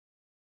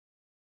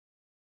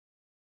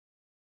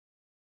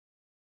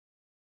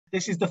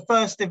This is the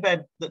first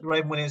event that the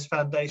Raymond Williams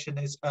Foundation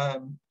is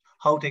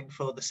holding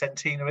for the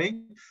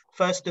centenary,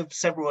 first of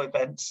several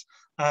events.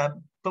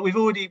 But we've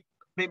already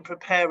been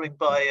preparing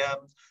by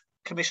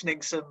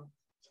commissioning some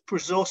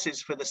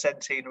resources for the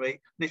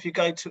centenary. And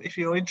if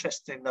you're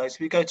interested in those,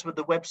 if you go to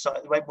the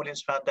website, the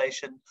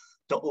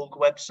RaymondWilliamsFoundation.org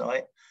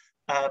website,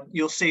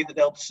 you'll see that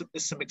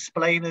there's some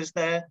explainers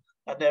there,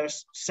 and there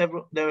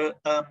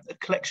are a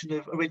collection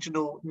of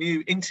original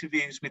new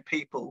interviews with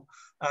people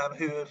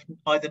who have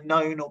either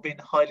known or been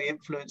highly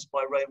influenced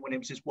by Raymond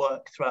Williams's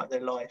work throughout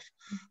their life,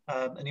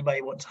 and you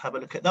may want to have a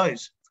look at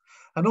those.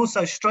 And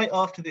also, straight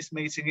after this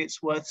meeting,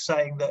 it's worth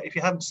saying that if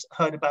you haven't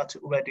heard about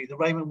it already, the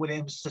Raymond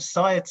Williams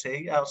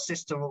Society, our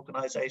sister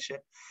organisation,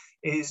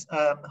 is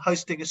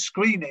hosting a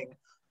screening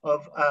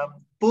of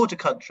Border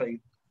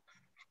Country,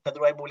 the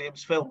Raymond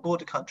Williams film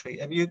Border Country,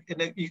 and you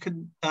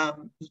can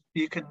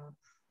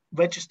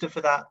register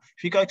for that.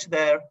 If you go to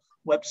their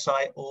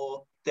website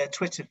or their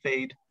Twitter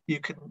feed, you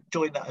can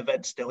join that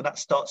event still, and that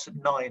starts at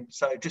 9.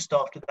 So just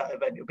after that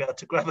event, you'll be able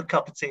to grab a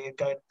cup of tea and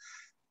go and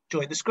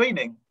join the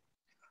screening.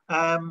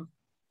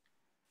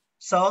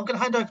 So I'm going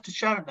to hand over to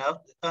Sharon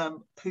now,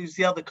 who's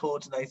the other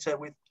coordinator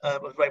with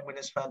Raymond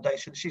Williams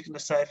Foundation. She's going to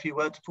say a few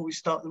words before we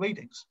start the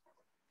readings.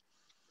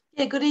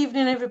 Yeah, good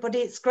evening, everybody.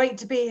 It's great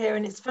to be here,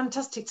 and it's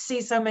fantastic to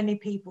see so many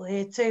people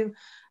here too.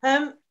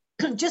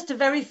 Just a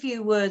very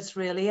few words,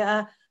 really.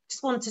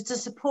 Just wanted to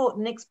support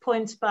Nick's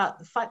point about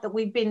the fact that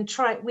we've been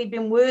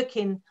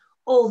working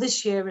all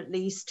this year, at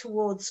least,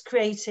 towards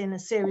creating a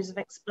series of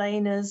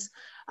explainers,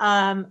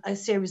 a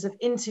series of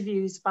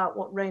interviews about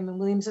what Raymond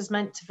Williams has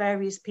meant to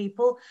various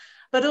people,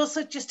 but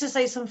also just to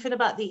say something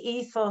about the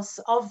ethos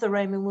of the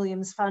Raymond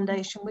Williams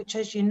Foundation, which,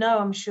 as you know,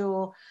 I'm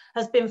sure,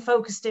 has been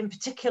focused in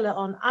particular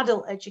on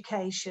adult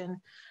education.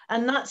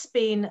 And that's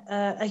been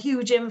a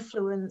huge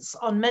influence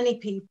on many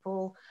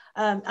people.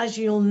 As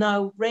you'll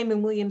know,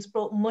 Raymond Williams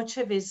brought much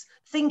of his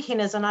thinking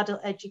as an adult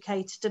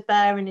educator to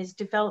bear in his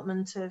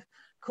development of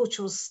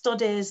cultural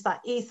studies, that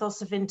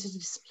ethos of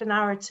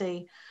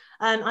interdisciplinarity.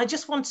 And I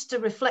just wanted to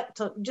reflect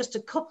on just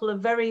a couple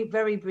of very,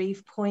 very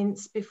brief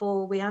points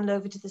before we hand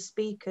over to the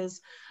speakers,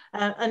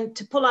 and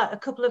to pull out a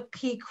couple of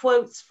key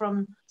quotes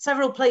from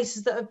several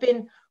places that have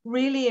been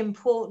really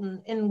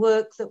important in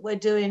work that we're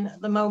doing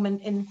at the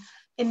moment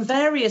in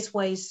various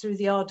ways through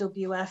the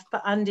RWF,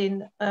 and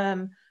in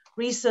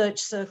research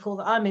circle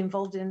that I'm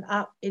involved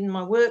in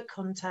my work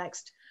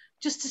context.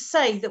 Just to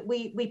say that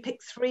we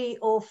picked 3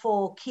 or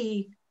 4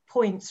 key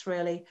points,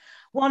 really.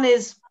 One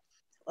is,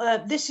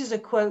 this is a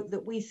quote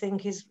that we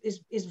think is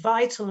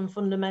vital and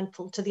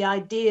fundamental to the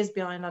ideas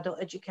behind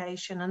adult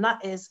education, and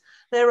that is,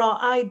 there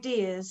are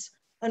ideas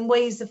and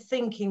ways of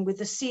thinking with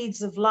the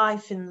seeds of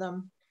life in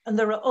them, and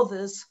there are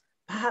others,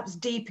 perhaps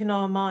deep in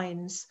our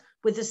minds,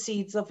 with the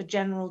seeds of a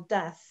general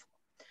death.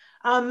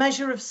 Our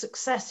measure of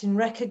success in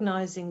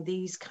recognizing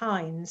these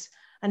kinds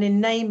and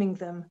in naming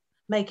them,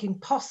 making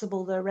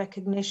possible their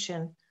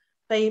recognition,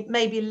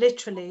 may be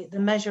literally the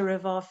measure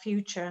of our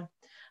future.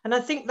 And I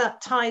think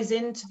that ties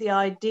into the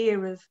idea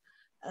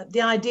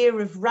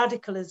of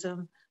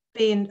radicalism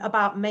being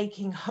about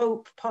making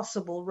hope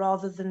possible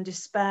rather than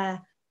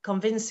despair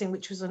convincing,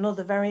 which was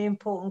another very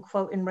important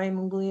quote in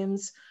Raymond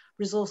Williams'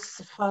 Resources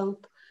of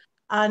Hope.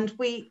 And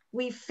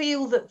we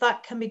feel that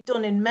that can be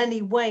done in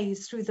many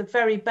ways through the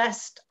very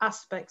best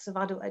aspects of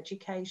adult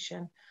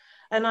education.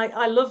 And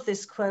I love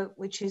this quote,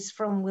 which is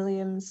from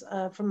Williams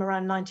from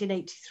around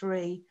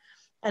 1983.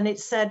 And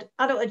it said,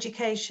 adult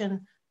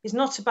education is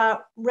not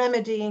about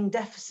remedying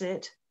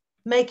deficit,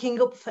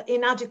 making up for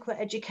inadequate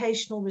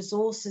educational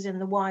resources in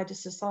the wider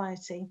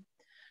society.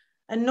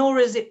 And nor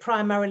is it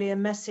primarily a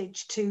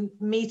message to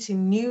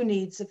meeting new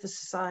needs of the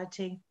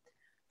society.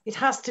 It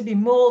has to be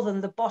more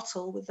than the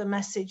bottle with the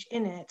message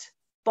in it,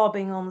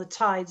 bobbing on the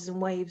tides and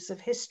waves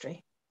of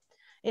history.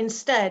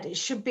 Instead, it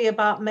should be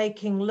about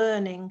making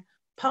learning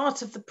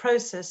part of the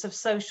process of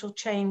social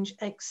change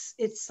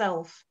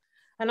itself.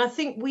 And I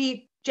think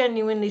we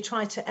genuinely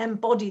try to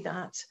embody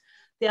that,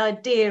 the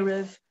idea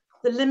of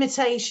the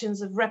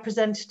limitations of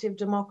representative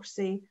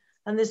democracy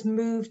and this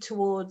move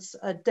towards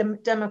a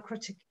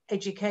democratic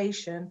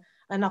education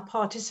and a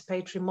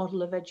participatory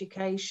model of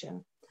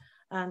education.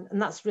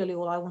 And that's really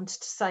all I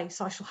wanted to say.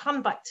 So I shall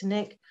hand back to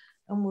Nick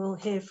and we'll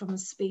hear from the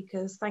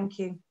speakers. Thank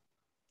you.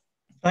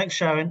 Thanks,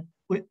 Sharon.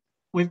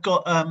 We've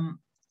got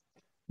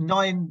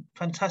 9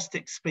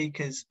 fantastic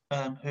speakers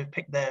who have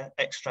picked their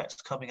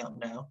extracts coming up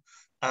now.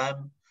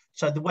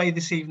 So the way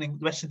this evening,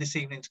 the rest of this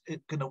evening is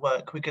going to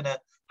work, we're going to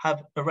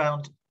have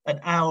around an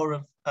hour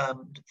of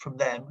from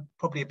them,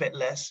 probably a bit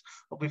less,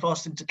 but we've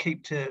asked them to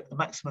keep to a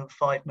maximum of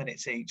 5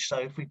 minutes each. So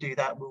if we do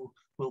that,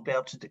 we'll be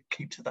able to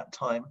keep to that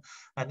time.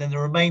 And then the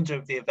remainder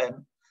of the event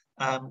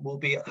will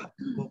be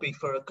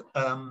for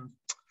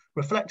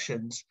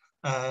reflections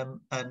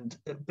and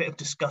a bit of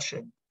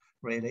discussion,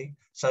 really.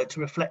 So to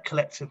reflect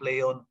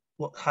collectively on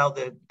how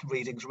the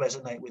readings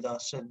resonate with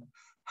us and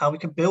how we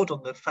can build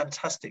on the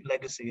fantastic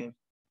legacy of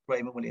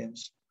Raymond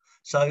Williams.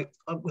 So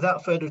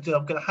without further ado,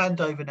 I'm going to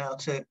hand over now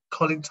to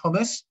Colin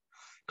Thomas.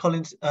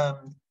 Colin's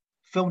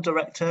film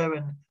director,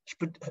 and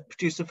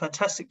produced a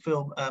fantastic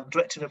film,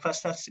 directed a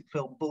fantastic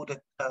film,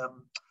 Border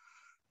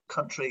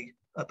Country,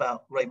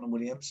 about Raymond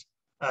Williams.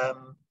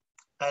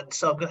 And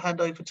so I'm going to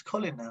hand over to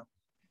Colin now.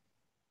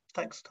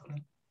 Thanks,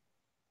 Colin.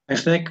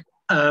 Thanks, Nick.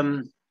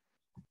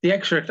 The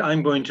extract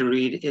I'm going to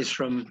read is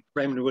from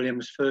Raymond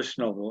Williams' first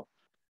novel,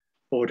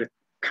 Border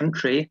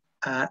Country,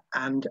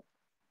 and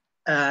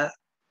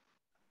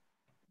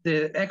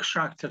the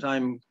extract that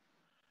I'm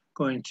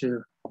going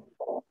to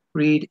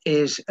read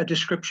is a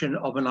description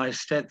of an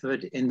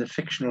Eisteddfod in the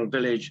fictional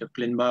village of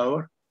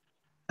Glenmawr.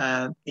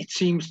 It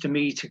seems to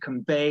me to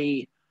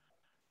convey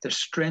the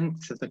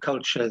strength of the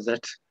culture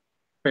that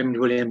Raymond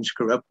Williams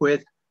grew up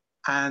with,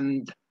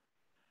 and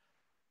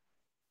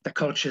the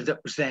culture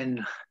that was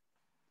then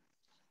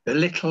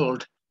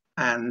belittled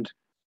and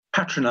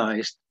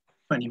patronized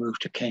when he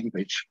moved to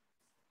Cambridge.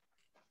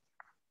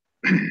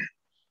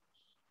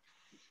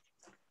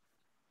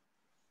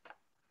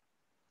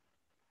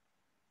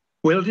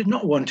 Will did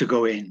not want to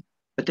go in,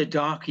 but the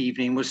dark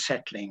evening was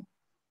settling,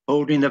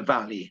 holding the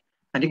valley,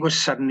 and it was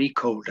suddenly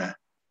colder,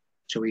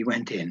 so he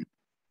went in.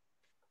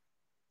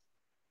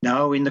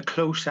 Now in the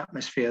close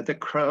atmosphere, the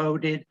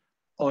crowded,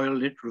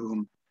 oil-lit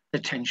room, the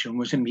tension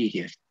was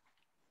immediate.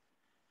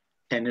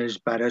 Tenors,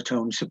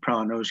 baritones,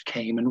 sopranos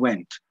came and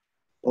went,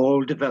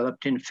 all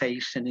developed in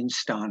face and in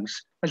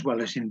stance, as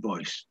well as in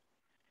voice,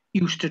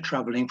 used to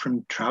traveling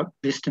from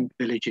distant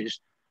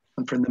villages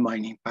and from the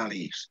mining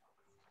valleys.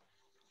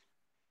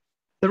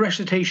 The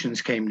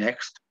recitations came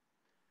next,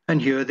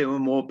 and here there were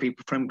more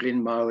people from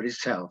Glenmawr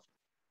itself.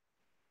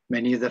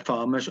 Many of the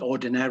farmers,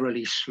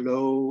 ordinarily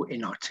slow,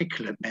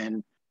 inarticulate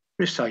men,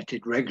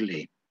 recited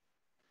regularly.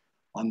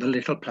 On the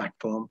little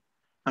platform,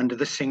 under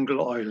the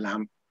single oil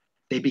lamp,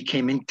 they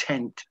became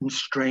intent and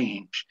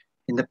strange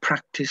in the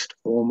practiced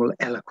formal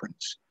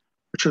eloquence,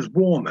 which was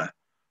warmer,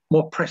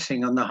 more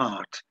pressing on the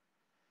heart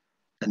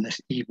than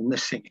even the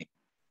singing.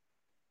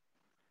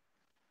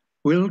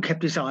 Will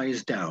kept his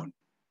eyes down.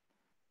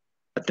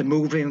 At the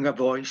moving of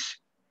voice,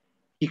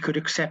 he could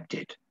accept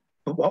it,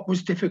 but what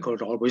was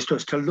difficult always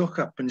was to look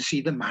up and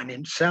see the man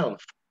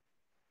himself.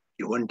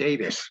 Ewan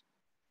Davis,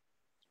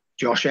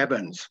 Josh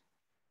Evans,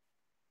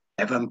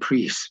 Evan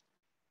Priest.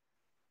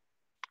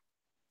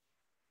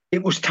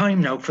 It was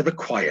time now for the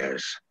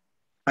choirs,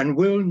 and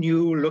Will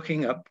knew,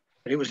 looking up,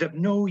 that it was of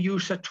no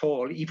use at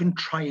all even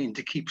trying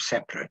to keep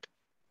separate.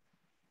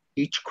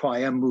 Each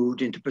choir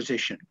moved into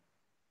position,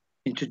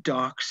 into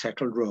dark,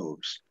 settled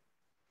rows,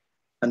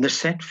 and the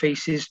set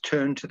faces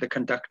turned to the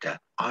conductor,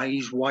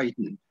 eyes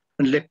widened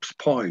and lips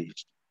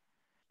poised.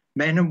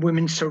 Men and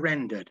women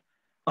surrendered,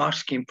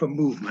 asking for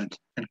movement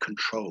and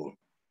control.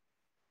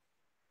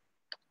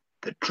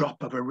 The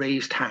drop of a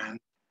raised hand,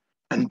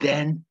 and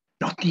then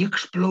not the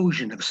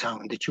explosion of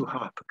sound that you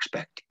half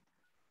expected,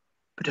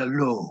 but a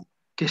low,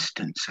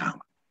 distant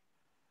sound.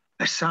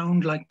 A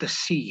sound like the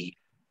sea,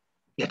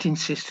 yet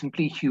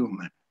insistently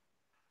human.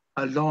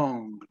 A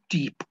long,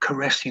 deep,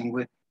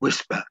 caressing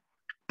whisper,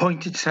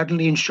 pointed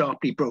suddenly and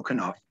sharply broken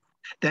off,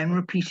 then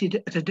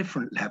repeated at a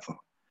different level,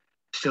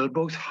 still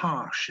both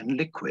harsh and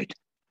liquid,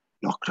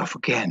 knocked off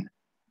again,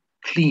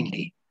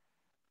 cleanly.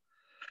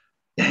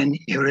 Then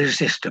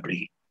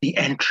irresistibly, the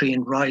entry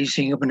and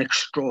rising of an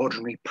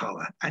extraordinary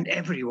power, and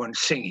everyone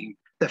singing,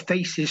 the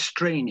faces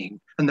straining,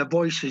 and the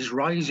voices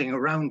rising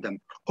around them,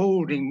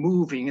 holding,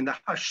 moving in the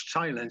hushed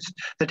silence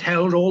that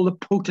held all the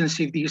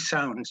potency of these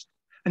sounds,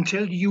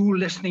 until you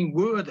listening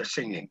were the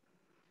singing,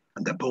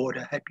 and the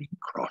border had been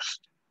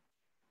crossed.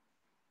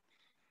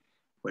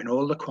 When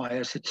all the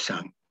choirs had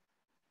sung,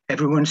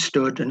 everyone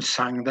stood and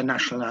sang the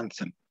national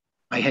anthem,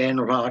 My Hen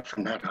Rad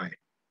from that eye.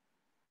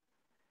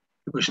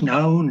 It was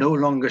now no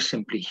longer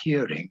simply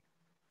hearing,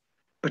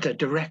 but a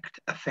direct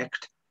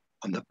effect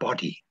on the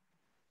body,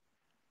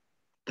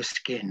 the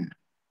skin,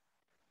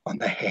 on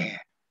the hair,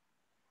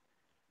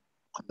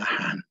 on the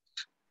hands.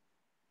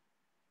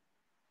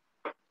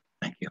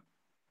 Thank you.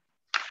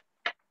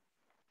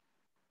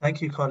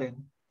 Thank you,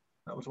 Colin.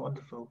 That was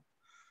wonderful.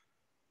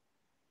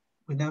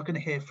 We're now going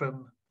to hear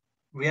from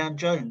Rhiann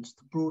Jones,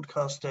 the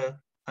broadcaster,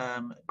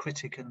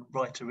 critic and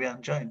writer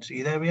Rhiann Jones. Are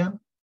you there, Rhiann?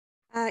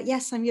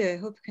 Yes, I'm here.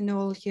 Hope you can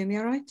all hear me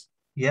all right.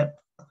 Yep,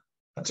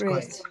 that's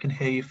great. I can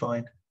hear you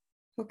fine.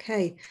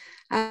 Okay.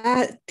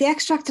 The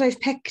extract that I've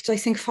picked, I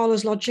think,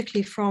 follows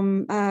logically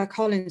from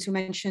Collins, who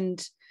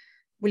mentioned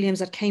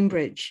Williams at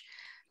Cambridge.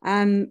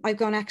 I've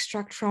got an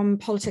extract from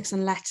Politics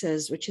and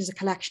Letters, which is a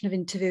collection of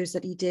interviews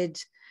that he did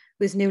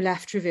with New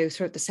Left Review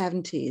throughout the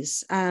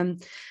 70s.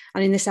 And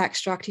in this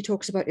extract, he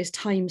talks about his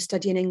time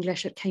studying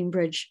English at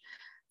Cambridge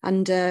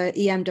and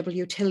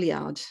EMW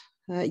Tilliard,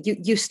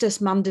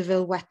 Eustace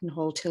Mandeville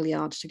Wettenhall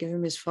Tilliard, to give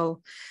him his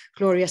full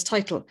glorious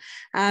title.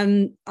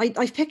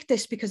 I've picked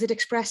this because it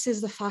expresses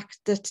the fact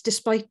that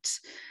despite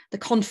the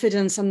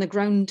confidence and the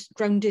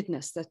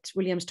groundedness that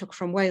Williams took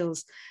from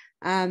Wales,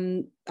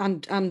 and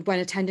when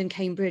attending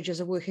Cambridge as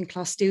a working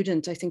class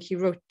student, I think he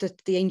wrote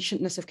that the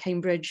ancientness of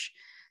Cambridge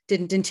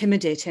didn't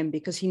intimidate him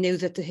because he knew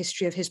that the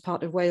history of his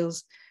part of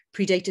Wales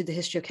predated the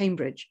history of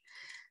Cambridge.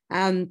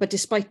 But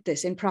despite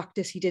this, in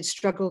practice, he did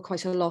struggle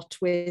quite a lot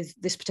with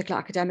this particular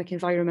academic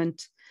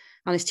environment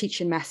and his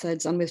teaching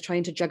methods, and with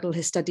trying to juggle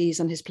his studies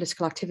and his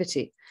political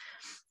activity.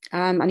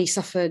 And he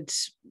suffered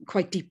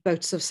quite deep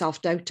bouts of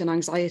self-doubt and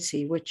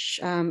anxiety, which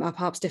are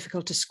perhaps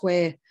difficult to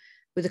square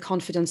with the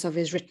confidence of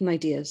his written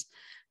ideas.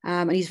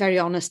 And he's very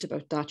honest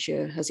about that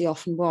here, as he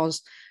often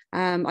was.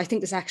 I think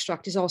this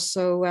extract is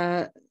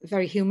also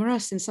very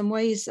humorous in some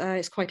ways.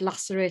 It's quite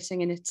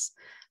lacerating in its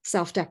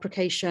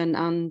self-deprecation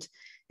and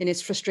in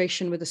its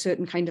frustration with a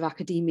certain kind of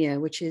academia,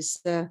 which is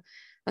a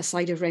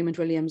side of Raymond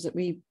Williams that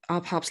we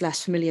are perhaps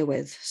less familiar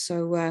with.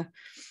 So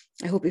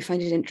I hope you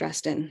find it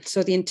interesting.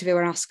 So the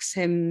interviewer asks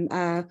him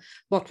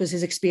what was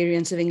his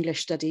experience of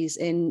English studies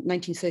in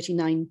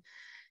 1939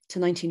 to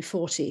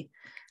 1940.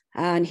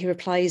 And he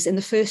replies, in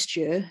the first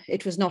year,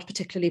 it was not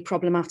particularly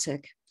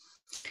problematic.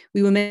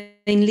 We were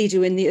mainly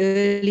doing the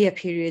earlier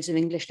periods of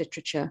English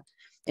literature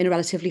in a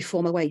relatively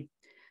formal way.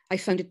 I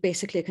found it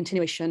basically a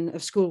continuation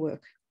of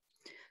schoolwork.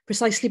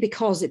 Precisely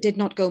because it did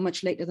not go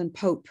much later than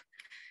Pope,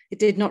 it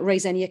did not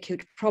raise any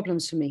acute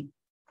problems for me.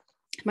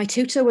 My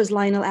tutor was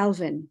Lionel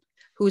Elvin,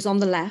 who was on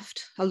the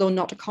left, although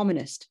not a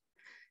communist.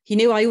 He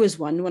knew I was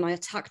one when I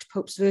attacked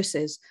Pope's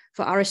verses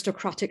for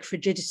aristocratic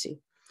frigidity,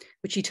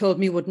 which he told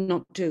me would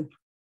not do.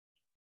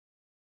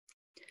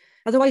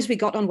 Otherwise, we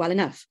got on well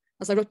enough,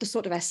 as I wrote the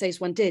sort of essays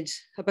one did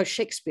about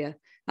Shakespeare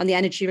and the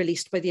energy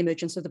released by the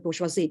emergence of the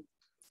bourgeoisie.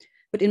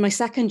 But in my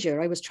second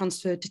year, I was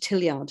transferred to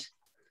Tilliard.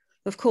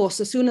 Of course,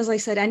 as soon as I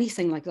said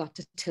anything like that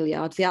to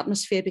Tilliard, the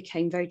atmosphere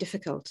became very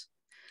difficult.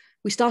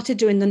 We started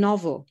doing the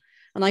novel,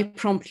 and I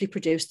promptly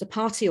produced the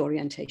party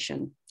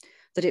orientation,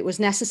 that it was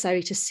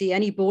necessary to see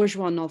any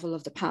bourgeois novel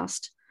of the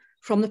past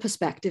from the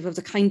perspective of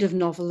the kind of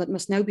novel that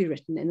must now be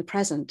written in the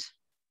present.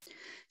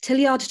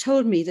 Tilliard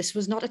told me this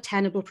was not a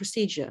tenable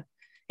procedure,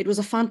 it was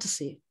a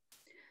fantasy.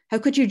 How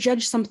could you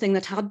judge something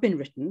that had been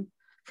written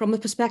from the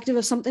perspective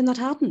of something that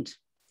hadn't?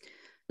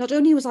 Not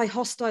only was I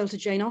hostile to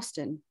Jane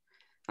Austen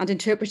and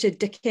interpreted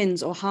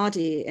Dickens or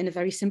Hardy in a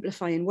very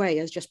simplifying way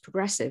as just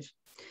progressive,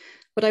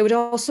 but I would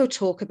also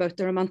talk about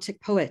the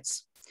Romantic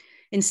poets,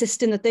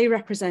 insisting that they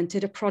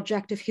represented a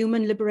project of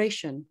human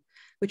liberation,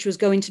 which was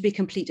going to be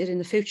completed in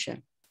the future.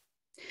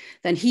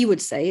 Then he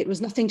would say it was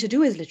nothing to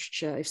do with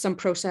literature if some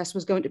process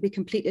was going to be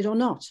completed or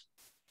not.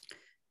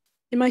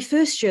 In my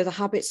first year, the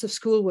habits of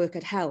schoolwork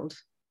had held.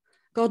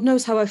 God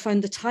knows how I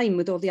found the time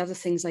with all the other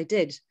things I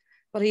did,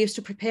 but I used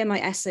to prepare my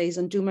essays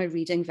and do my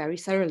reading very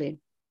thoroughly.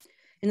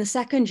 In the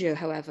second year,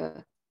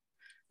 however,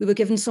 we were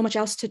given so much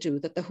else to do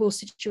that the whole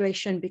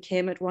situation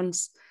became at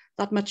once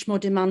that much more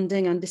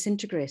demanding and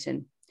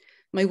disintegrating.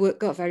 My work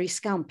got very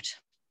scamped.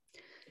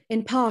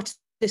 In part,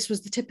 this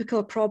was the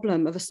typical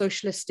problem of a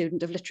socialist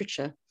student of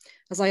literature,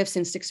 as I have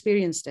since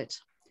experienced it.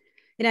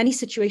 In any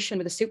situation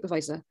with a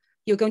supervisor,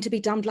 you're going to be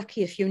damned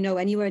lucky if you know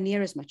anywhere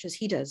near as much as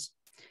he does.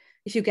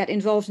 If you get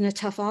involved in a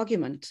tough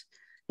argument,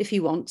 if he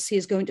wants, he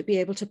is going to be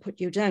able to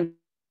put you down,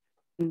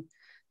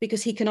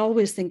 because he can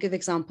always think of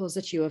examples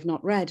that you have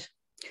not read.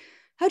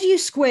 How do you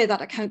square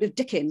that account of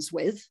Dickens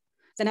with?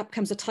 Then up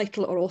comes a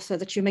title or author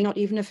that you may not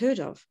even have heard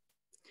of.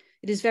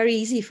 It is very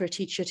easy for a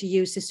teacher to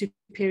use his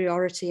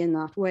superiority in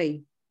that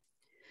way.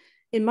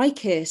 In my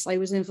case, I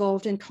was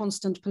involved in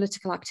constant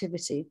political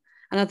activity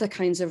and other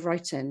kinds of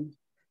writing,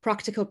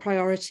 practical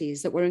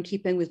priorities that were in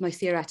keeping with my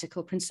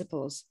theoretical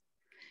principles.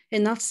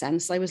 In that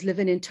sense, I was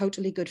living in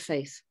totally good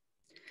faith.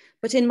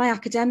 But in my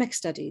academic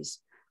studies,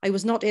 I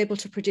was not able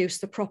to produce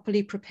the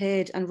properly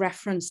prepared and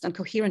referenced and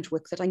coherent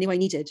work that I knew I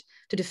needed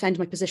to defend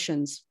my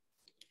positions.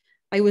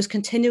 I was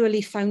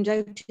continually found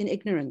out in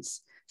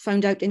ignorance,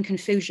 found out in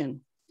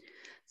confusion.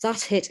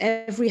 That hit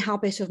every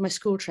habit of my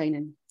school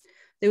training.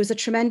 There was a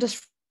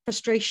tremendous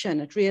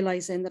frustration at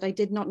realizing that I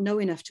did not know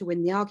enough to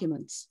win the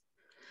arguments.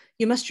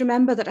 You must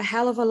remember that a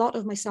hell of a lot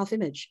of my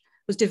self-image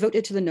was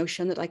devoted to the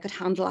notion that I could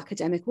handle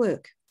academic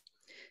work.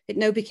 It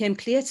now became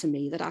clear to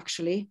me that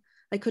actually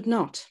I could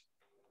not.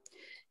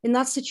 In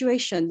that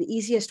situation, the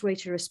easiest way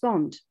to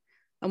respond,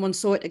 and one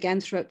saw it again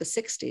throughout the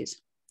 60s,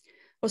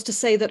 was to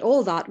say that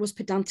all that was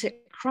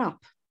pedantic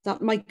crap, that,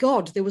 my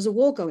God, there was a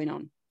war going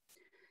on.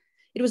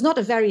 It was not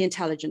a very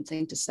intelligent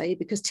thing to say,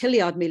 because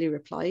Tilliard merely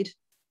replied,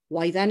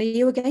 "Why then are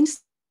you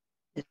against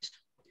it?"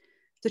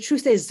 The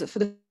truth is that for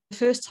the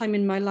first time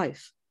in my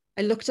life,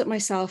 I looked at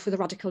myself with a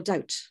radical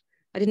doubt.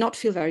 I did not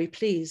feel very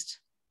pleased.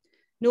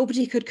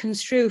 Nobody could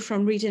construe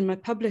from reading my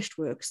published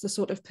works the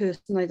sort of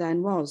person I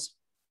then was.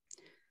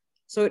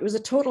 So it was a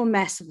total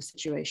mess of a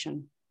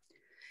situation.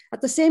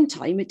 At the same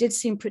time, it did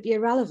seem pretty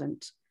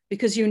irrelevant,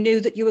 because you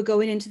knew that you were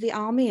going into the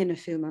army in a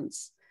few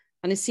months,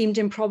 and it seemed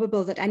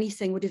improbable that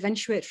anything would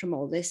eventuate from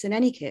all this in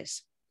any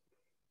case.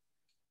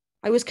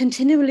 I was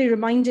continually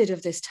reminded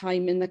of this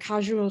time in the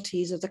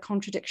casualties of the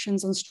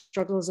contradictions and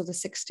struggles of the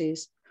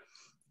 60s.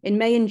 In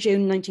May and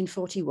June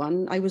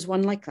 1941, I was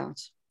one like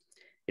that.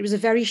 It was a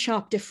very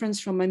sharp difference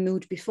from my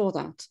mood before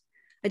that.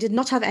 I did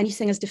not have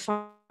anything as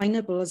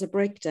definable as a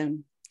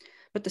breakdown,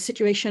 but the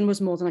situation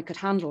was more than I could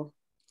handle.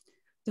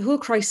 The whole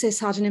crisis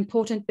had an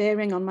important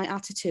bearing on my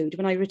attitude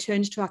when I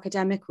returned to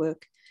academic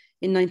work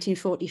in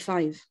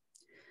 1945.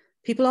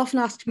 People often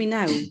ask me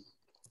now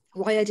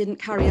why I didn't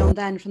carry on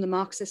then from the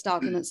Marxist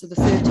arguments of the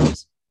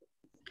 30s.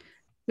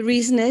 The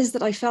reason is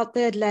that I felt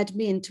they had led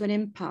me into an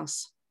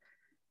impasse.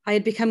 I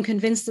had become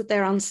convinced that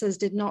their answers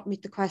did not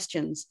meet the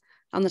questions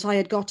and that I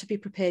had got to be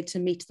prepared to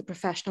meet the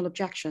professional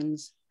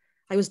objections.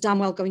 I was damn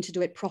well going to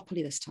do it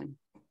properly this time.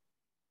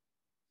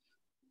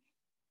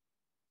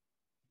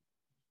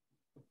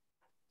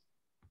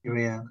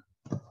 Rhiannon,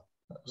 that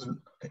was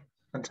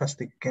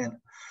fantastic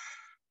again.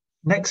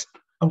 Next,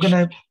 I'm going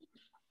to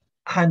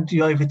hand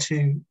you over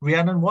to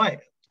Rhiannon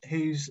White,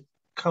 who's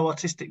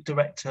co-artistic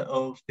director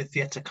of the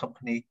theatre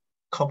company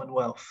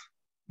Commonwealth.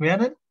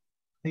 Rhiannon,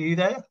 are you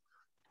there?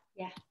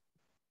 Yeah.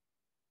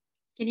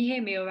 Can you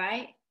hear me all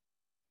right?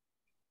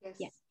 Yes.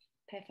 Yeah,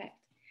 perfect.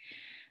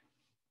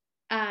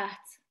 Art,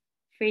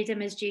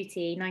 Freedom as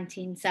Duty,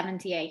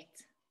 1978.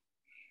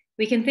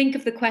 We can think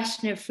of the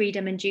question of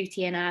freedom and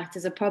duty in art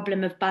as a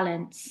problem of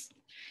balance.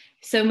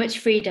 So much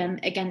freedom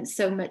against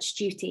so much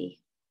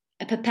duty.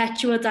 A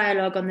perpetual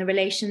dialogue on the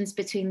relations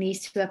between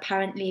these two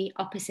apparently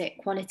opposite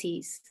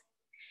qualities.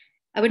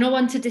 I would not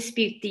want to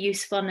dispute the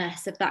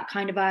usefulness of that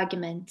kind of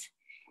argument.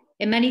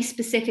 In many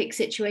specific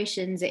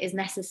situations, it is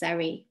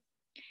necessary.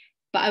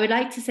 But I would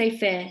like to say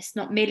first,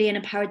 not merely in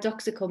a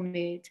paradoxical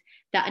mood,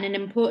 that in an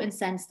important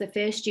sense, the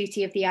first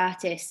duty of the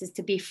artist is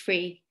to be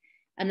free,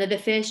 and that the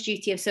first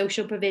duty of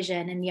social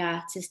provision in the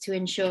arts is to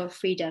ensure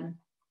freedom.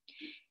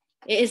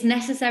 It is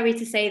necessary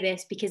to say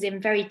this because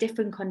in very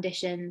different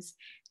conditions,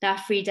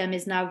 that freedom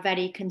is now a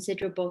very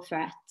considerable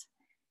threat.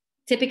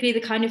 Typically,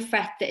 the kind of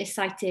threat that is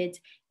cited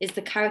is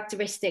the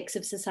characteristics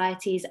of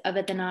societies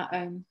other than our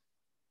own.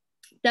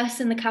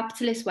 Thus, in the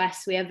capitalist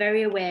West, we are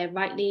very aware,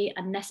 rightly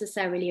and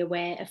necessarily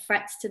aware, of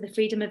threats to the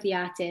freedom of the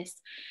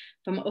artist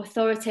from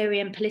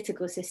authoritarian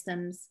political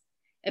systems,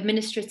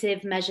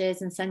 administrative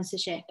measures and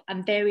censorship,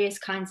 and various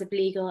kinds of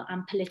legal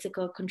and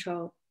political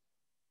control.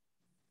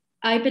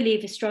 I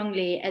believe as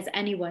strongly as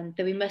anyone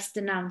that we must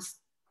denounce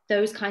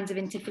those kinds of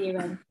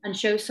interference and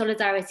show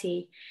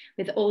solidarity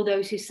with all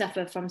those who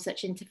suffer from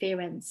such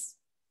interference.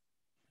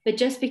 But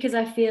just because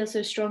I feel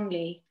so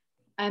strongly,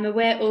 I am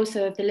aware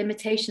also of the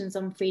limitations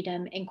on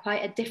freedom in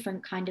quite a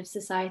different kind of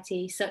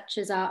society, such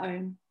as our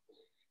own,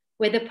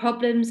 where the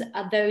problems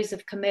are those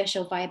of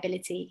commercial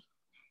viability.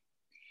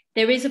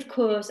 There is, of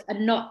course, a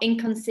not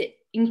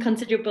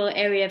inconsiderable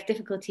area of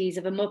difficulties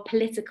of a more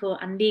political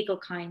and legal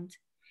kind,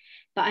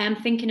 but I am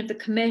thinking of the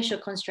commercial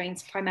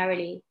constraints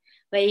primarily,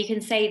 where you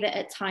can say that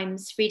at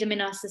times freedom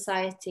in our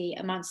society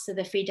amounts to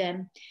the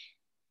freedom,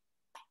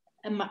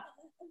 but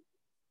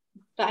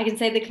I can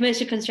say the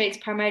commercial constraints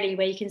primarily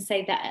where you can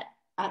say that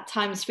at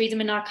times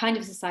freedom in our kind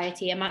of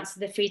society amounts to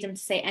the freedom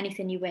to say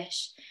anything you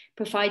wish,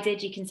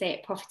 provided you can say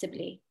it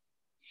profitably.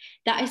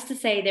 That is to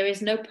say, there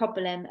is no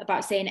problem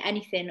about saying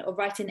anything or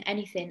writing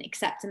anything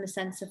except in the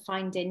sense of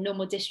finding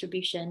normal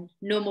distribution,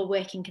 normal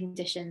working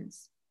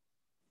conditions.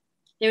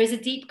 There is a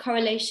deep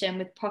correlation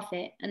with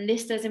profit, and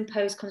this does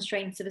impose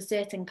constraints of a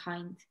certain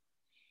kind.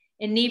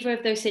 In neither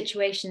of those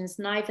situations,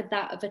 neither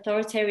that of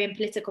authoritarian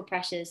political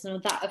pressures nor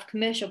that of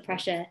commercial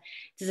pressure,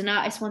 does an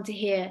artist want to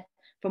hear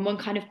from one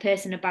kind of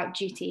person about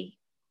duty,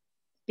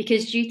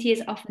 because duty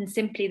is often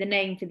simply the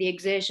name for the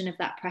exertion of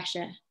that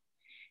pressure.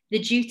 The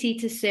duty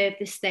to serve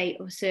the state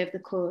or serve the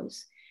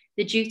cause,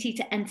 the duty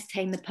to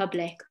entertain the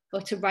public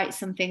or to write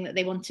something that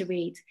they want to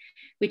read,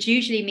 which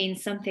usually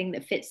means something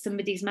that fits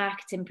somebody's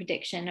marketing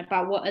prediction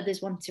about what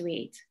others want to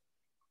read.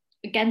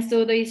 Against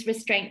all these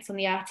restraints on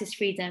the artist's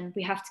freedom,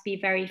 we have to be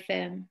very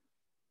firm.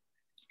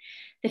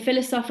 The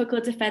philosophical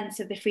defense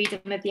of the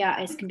freedom of the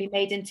artist can be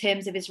made in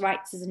terms of his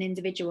rights as an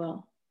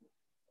individual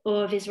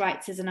or of his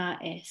rights as an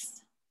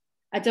artist.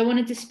 I don't want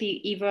to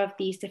dispute either of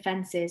these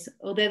defenses,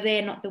 although they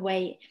are not the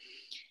way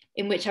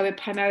in which I would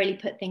primarily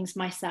put things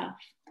myself.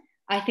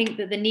 I think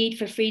that the need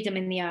for freedom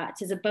in the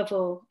arts is above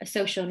all a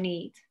social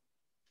need.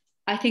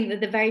 I think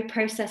that the very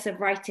process of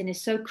writing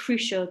is so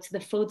crucial to the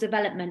full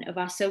development of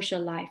our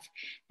social life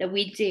that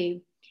we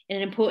do, in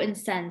an important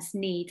sense,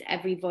 need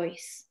every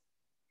voice.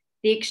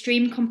 The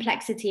extreme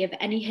complexity of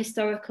any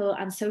historical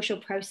and social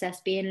process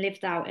being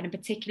lived out in a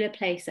particular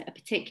place at a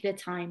particular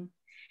time,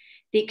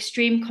 the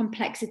extreme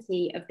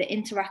complexity of the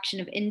interaction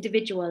of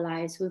individual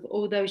lives with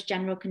all those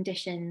general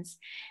conditions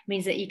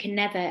means that you can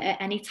never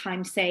at any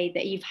time say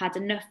that you've had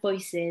enough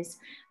voices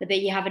or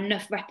that you have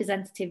enough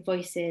representative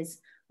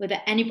voices, or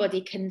that anybody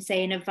can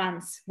say in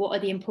advance what are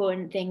the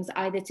important things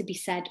either to be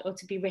said or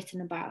to be written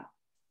about.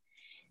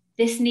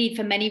 This need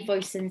for many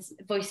voices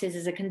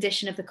is a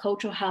condition of the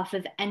cultural health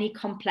of any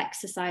complex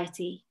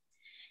society.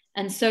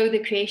 And so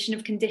the creation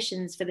of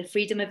conditions for the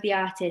freedom of the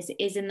artist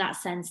is in that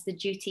sense the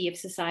duty of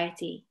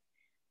society.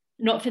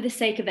 Not for the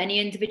sake of any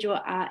individual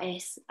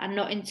artist and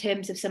not in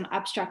terms of some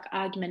abstract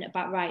argument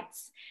about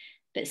rights,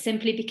 but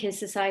simply because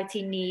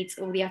society needs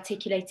all the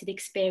articulated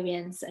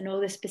experience and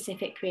all the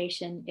specific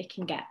creation it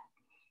can get.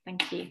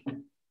 Thank you.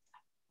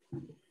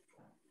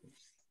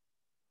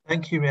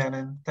 Thank you,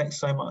 Rhiannon. Thanks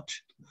so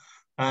much.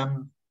 I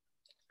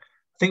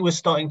think we're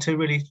starting to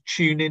really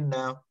tune in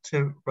now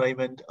to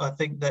Raymond. I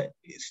think that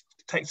it's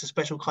takes a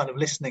special kind of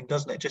listening,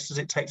 doesn't it? Just as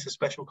it takes a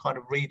special kind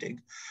of reading.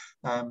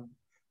 I'm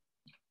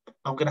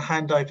going to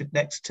hand over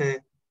next to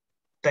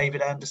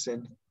David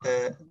Anderson,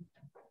 the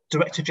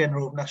Director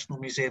General of National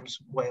Museums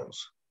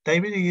Wales.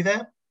 David, are you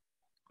there?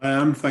 I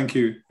am, thank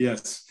you,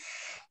 yes.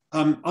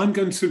 I'm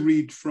going to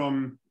read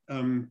from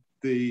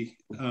the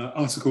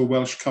article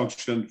Welsh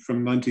Culture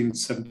from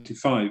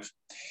 1975.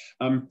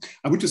 I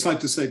would just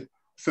like to say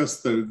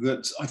first, though,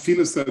 that I feel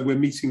as though we're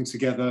meeting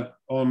together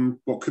on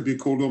what could be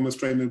called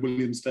almost Raymond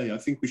Williams Day. I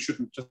think we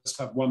shouldn't just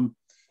have one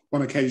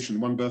occasion,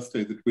 one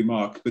birthday that we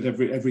mark, but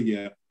every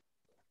year.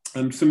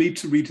 And for me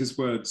to read his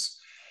words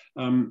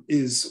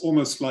is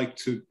almost like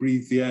to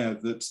breathe the air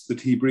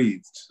that he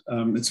breathed.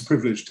 It's a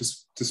privilege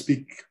to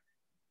speak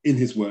in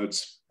his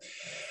words.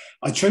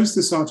 I chose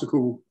this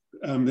article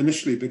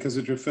initially because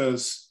it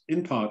refers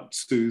in part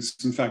to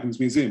St Fagans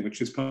Museum,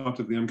 which is part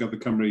of the Ymgyrch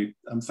Cymru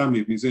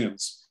family of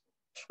museums.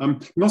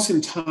 Not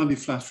entirely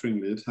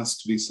flatteringly, it has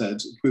to be said.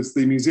 It was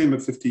the museum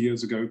of 50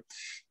 years ago,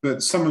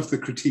 but some of the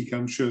critique,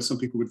 I'm sure some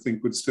people would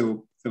think, would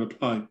still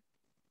apply.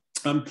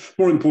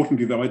 More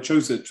importantly, though, I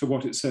chose it for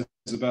what it says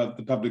about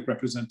the public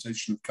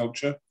representation of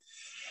culture,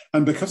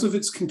 and because of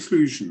its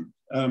conclusion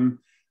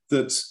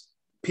that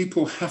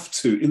people have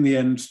to, in the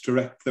end,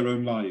 direct their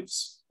own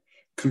lives,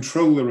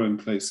 control their own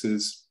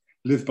places,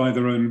 live by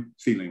their own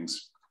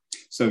feelings.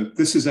 So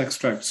this is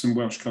extracts from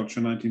Welsh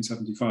Culture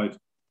 1975.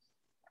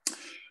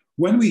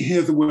 When we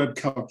hear the word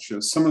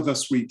culture, some of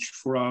us reach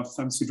for our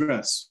fancy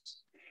dress.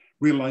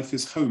 Real life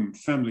is home,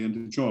 family and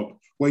a job,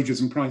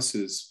 wages and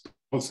prices,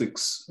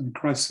 politics and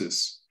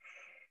crisis.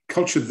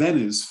 Culture then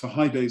is for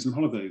high days and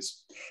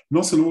holidays,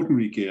 not an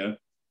ordinary gear,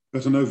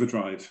 but an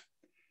overdrive.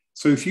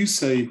 So if you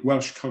say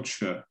Welsh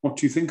culture, what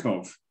do you think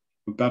of?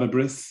 Of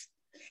Badabrith,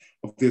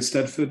 of the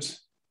Eisteddfod,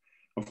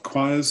 of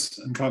choirs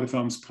and Cardiff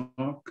Arms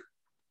Park?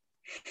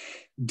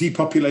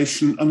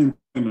 Depopulation,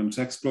 unemployment,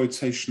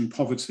 exploitation,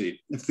 poverty.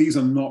 If these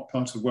are not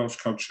part of Welsh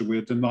culture,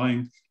 we're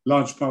denying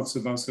large parts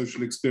of our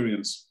social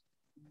experience.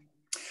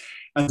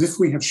 And if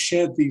we have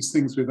shared these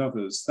things with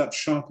others, that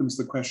sharpens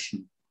the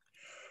question.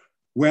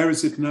 Where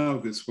is it now,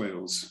 this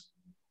Wales?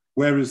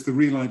 Where is the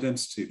real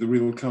identity, the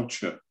real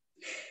culture?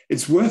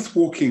 It's worth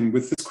walking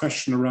with this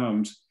question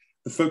around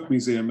the Folk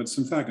Museum at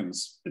St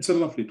Fagans. It's a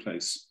lovely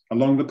place.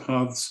 Along the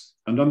paths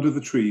and under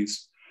the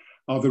trees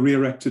are the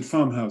re-erected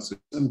farmhouses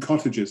and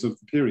cottages of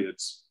the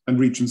periods and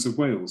regions of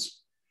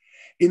Wales.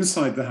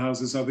 Inside the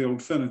houses are the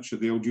old furniture,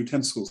 the old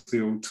utensils,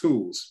 the old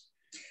tools.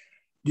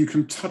 You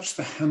can touch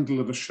the handle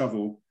of a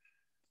shovel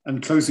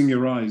and, closing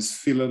your eyes,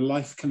 feel a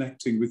life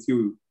connecting with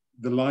you,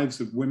 the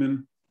lives of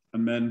women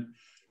and men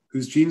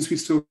whose genes we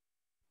still,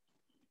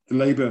 the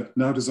labour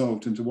now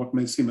dissolved into what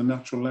may seem a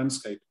natural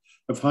landscape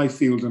of high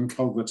field and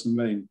culvert and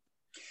lane.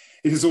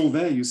 It is all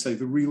there, you say,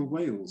 the real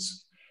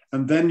Wales.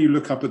 And then you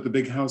look up at the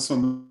big house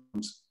on the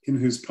mound, in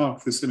whose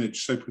park this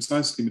image, so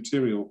precisely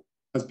material,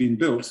 has been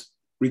built,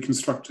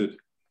 reconstructed.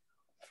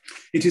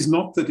 It is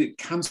not that it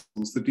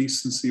cancels the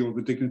decency or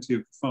the dignity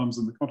of the farms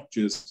and the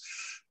cottages,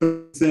 but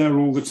it's there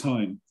all the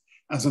time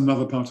as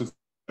another part of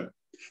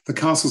the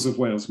castles of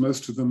Wales,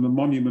 most of them the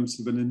monuments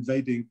of an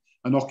invading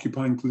and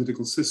occupying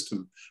political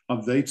system.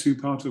 Are they too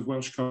part of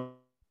Welsh culture?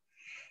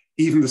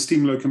 Even the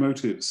steam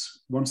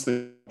locomotives, once they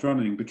were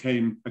running,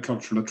 became a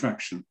cultural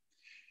attraction.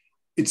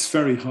 It's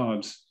very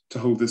hard to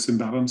hold this in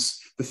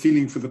balance. The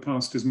feeling for the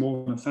past is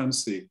more than a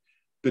fancy,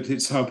 but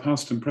it's how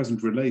past and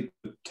present relate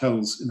that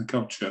tells in a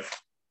culture.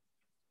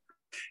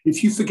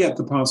 If you forget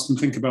the past and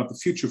think about the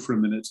future for a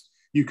minute,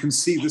 you can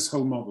see this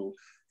whole model.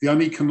 The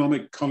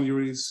uneconomic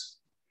collieries,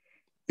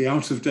 the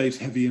out-of-date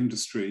heavy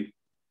industry,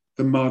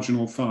 the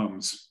marginal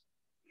farms.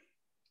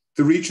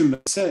 The region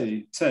that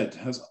said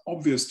has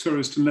obvious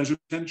tourist and leisure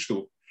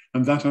potential,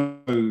 and that, I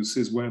suppose,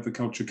 is where the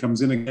culture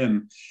comes in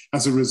again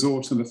as a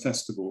resort and a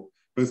festival,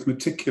 both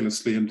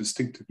meticulously and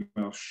distinctively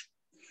Welsh.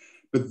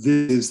 But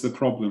this is the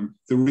problem,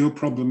 the real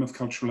problem of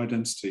cultural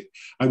identity.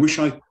 I wish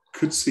I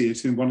could see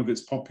it in one of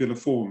its popular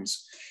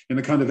forms, in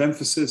a kind of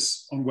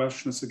emphasis on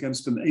Welshness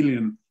against an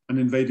alien and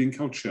invading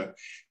culture,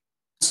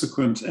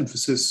 consequent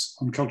emphasis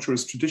on culture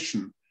as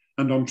tradition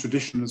and on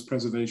tradition as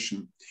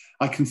preservation.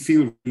 I can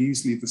feel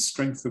easily the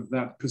strength of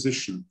that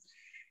position.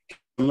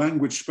 The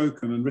language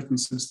spoken and written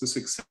since the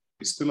 60s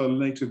is still a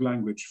native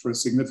language for a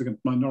significant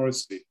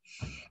minority,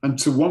 and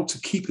to want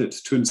to keep it,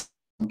 to insist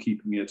on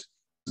keeping it,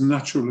 as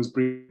natural as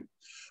breathing.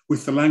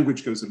 With the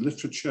language goes a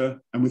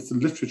literature, and with the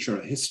literature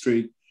a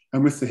history,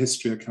 and with the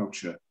history a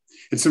culture.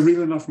 It's a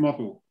real enough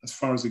model as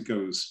far as it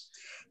goes.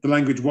 The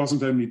language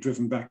wasn't only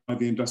driven back by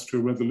the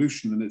Industrial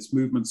Revolution and its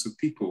movements of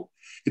people,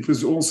 it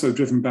was also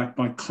driven back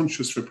by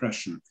conscious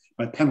repression,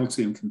 by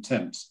penalty and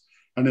contempt,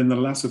 and in the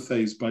latter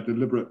phase by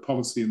deliberate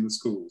policy in the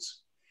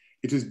schools.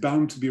 It is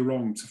bound to be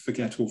wrong to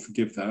forget or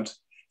forgive that.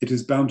 It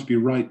is bound to be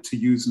right to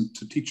use and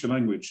to teach a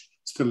language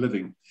still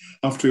living,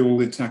 after all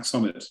the attacks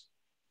on it.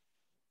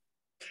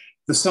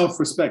 The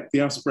self-respect,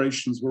 the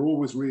aspirations were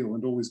always real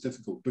and always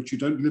difficult, but you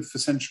don't live for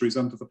centuries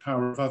under the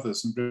power of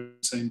others and the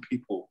same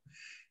people.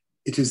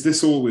 It is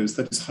this always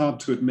that is hard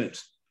to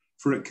admit,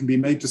 for it can be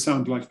made to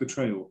sound like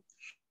betrayal.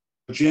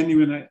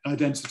 genuine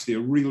identity, a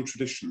real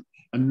tradition,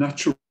 and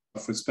natural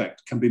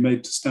self-respect can be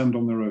made to stand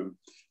on their own,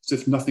 as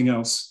if nothing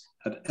else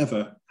had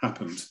ever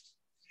happened.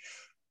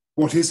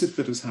 What is it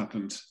that has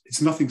happened?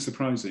 It's nothing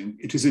surprising.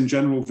 It is in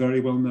general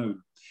very well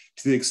known.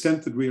 To the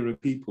extent that we are a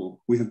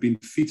people, we have been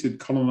defeated,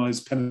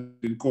 colonized,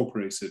 penetrated,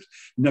 incorporated,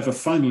 never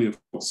finally, of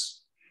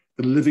course.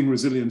 The living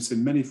resilience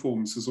in many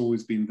forms has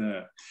always been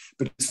there,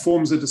 but its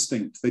forms are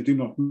distinct. They do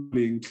not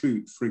really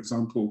include, for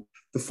example,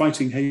 the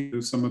fighting hate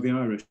of some of the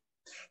Irish.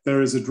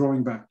 There is a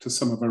drawing back to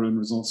some of our own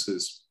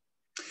resources.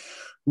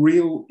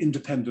 Real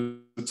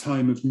independence, a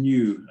time of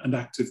new and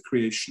active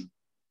creation.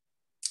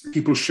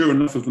 People sure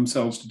enough of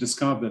themselves to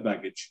discard their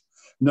baggage,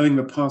 knowing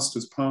the past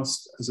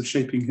as a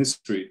shaping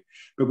history,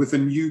 but with a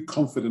new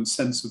confident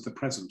sense of the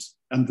present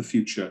and the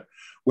future,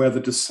 where the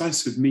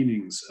decisive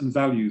meanings and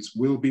values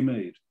will be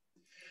made.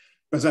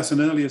 But at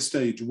an earlier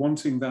stage,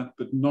 wanting that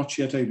but not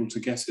yet able to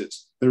get it,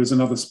 there is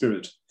another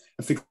spirit,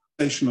 a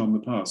fixation on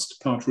the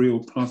past, part real,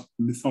 part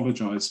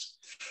mythologized,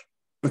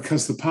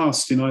 because the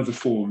past in either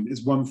form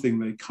is one thing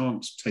they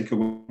can't take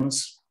away from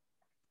us.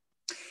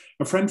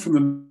 A friend from the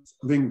north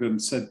of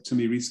England said to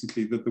me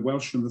recently that the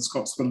Welsh and the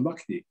Scots were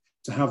lucky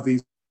to have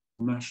these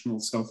national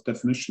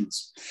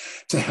self-definitions,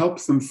 to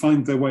help them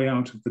find their way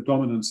out of the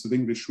dominance of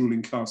English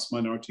ruling class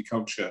minority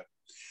culture.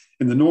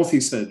 In the north, he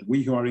said,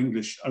 we who are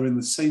English are in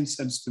the same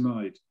sense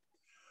denied.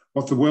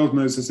 What the world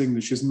knows as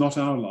English is not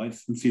our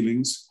life and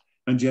feelings,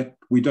 and yet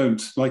we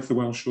don't, like the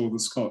Welsh or the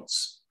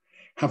Scots,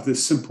 have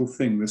this simple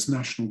thing, this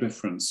national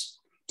difference,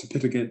 to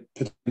pit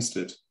against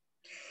it.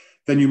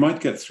 Then you might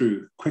get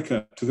through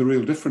quicker to the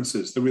real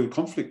differences, the real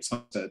conflicts,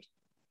 I said.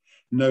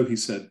 No, he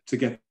said, to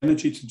get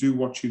energy to do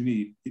what you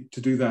need, to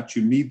do that,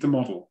 you need the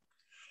model.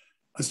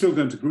 I still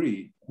don't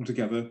agree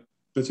altogether,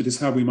 but it is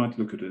how we might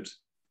look at it.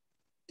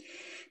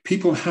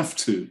 People have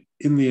to,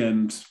 in the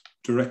end,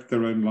 direct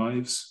their own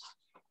lives,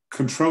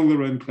 control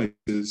their own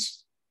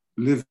places,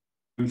 live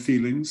their own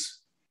feelings.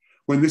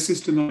 When this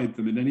is denied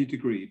them in any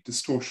degree,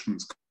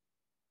 distortions,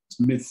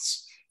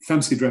 myths,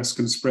 fancy dress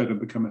can spread and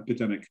become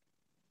epidemic.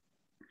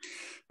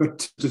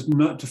 But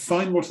to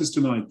find what has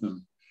denied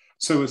them,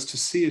 so as to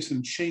see it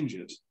and change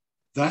it,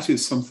 that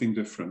is something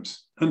different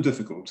and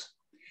difficult.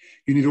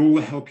 You need all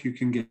the help you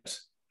can get,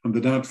 and the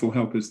doubtful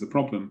help is the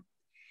problem.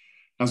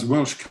 As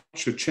Welsh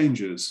culture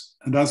changes,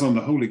 and as on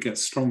the whole it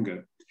gets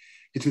stronger,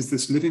 it is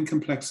this living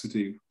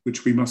complexity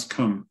which we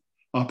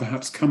are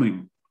perhaps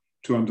coming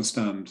to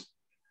understand,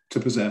 to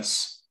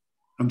possess,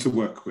 and to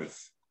work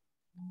with.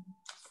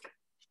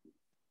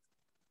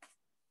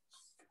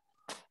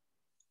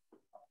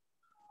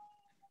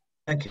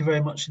 Thank you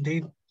very much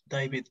indeed,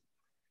 David.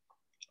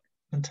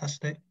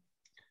 Fantastic.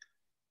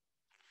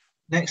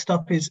 Next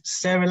up is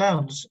Sarah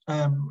Lowndes,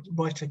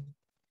 writer,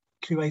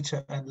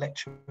 curator and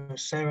lecturer.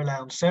 Sarah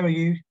Lowndes. Sarah, are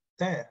you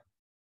there?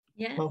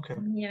 Yeah.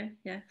 Welcome. Yeah.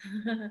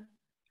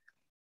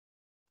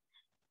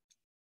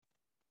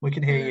 We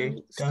can hear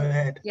you. Go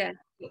ahead. Yeah,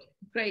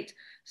 great.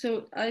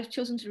 So I've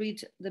chosen to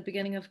read the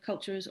beginning of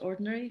Culture is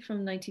Ordinary from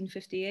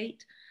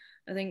 1958.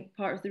 I think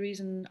part of the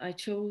reason I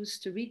chose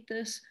to read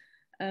this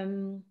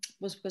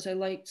was because I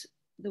liked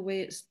the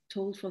way it's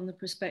told from the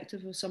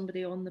perspective of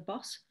somebody on the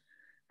bus.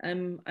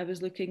 I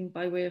was looking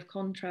by way of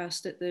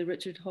contrast at the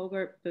Richard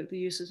Hoggart book, The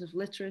Uses of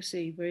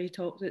Literacy, where he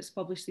talked, it's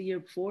published the year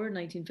before,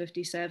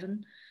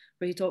 1957,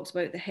 where he talks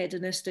about the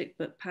hedonistic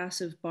but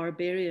passive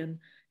barbarian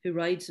who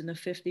rides in a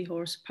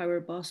 50-horse power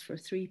bus for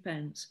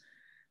 3p.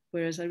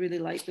 Whereas I really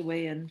like the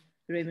way in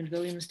the Raymond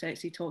Williams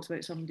text, he talks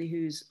about somebody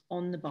who's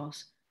on the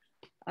bus.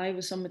 I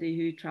was somebody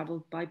who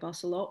travelled by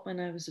bus a lot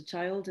when I was a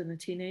child and a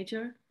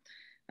teenager.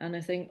 And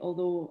I think,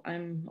 although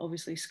I'm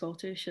obviously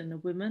Scottish and a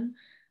woman,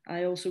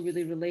 I also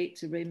really relate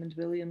to Raymond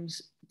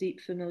Williams'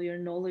 deep familiar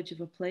knowledge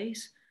of a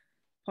place,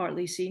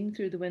 partly seen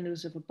through the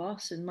windows of a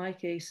bus. In my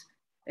case,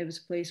 it was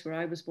a place where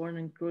I was born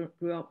and grew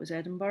up, was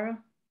Edinburgh.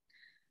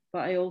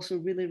 But I also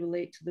really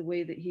relate to the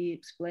way that he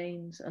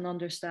explains an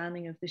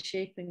understanding of the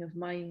shaping of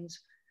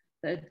minds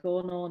that had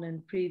gone on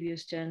in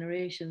previous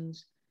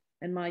generations,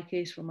 in my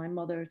case from my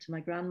mother to my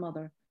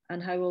grandmother,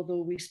 and how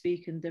although we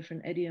speak in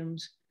different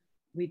idioms,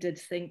 we did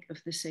think of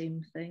the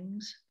same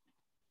things.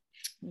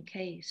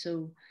 Okay,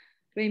 so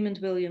Raymond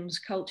Williams'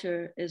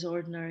 Culture is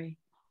Ordinary.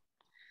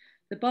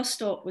 The bus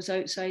stop was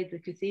outside the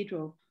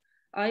cathedral.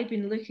 I'd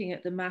been looking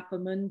at the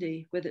Mappa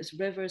Mundi with its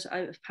rivers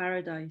out of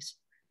paradise,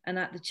 and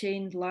at the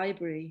chained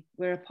library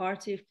where a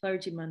party of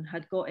clergymen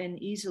had got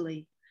in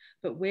easily,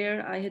 but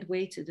where I had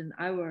waited an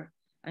hour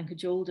and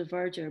cajoled a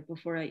verger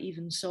before I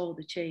even saw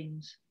the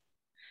chains.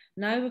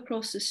 Now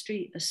across the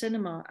street, a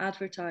cinema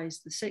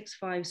advertised the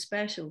 6/5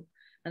 special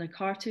and a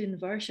cartoon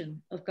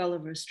version of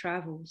Gulliver's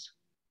Travels.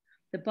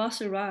 The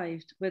bus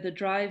arrived with a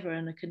driver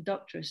and a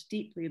conductress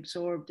deeply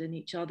absorbed in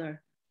each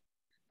other.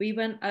 We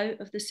went out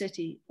of the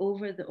city,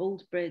 over the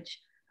old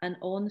bridge, and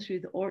on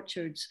through the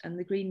orchards and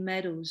the green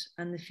meadows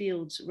and the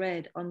fields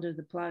red under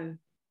the plough.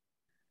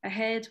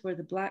 Ahead were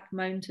the black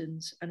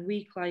mountains, and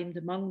we climbed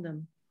among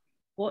them,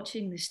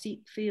 watching the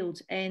steep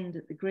fields end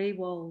at the grey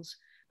walls,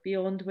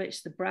 beyond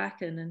which the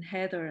bracken and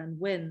heather and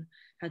whin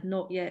had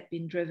not yet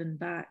been driven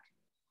back.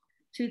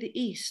 To the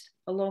east,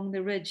 along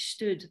the ridge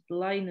stood the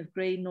line of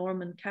grey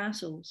Norman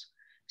castles.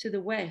 To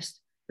the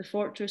west, the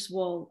fortress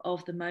wall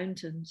of the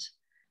mountains.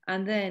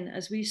 And then,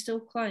 as we still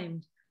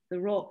climbed, the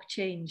rock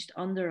changed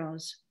under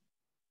us.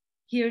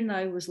 Here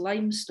now was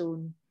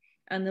limestone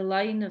and the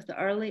line of the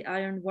early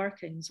iron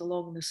workings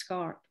along the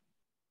scarp.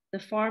 The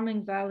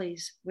farming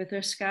valleys with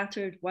their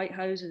scattered white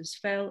houses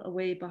fell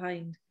away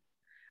behind.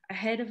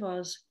 Ahead of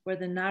us were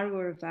the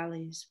narrower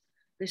valleys,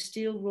 the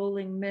steel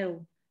rolling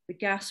mill, the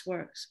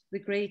gasworks, the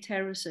grey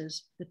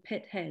terraces, the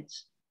pit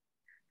heads.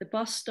 The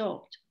bus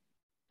stopped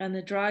and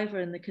the driver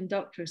and the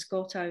conductors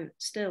got out,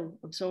 still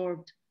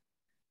absorbed.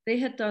 They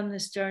had done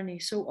this journey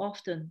so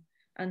often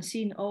and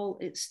seen all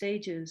its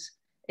stages.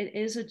 It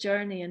is a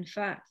journey, in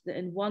fact, that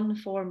in one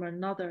form or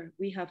another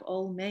we have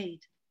all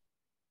made.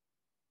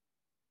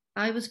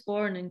 I was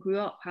born and grew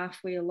up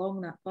halfway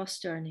along that bus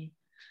journey.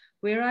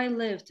 Where I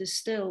lived is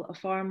still a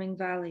farming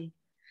valley,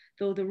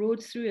 though the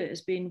road through it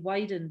is being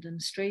widened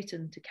and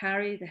straightened to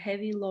carry the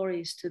heavy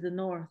lorries to the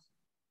north.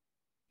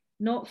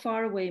 Not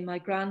far away, my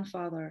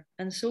grandfather,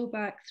 and so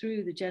back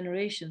through the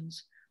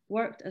generations,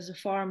 worked as a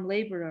farm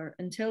labourer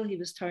until he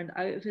was turned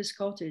out of his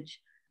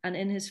cottage and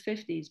in his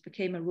 50s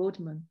became a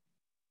roadman.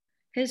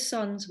 His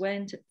sons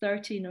went at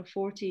 13 or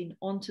 14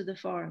 onto the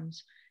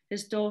farms,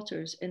 his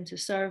daughters into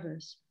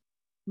service.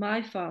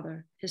 My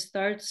father, his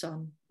third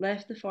son,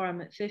 left the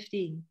farm at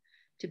 15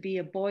 to be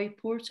a boy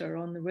porter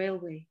on the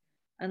railway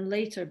and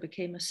later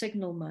became a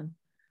signalman,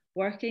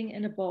 working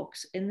in a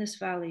box in this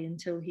valley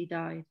until he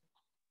died.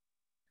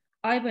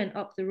 I went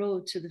up the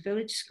road to the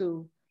village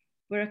school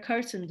where a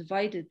curtain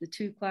divided the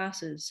two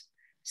classes,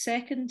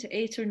 2nd to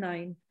 8 or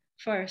 9,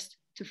 1st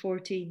to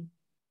 14.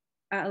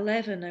 At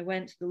 11, I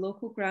went to the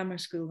local grammar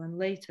school and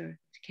later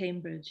to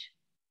Cambridge.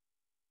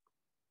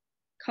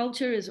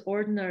 Culture is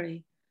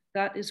ordinary.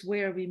 That is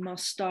where we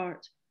must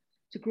start.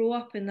 To grow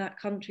up in that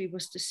country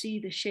was to see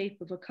the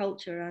shape of a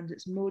culture and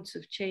its modes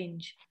of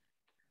change.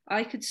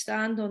 I could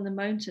stand on the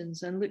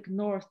mountains and look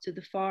north to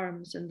the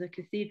farms and the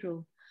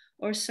cathedral,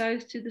 or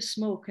south to the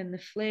smoke and the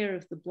flare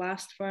of the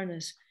blast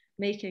furnace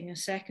making a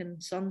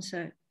second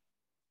sunset.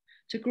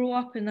 To grow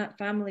up in that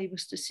family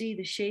was to see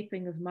the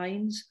shaping of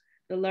minds,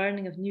 the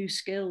learning of new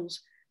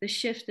skills, the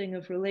shifting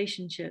of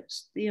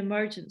relationships, the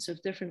emergence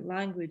of different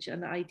language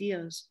and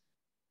ideas.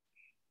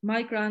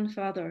 My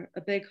grandfather,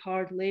 a big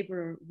hard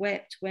labourer,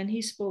 wept when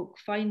he spoke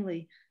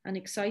finely and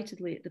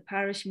excitedly at the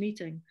parish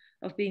meeting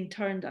of being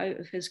turned out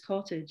of his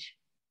cottage.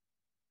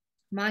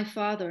 My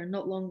father,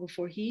 not long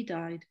before he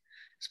died,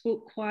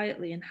 spoke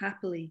quietly and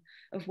happily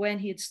of when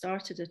he had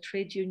started a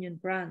trade union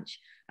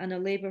branch and a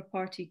Labour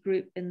Party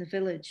group in the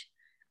village,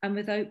 and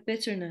without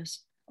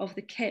bitterness of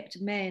the kept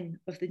men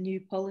of the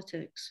new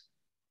politics.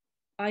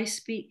 I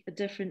speak a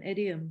different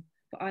idiom,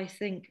 but I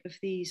think of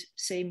these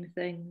same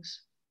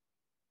things.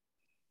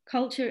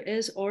 Culture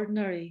is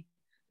ordinary.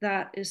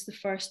 That is the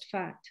first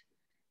fact.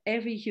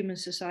 Every human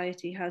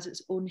society has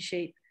its own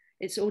shape,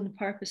 its own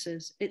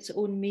purposes, its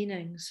own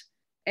meanings.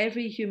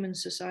 Every human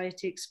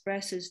society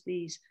expresses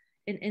these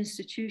in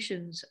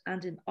institutions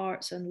and in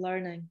arts and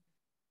learning.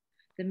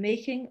 The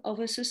making of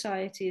a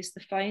society is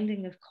the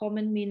finding of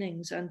common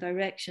meanings and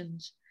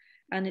directions,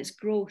 and its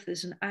growth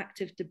is an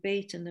active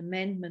debate and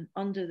amendment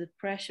under the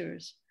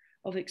pressures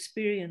of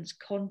experience,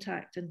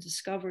 contact, and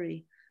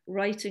discovery,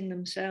 writing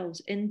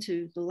themselves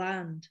into the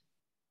land.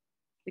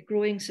 The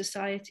growing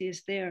society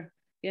is there,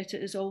 yet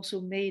it is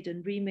also made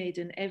and remade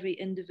in every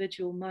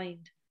individual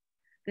mind.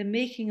 The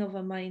making of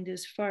a mind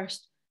is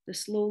first the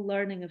slow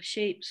learning of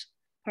shapes,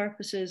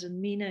 purposes, and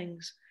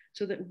meanings,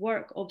 so that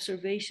work,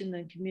 observation,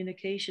 and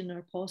communication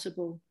are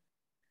possible.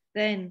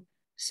 Then,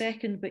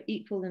 second but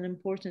equal in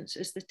importance,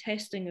 is the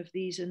testing of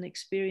these in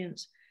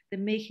experience, the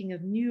making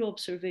of new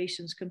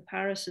observations,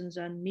 comparisons,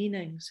 and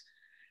meanings.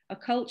 A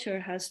culture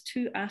has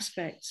two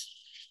aspects: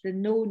 the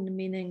known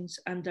meanings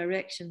and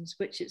directions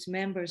which its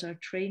members are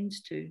trained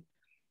to,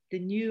 the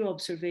new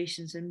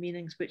observations and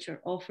meanings which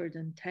are offered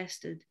and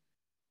tested.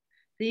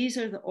 These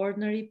are the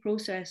ordinary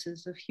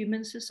processes of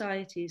human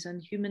societies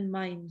and human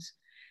minds,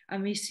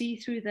 and we see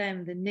through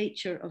them the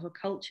nature of a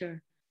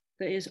culture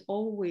that is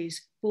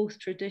always both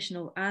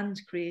traditional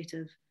and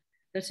creative,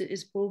 that it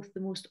is both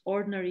the most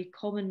ordinary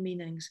common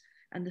meanings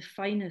and the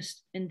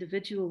finest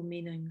individual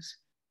meanings.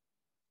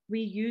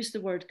 We use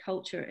the word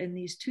culture in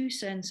these two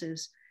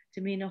senses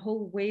to mean a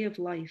whole way of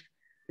life,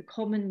 the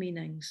common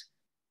meanings,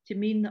 to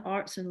mean the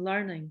arts and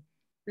learning,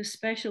 the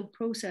special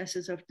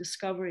processes of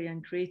discovery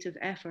and creative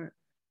effort.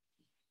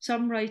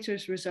 Some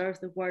writers reserve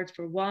the word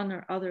for one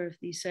or other of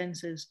these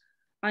senses.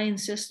 I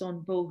insist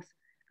on both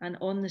and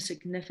on the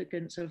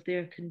significance of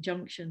their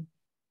conjunction.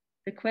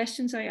 The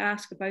questions I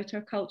ask about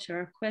our culture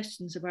are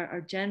questions about our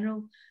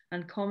general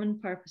and common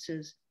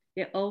purposes,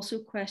 yet also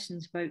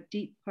questions about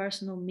deep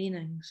personal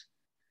meanings.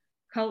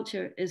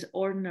 Culture is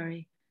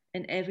ordinary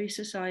in every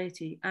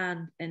society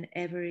and in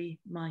every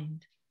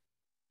mind.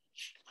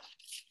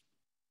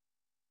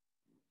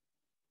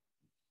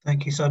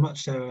 Thank you so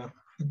much, Sarah.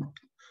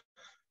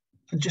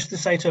 And just to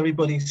say to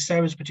everybody,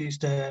 Sarah's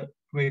produced a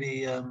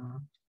really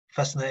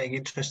fascinating,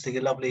 interesting,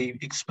 and lovely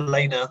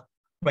explainer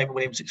Raymond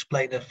Williams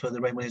explainer for the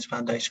Raymond Williams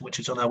Foundation, which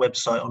is on our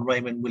website on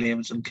Raymond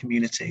Williams and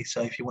Community.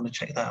 So if you want to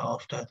check that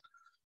after,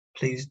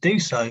 please do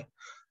so.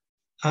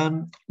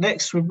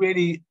 Next, we're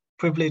really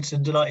privileged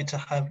and delighted to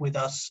have with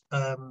us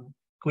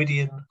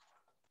Gwydion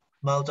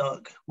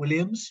Maldark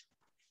Williams,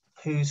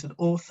 who's an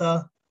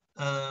author,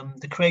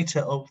 the creator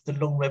of the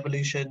Long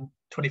Revolution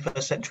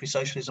 21st Century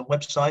Socialism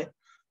website,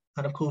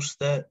 and of course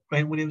the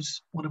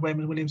one of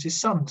Raymond Williams'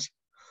 sons.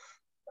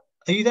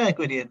 Are you there,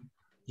 Gwydion?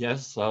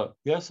 Yes,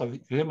 yes, can you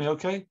hear me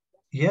okay?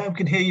 Yeah, I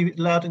can hear you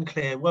loud and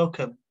clear.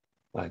 Welcome.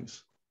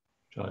 Thanks.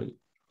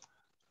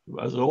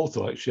 As an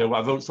author, actually,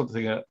 I wrote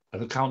something, an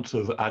account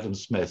of Adam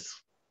Smith,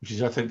 which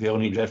is, I think, the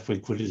only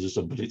left-wing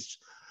criticism, but it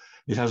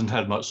hasn't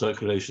had much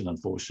circulation,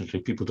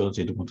 unfortunately. People don't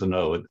seem to want to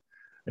know it.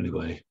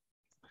 Anyway,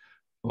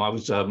 I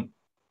was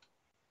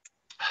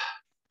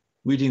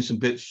reading some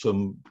bits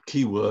from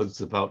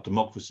keywords about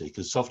democracy,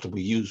 because often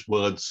we use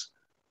words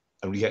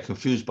and we get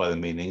confused by the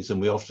meanings,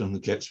 and we often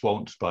get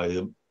swamped by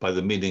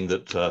the meaning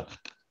that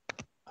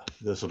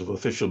the sort of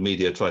official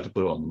media try to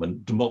put on them,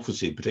 and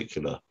democracy in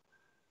particular.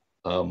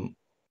 We're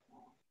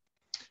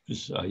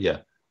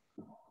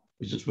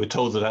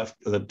told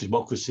that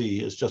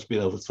democracy has just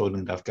been overthrown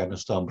in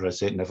Afghanistan, but I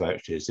say it never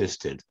actually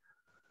existed.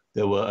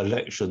 There were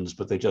elections,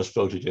 but they just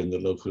voted in the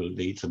local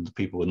elite, and the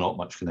people were not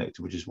much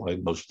connected, which is why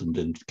most of them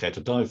didn't care to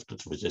die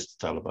to resist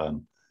the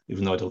Taliban,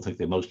 even though I don't think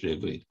they mostly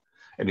agreed.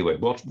 Anyway,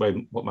 what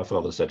my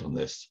father said on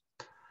this.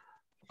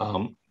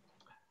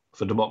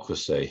 For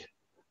democracy,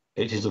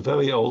 it is a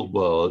very old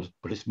word,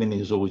 but its meaning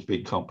has always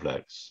been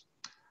complex.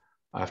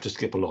 I have to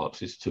skip a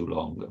lot, it's too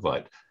long.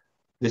 Right.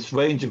 This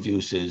range of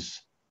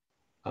uses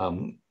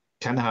can,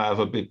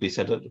 however, be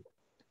said at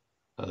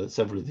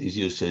several of these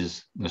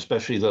uses, and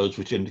especially those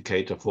which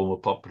indicate a form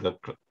of popular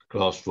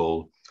class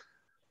rule,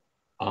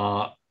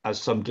 are at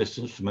some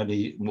distance from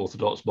any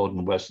orthodox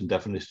modern Western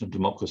definition of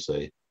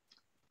democracy.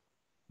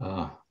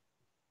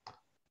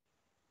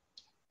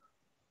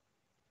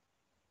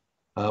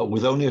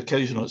 With only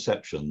occasional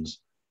exceptions,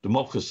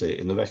 democracy,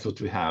 in the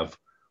records we have,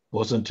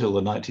 was until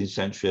the 19th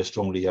century a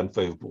strongly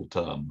unfavorable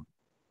term.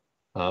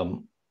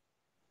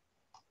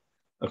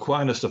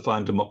 Aquinas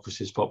defined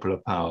democracy as popular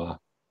power,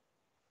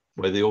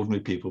 where the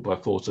ordinary people, by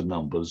force of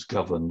numbers,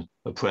 govern,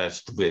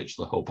 oppress the rich,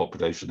 the whole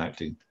population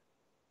acting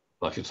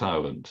like a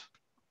tyrant.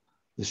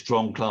 The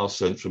strong class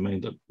sense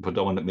remained a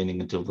predominant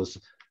meaning until the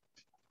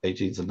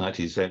 18th and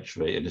 19th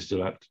century, and is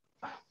still active.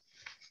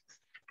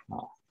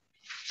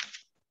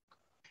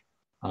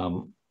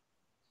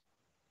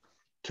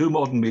 Two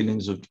modern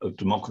meanings of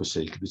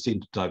democracy can be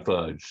seen to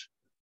diverge.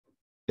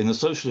 In the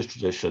socialist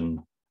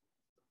tradition,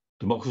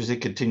 democracy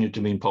continued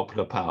to mean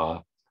popular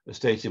power, a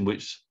state in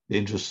which the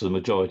interests of the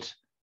majority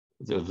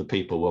of the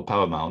people were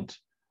paramount,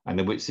 and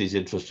in which these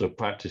interests are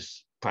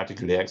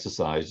practically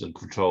exercised and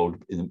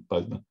controlled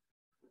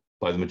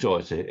by the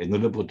majority. In the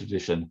liberal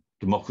tradition,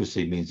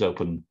 democracy means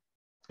open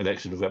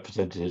election of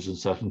representatives and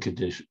certain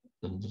conditions,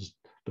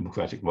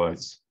 democratic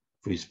rights,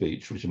 free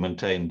speech, which are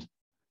maintained.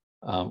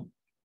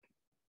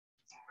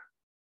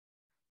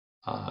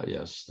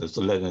 Yes, there's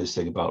the Leninist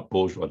thing about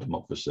bourgeois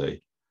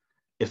democracy.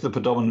 If the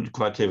predominant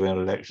criteria in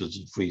elections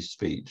is free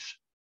speech,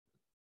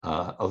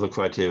 other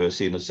criteria are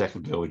seen as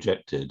secondary or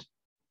rejected.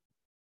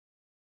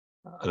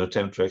 An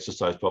attempt to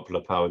exercise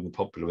popular power in the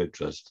popular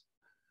interest,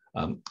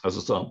 as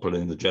a sample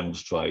in the general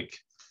strike,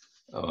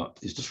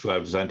 is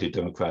described as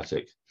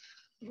anti-democratic.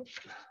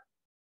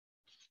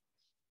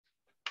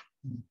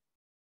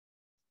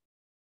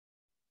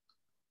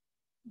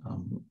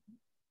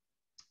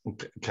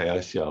 Okay,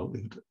 I see. I'll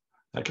leave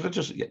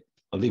it.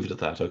 I'll leave it at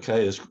that.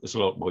 Okay, there's a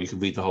lot more. You can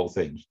read the whole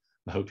thing.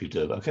 I hope you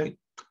do. Okay.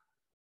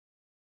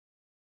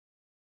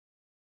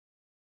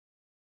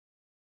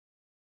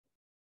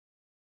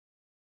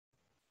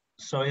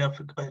 Sorry, I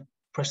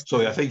pressed.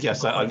 Sorry, I think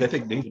yes. I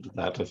think leave it at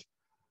that.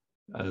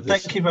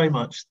 Thank you very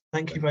much.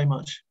 Thank you very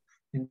much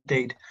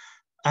indeed.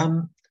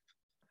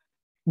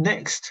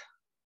 Next,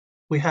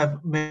 we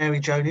have Mary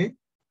Jonu.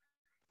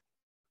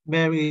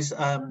 Mary's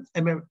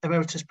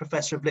Emeritus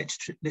Professor of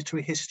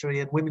Literary History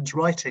and Women's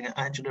Writing at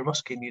Angela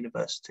Ruskin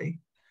University.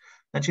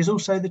 And she's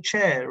also the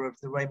chair of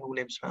the Raymond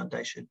Williams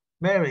Foundation.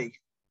 Mary,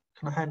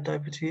 can I hand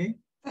over to you?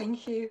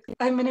 Thank you.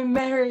 I'm an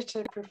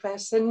emeritus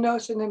professor,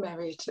 not an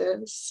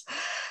emeritus.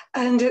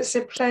 And it's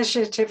a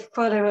pleasure to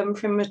follow him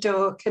from a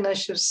dock, and I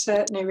shall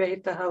certainly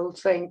read the whole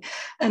thing.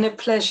 And a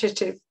pleasure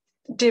to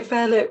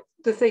develop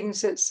the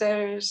things that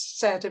Sarah's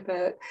said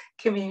about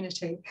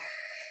community.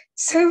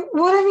 So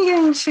what I'm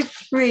going to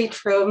read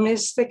from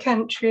is The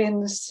Country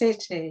and the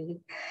City.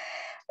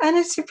 And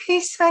it's a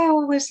piece I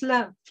always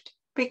loved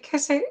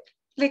because it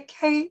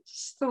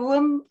locates the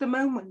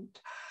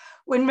moment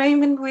when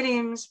Raymond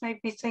Williams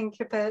made me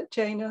think about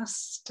Jane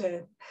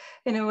Austen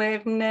in a way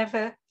I've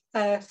never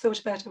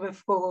thought about her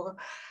before,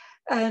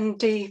 and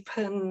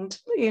deepened,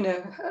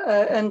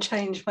 and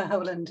changed my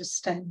whole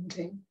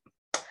understanding.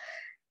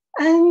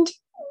 And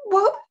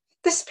what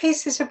this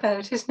piece is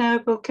about is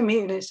noble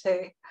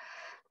community.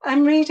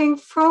 I'm reading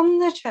from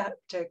the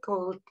chapter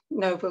called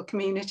Noble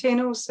Community, and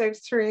also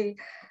 3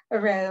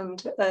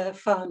 around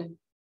Farnham.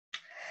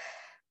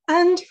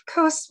 And of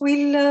course,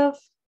 we love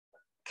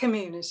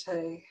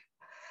community.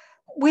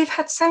 We've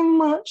had so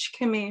much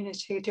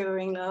community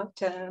during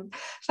lockdown,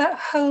 that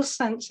whole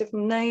sense of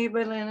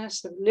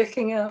neighbourliness, of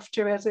looking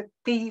after other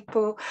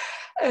people,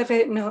 of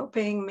it not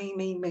being me,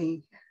 me,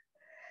 me.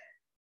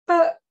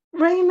 But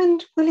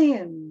Raymond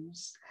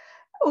Williams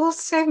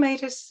also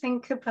made us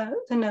think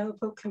about the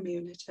noble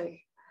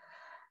community.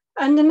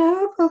 And the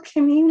noble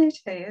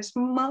community is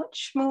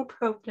much more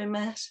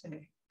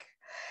problematic,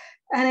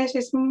 and it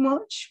is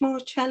much more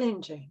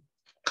challenging.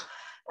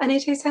 And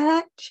it is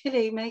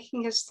actually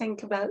making us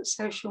think about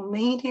social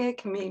media,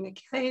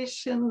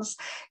 communications,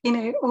 you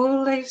know,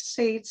 all those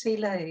seeds he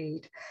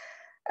laid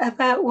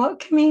about what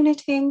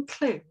community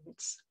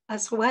includes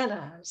as well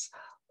as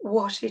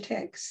what it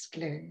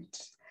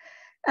excludes.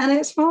 And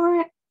it's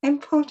more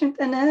important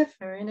than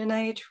ever in an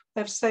age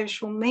of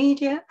social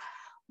media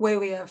where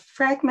we are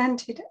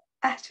fragmented,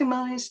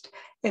 atomized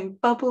in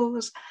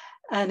bubbles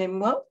and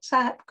in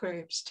WhatsApp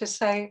groups to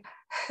say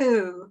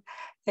who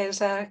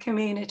is our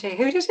community,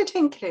 who does it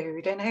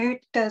include and who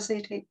does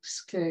it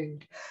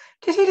exclude?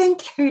 Does it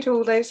include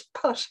all those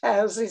posh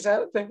houses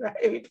out the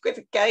road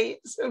with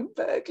gates and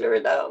burglar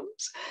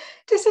alarms?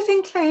 Does it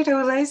include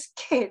all those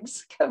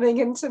kids coming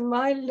into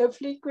my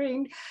lovely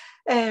green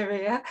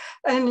area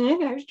and, you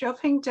know,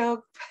 dropping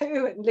dog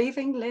poo and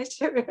leaving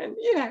litter and,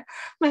 you know,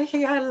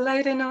 making a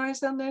load of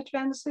noise on their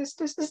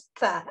transistors? Is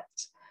that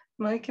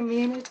my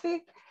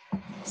community?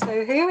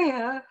 So here we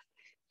are,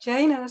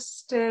 Jane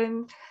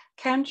Austen,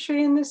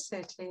 Country in the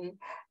City,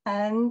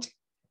 and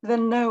the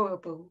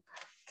knowable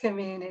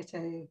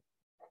community.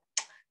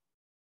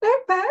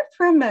 Look back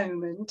for a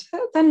moment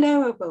at the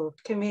knowable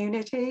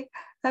community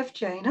of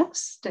Jane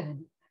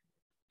Austen.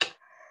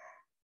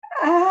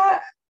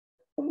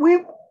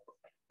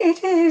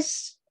 It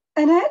is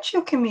an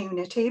actual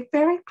community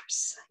very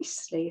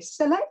precisely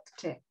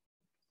selected.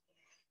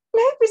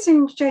 Neighbours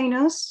in Jane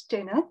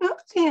Austen are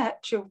not the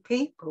actual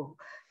people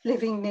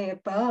living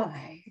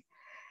nearby.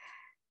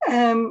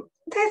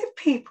 They're the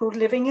people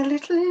living a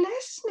little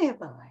less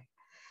nearby,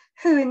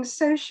 who in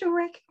social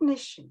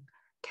recognition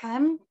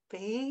can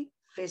be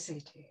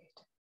visited.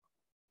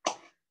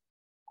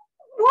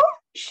 What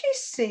she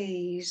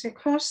sees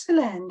across the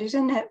land is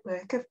a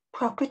network of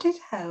propertied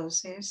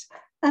houses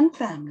and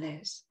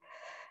families,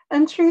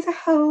 and through the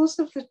holes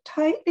of the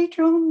tightly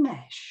drawn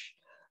mesh,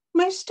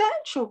 most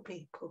actual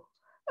people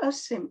are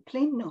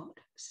simply not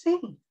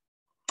seen.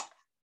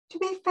 To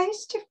be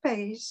face to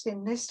face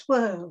in this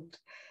world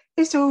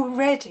is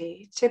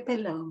already to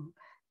belong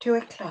to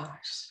a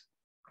class.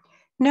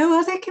 No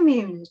other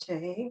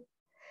community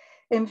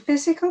in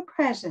physical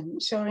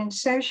presence or in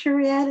social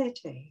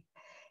reality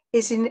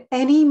is in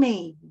any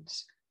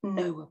means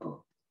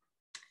knowable.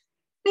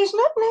 It is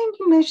not known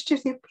to most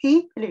of the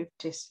people who've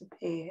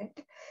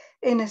disappeared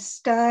in a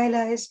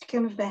stylized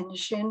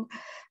convention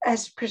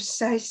as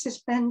precise as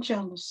Ben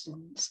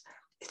Jonson's.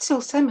 It's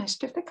also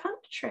most of the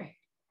country,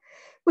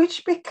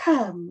 which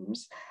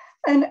becomes,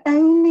 and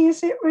only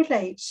as it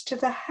relates to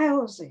the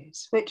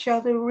houses, which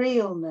are the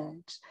real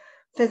nodes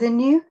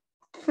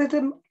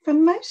for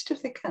most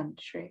of the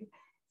country,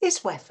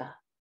 is weather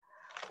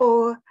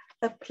or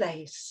a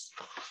place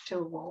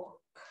to walk.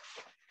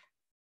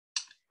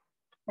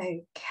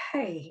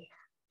 Okay.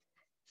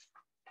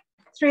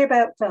 3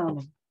 about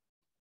farming.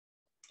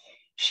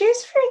 She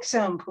is, for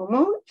example,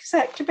 more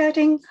exact about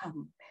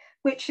income,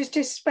 which is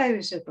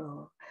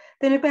disposable,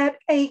 than about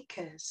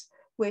acres,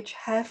 which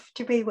have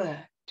to be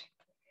worked.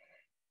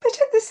 But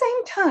at the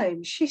same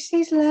time, she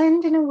sees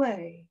land in a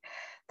way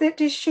that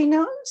does she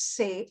not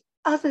see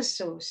other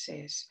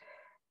sources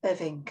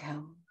of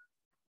income.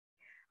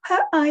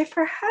 Her eye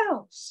for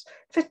house,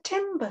 for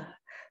timber,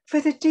 for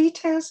the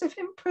details of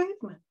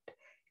improvement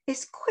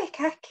is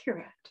quick,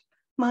 accurate,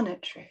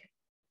 monetary.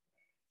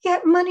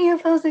 Yet money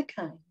of other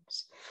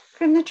kinds,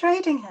 from the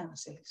trading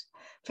houses,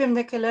 from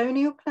the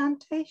colonial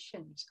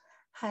plantations,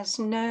 has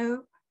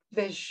no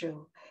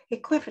visual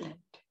equivalent.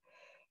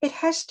 It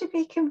has to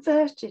be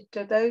converted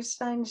to those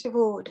signs of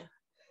order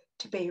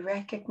to be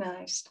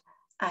recognized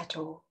at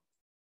all.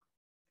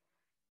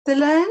 The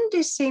land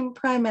is seen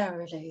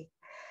primarily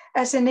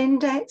as an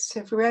index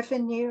of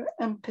revenue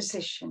and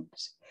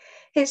positions.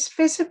 Its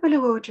visible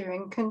order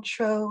and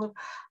control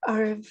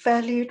are a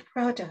valued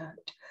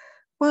product,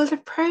 while the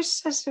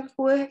process of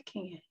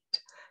working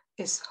it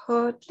is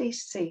hardly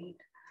seen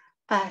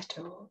at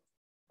all.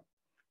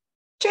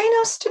 Jane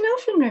Austen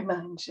often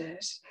reminds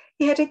us,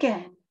 yet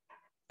again,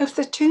 of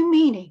the 2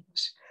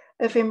 meanings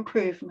of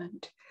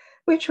improvement,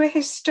 which were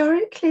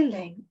historically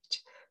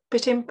linked,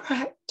 but in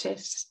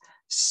practice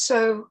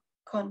so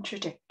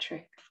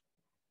contradictory.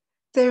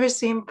 There is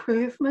the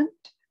improvement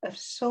of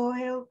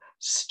soil,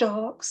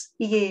 stocks,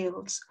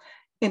 yields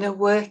in a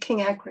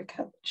working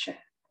agriculture.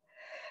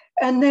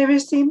 And there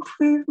is the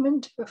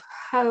improvement of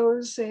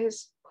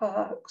houses,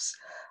 parks,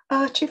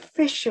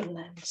 artificial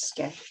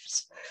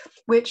landscapes,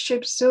 which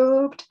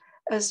absorbed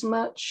as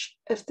much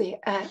of the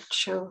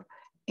actual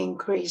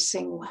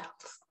increasing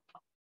wealth.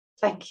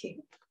 Thank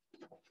you.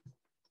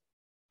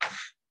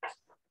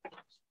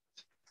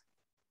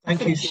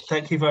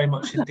 Thank you very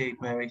much indeed,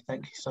 Mary.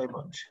 Thank you so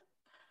much.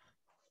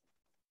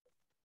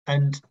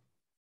 And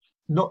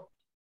not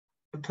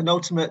the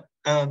penultimate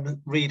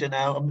reader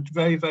now. I'm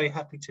very, very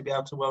happy to be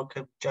able to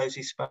welcome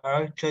Josie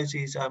Sparrow.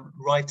 Josie's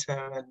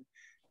writer and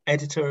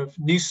editor of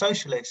New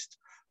Socialist.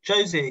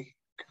 Josie,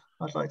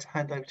 I'd like to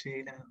hand over to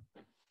you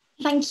now.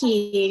 Thank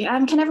you.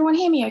 Can everyone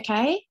hear me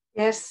okay?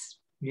 Yes.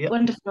 Yep.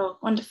 Wonderful,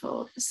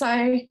 wonderful.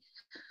 So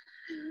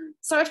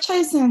I've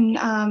chosen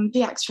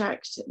the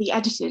extract, the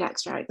edited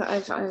extract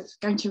that I'm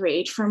going to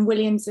read from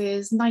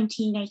Williams's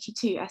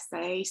 1982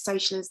 essay,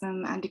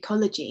 Socialism and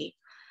Ecology.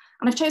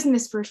 And I've chosen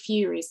this for a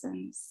few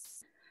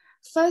reasons.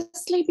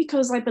 Firstly,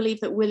 because I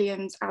believe that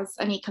Williams as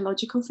an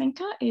ecological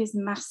thinker is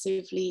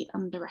massively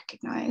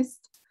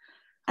under-recognised.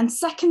 And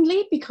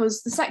secondly,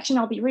 because the section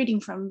I'll be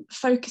reading from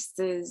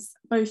focuses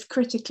both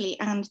critically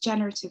and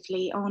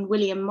generatively on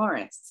William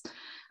Morris,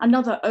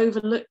 another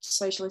overlooked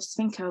socialist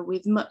thinker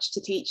with much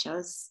to teach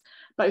us,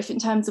 both in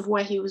terms of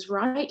where he was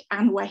right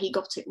and where he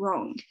got it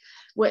wrong,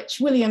 which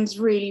Williams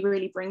really,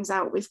 really brings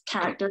out with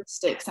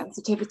characteristic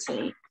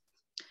sensitivity.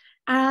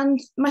 And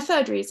my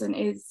third reason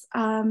is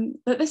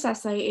that this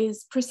essay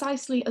is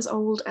precisely as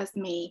old as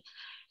me,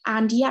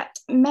 and yet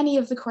many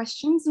of the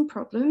questions and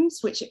problems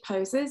which it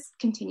poses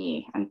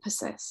continue and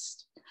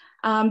persist.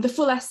 The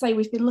full essay,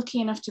 we've been lucky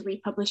enough to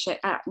republish it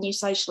at New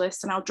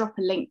Socialist, and I'll drop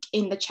a link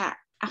in the chat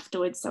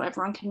afterwards so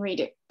everyone can read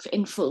it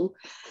in full,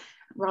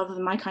 rather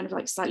than my kind of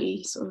like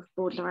slightly sort of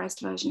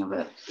bowdlerized version of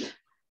it.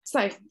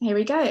 So here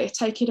we go,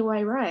 take it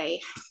away,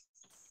 Ray.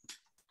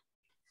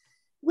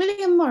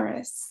 William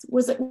Morris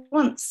was at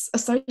once a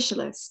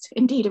socialist,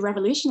 indeed a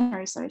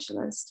revolutionary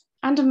socialist,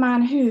 and a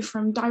man who,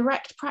 from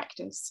direct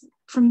practice,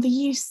 from the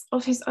use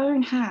of his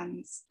own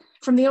hands,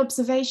 from the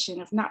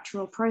observation of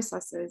natural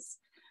processes,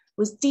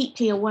 was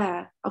deeply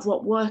aware of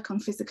what work on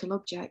physical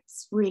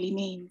objects really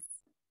means.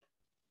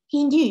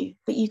 He knew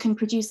that you can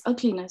produce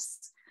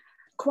ugliness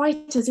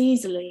quite as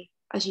easily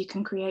as you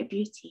can create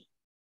beauty.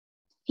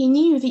 He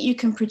knew that you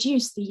can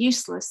produce the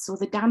useless or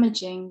the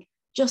damaging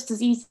just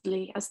as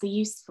easily as the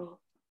useful.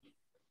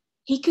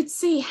 He could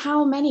see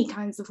how many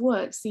kinds of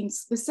work seemed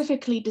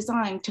specifically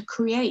designed to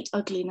create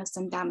ugliness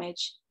and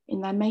damage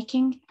in their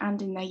making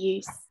and in their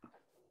use.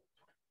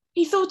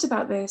 He thought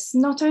about this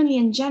not only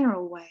in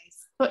general ways,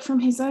 but from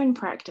his own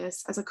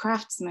practice as a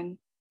craftsman.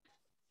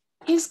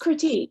 His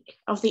critique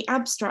of the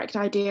abstract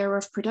idea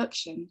of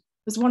production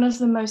was one of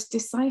the most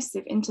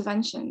decisive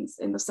interventions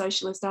in the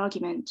socialist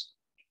argument.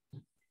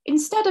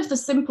 Instead of the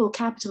simple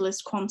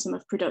capitalist quantum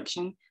of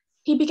production,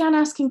 he began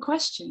asking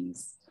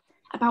questions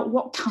about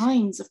what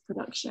kinds of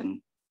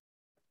production.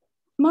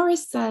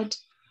 Morris said,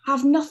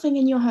 "Have nothing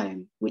in your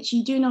home which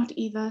you do not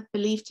either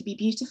believe to be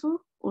beautiful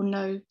or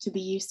know to be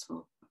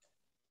useful."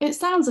 It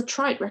sounds a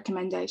trite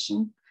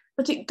recommendation,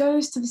 but it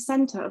goes to the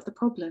center of the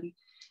problem,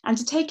 and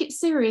to take it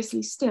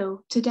seriously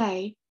still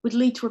today would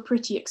lead to a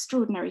pretty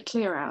extraordinary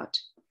clear out.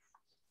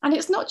 And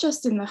it's not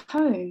just in the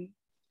home.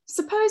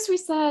 Suppose we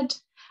said,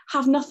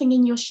 "Have nothing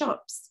in your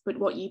shops but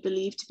what you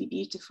believe to be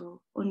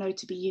beautiful or know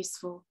to be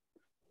useful."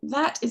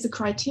 That is a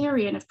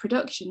criterion of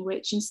production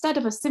which, instead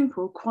of a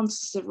simple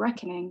quantitative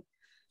reckoning,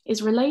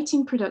 is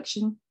relating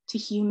production to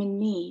human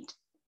need.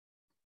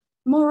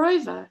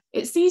 Moreover,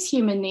 it sees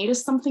human need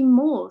as something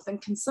more than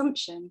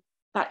consumption,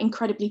 that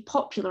incredibly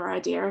popular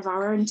idea of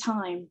our own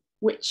time,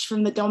 which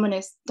from the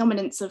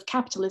dominance of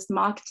capitalist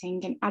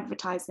marketing and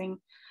advertising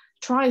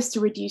tries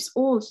to reduce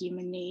all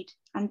human need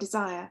and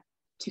desire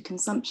to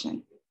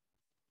consumption.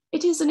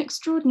 It is an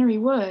extraordinary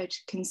word,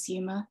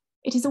 consumer.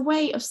 It is a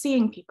way of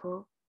seeing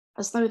people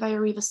as though they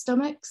are either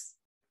stomachs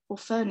or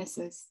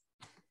furnaces.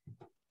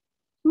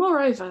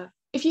 Moreover,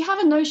 if you have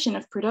a notion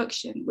of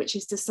production, which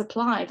is to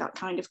supply that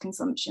kind of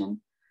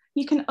consumption,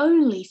 you can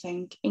only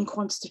think in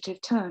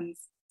quantitative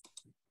terms.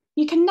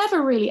 You can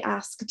never really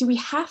ask, do we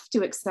have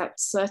to accept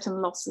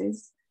certain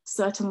losses,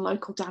 certain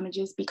local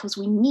damages because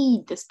we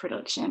need this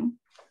production?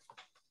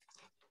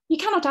 You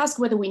cannot ask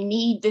whether we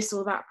need this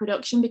or that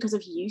production because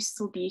of use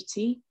or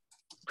beauty.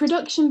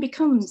 Production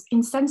becomes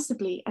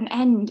insensibly an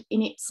end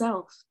in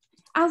itself,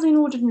 as in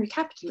ordinary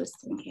capitalist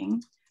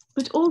thinking,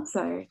 but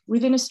also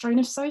within a strain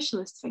of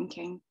socialist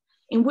thinking,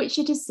 in which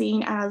it is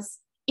seen as,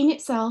 in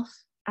itself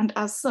and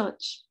as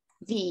such,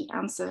 the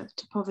answer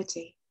to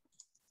poverty.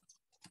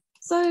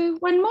 So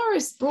when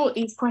Morris brought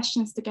these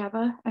questions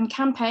together and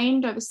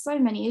campaigned over so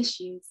many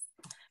issues,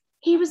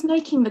 he was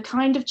making the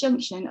kind of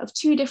junction of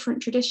two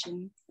different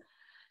traditions,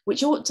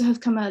 which ought to have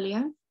come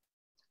earlier,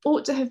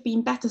 ought to have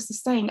been better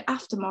sustained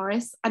after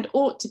Morris, and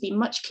ought to be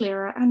much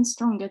clearer and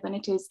stronger than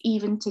it is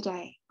even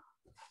today.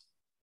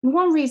 And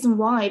one reason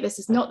why this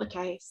is not the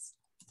case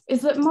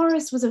is that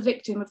Morris was a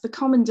victim of the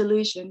common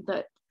delusion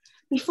that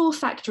before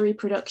factory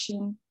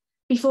production,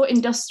 before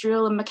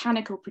industrial and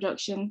mechanical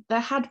production, there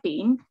had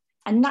been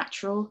a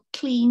natural,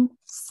 clean,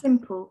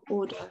 simple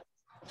order.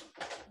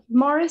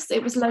 Morris,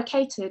 it was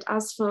located,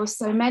 as for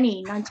so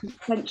many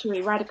 19th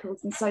century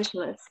radicals and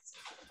socialists,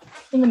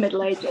 in the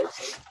Middle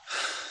Ages.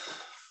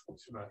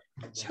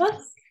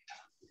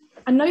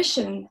 A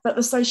notion that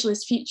the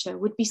socialist future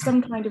would be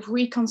some kind of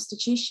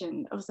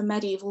reconstitution of the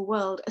medieval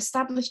world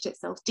established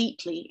itself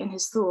deeply in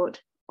his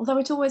thought, although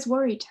it always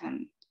worried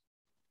him.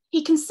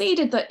 He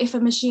conceded that if a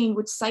machine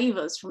would save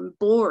us from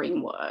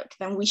boring work,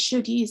 then we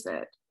should use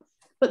it.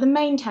 But the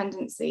main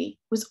tendency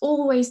was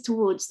always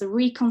towards the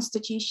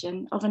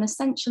reconstitution of an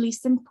essentially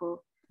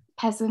simple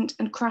peasant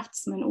and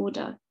craftsman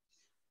order.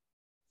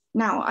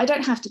 Now, I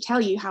don't have to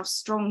tell you how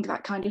strong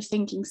that kind of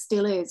thinking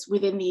still is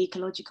within the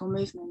ecological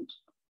movement.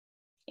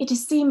 It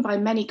is seen by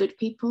many good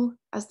people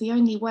as the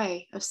only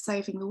way of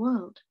saving the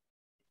world.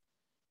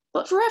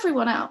 But for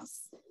everyone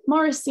else,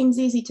 Morris seems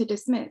easy to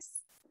dismiss,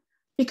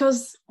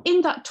 because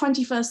in that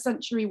 21st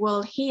century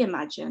world he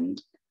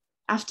imagined,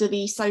 after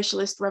the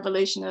socialist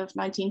revolution of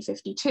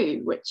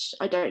 1952, which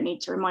I don't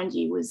need to remind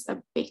you was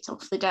a bit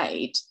off the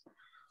date,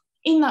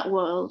 in that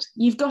world,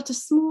 you've got a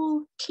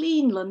small,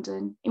 clean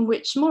London in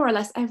which more or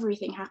less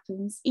everything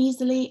happens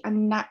easily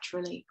and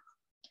naturally.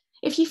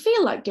 If you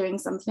feel like doing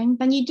something,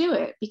 then you do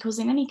it, because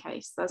in any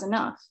case, there's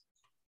enough.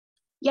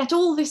 Yet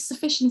all this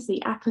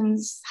sufficiency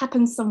happens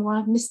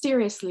somewhere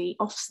mysteriously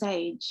off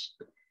stage.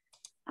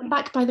 And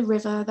back by the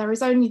river, there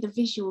is only the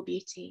visual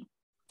beauty,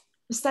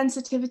 the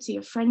sensitivity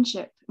of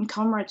friendship and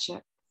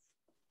comradeship.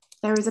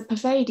 There is a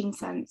pervading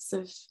sense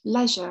of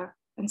leisure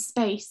and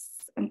space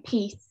and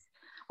peace,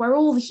 where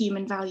all the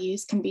human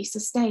values can be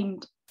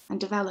sustained and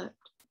developed.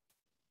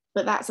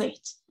 But that's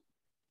it.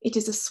 It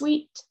is a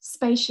sweet,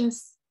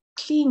 spacious,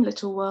 clean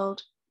little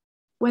world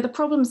where the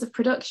problems of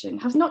production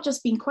have not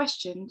just been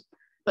questioned,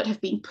 but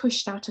have been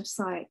pushed out of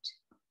sight.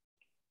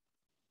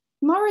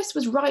 Morris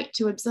was right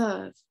to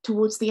observe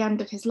towards the end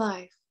of his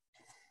life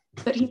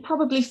that he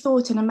probably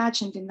thought and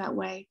imagined in that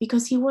way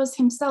because he was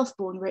himself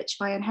born rich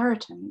by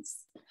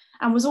inheritance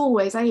and was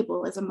always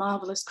able, as a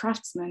marvelous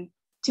craftsman,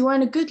 to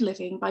earn a good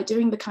living by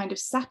doing the kind of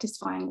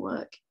satisfying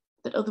work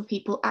that other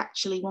people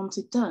actually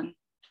wanted done.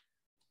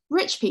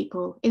 Rich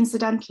people,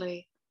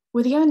 incidentally,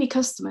 were the only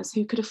customers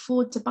who could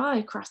afford to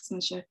buy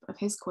craftsmanship of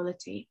his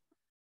quality.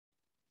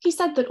 He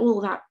said that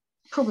all that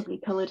probably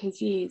coloured his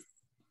views.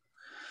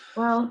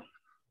 Well,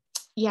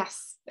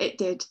 yes, it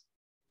did.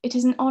 It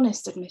is an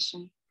honest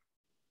admission.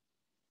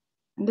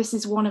 And this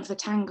is one of the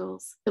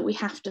tangles that we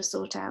have to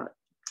sort out.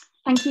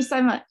 Thank you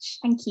so much.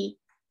 Thank you.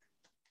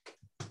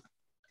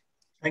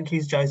 Thank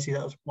you, Josie.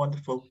 That was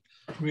wonderful.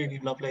 Really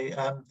lovely.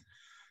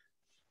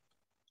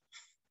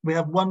 We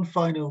have one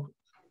final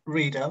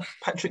reader,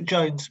 Patrick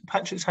Jones.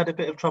 Patrick's had a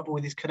bit of trouble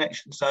with his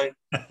connection, so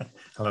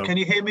hello. Can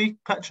you hear me,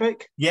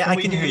 Patrick? Yeah, I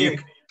can hear you.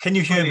 Can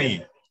you hear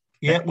me?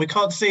 Yeah, we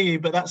can't see you,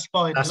 but that's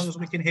fine, as long as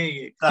we can hear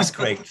you. That's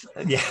great.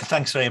 Yeah,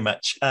 thanks very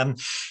much.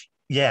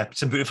 Yeah,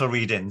 some beautiful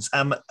readings.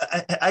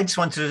 I just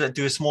wanted to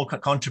do a small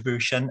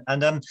contribution,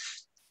 and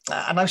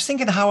I was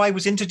thinking how I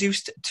was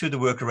introduced to the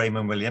work of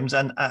Raymond Williams,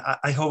 and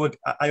I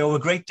owe a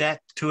great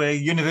debt to a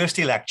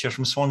university lecture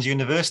from Swansea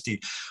University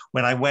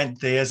when I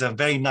went there as a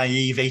very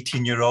naive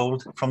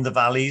 18-year-old from the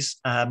valleys.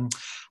 And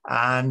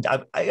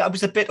I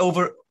was a bit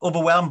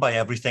overwhelmed by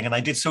everything, and I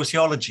did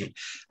sociology.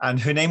 And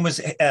her name was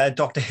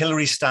Dr.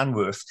 Hilary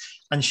Stanworth,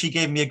 and she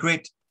gave me a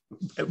great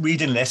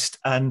reading list,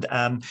 and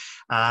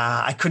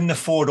I couldn't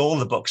afford all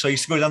the books, so I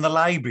used to go down the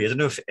library. I don't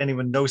know if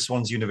anyone knows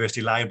Swansea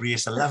University Library.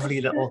 It's a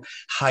lovely little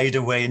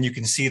hideaway, and you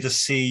can see the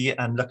sea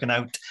and looking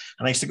out.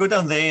 And I used to go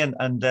down there,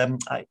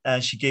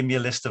 and she gave me a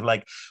list of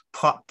like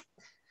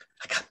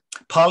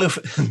Paulo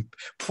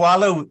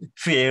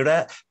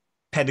Freire,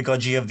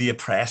 Pedagogy of the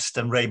Oppressed,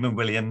 and Raymond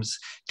Williams,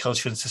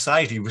 Culture and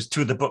Society was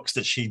two of the books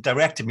that she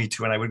directed me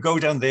to, and I would go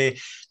down there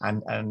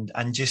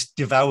and just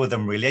devour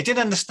them. Really, I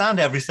didn't understand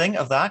everything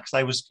of that because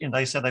I was,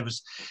 I said I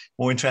was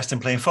more interested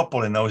in playing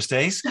football in those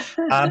days,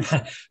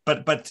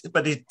 but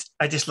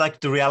I just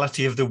liked the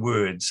reality of the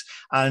words.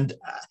 And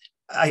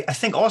I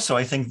think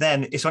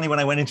then it's only when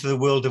I went into the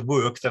world of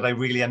work that I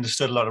really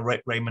understood a lot of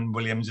Raymond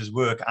Williams's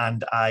work,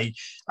 and I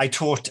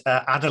taught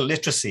adult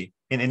literacy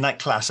in that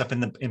class up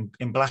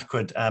in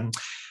Blackwood,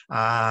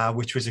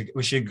 which was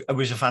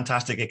a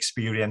fantastic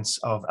experience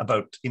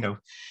about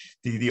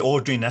the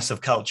ordinariness of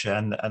culture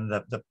and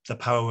the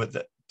power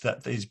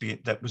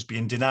that was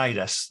being denied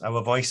us,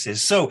 our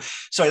voices. So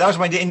that was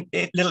my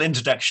little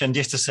introduction,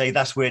 just to say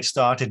that's where it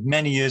started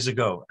many years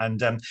ago.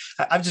 And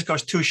I've just got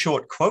two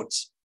short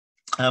quotes,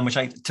 which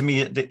to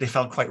me, they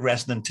felt quite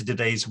resonant to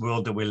today's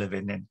world that we're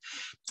living in.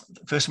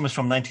 The first one was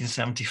from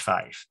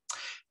 1975.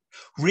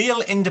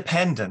 Real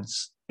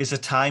independence is a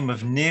time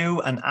of new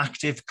and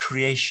active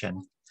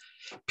creation.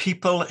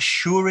 People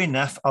sure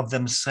enough of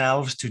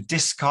themselves to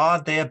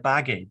discard their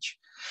baggage,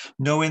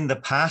 knowing the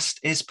past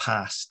is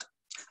past,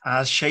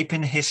 as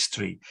shaping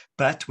history,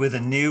 but with a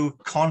new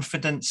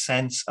confident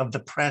sense of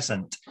the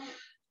present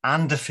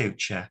and the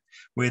future,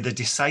 where the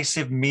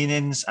decisive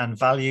meanings and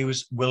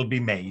values will be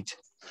made.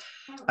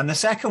 And the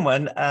second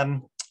one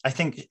I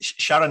think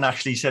Sharon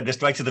actually said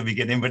this right at the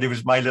beginning, but it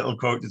was my little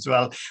quote as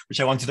well, which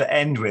I wanted to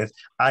end with.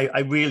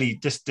 I really,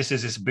 this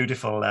is this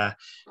beautiful,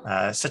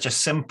 such a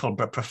simple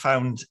but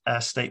profound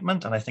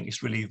statement, and I think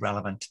it's really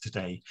relevant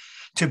today.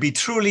 To be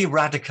truly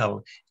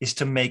radical is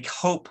to make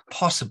hope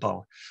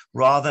possible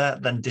rather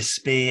than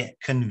despair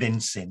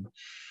convincing.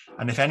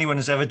 And if anyone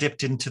has ever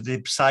dipped into the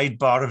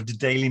sidebar of the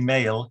Daily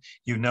Mail,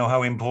 you know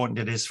how important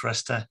it is for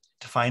us to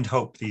find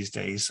hope these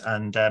days,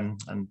 and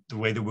the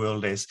way the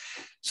world is.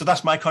 So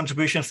that's my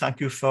contribution. Thank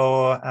you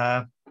for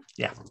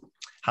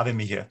having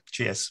me here.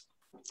 Cheers.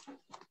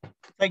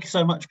 Thank you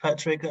so much,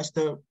 Patrick. That's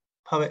the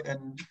poet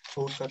and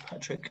author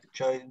Patrick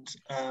Jones.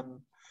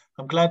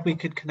 I'm glad we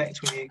could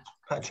connect with you,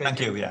 Patrick. Thank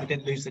you. Yeah, we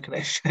didn't lose the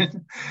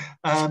connection.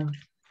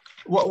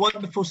 What a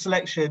wonderful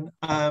selection.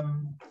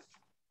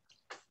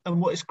 And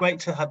what is great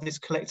to have this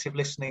collective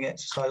listening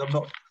exercise.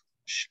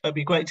 It'd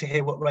be great to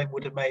hear what Raymond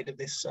would have made of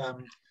this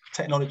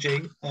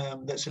technology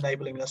that's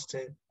enabling us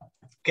to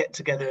get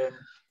together and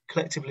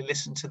collectively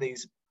listen to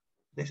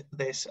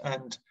this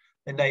and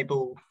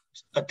enable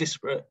a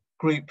disparate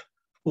group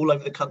all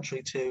over the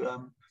country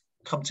to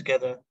come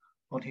together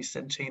on his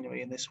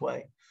centenary in this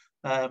way.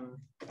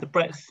 The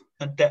breadth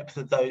and depth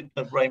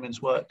of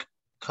Raymond's work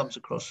comes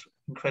across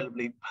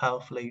incredibly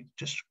powerfully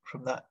just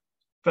from that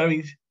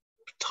very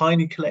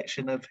tiny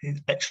collection of his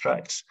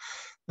extracts,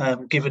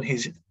 given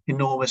his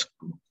enormous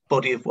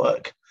body of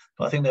work.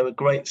 But I think they were a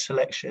great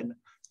selection,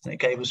 and it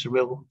gave us a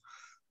real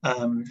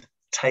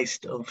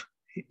taste of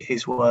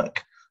his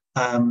work.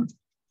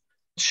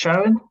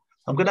 Sharon,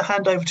 I'm going to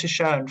hand over to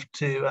Sharon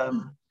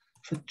to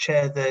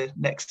chair the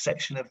next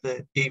section of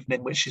the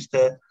evening, which is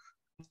we're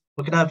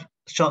going to have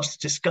a chance to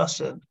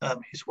discuss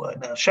his work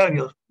now.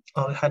 Sharon,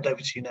 I'll hand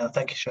over to you now.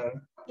 Thank you,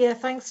 Sharon. Yeah,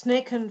 thanks,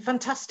 Nick, and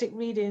fantastic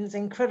readings,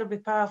 incredibly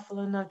powerful,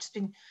 and I've just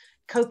been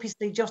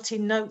copiously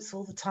jotting notes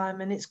all the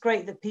time, and it's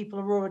great that people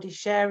are already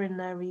sharing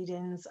their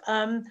readings.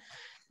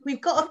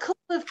 We've got a couple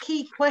of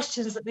key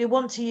questions that we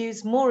want to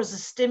use more as a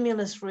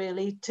stimulus,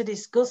 really, to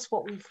discuss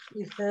what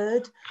we've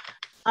heard.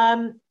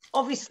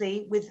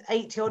 Obviously, with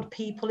 80-odd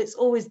people, it's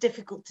always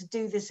difficult to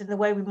do this in the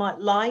way we might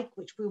like,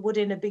 which we would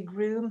in a big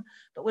room,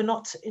 but we're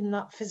not in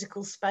that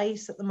physical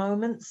space at the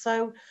moment.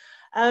 So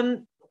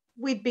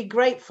we'd be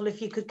grateful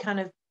if you could kind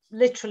of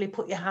literally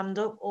put your hand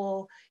up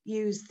or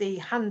use the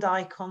hand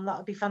icon. That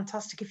would be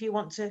fantastic if you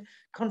want to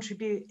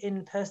contribute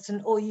in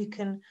person, or you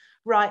can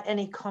write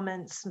any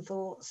comments and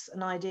thoughts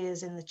and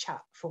ideas in the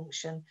chat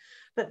function.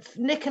 But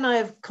Nick and I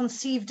have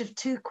conceived of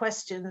 2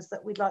 questions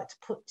that we'd like to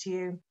put to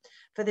you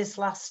for this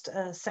last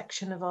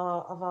section of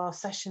our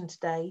session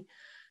today.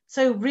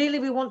 So really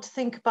we want to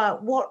think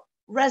about what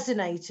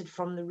resonated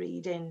from the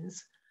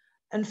readings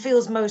and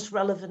feels most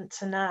relevant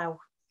to now.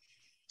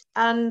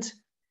 And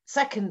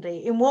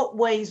secondly, in what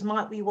ways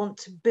might we want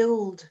to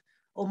build,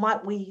 or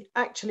might we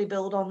actually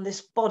build on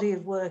this body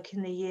of work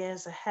in the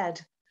years ahead?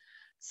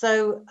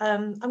 So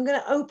I'm going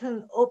to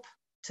open up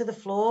to the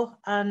floor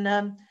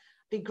and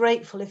be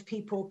grateful if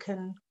people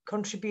can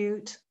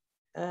contribute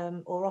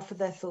or offer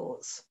their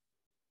thoughts,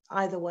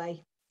 either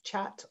way,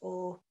 chat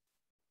or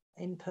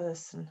in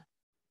person.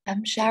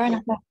 Sharon,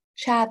 I thought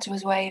Chad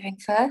was waving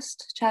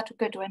first. Chad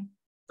Goodwin.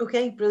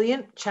 Okay,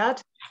 brilliant.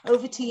 Chad,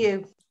 over to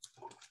you.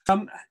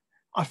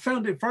 I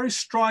found it very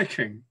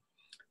striking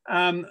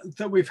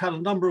that we've had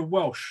a number of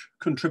Welsh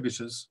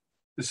contributors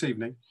this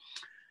evening,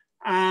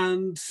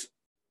 and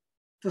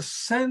the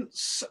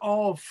sense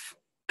of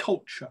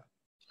culture,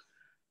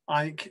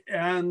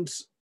 and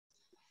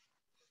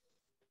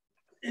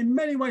in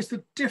many ways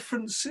the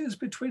differences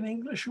between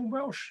English and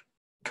Welsh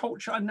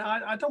culture. And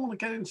I don't want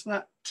to get into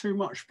that too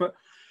much, but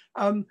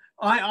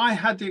I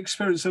had the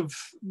experience of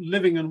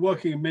living and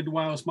working in Mid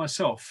Wales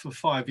myself for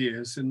 5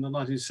 years in the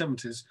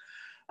 1970s.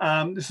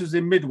 This was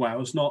in Mid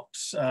Wales, not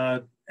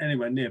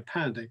anywhere near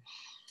Pandy.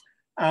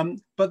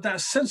 But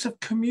that sense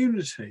of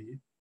community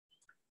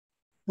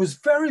was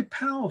very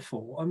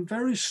powerful and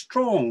very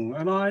strong.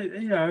 And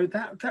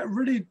that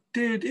really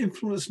did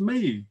influence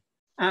me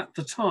at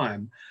the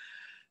time.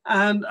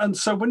 And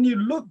so when you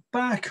look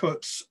back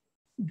at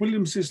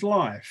Williams's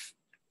life,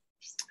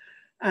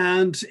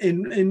 and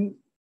in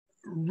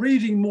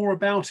reading more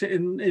about it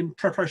in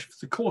preparation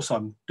for the course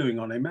I'm doing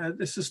on him,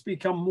 this has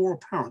become more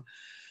apparent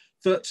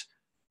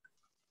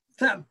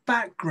that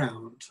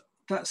background,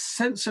 that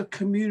sense of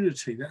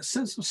community, that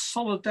sense of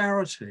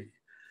solidarity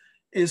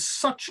is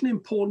such an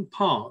important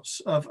part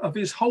of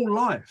his whole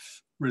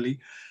life, really,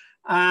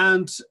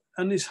 and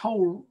his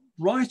whole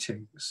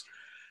writings.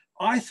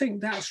 I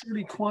think that's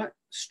really quite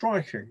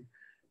striking.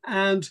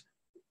 And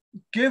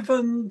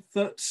given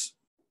that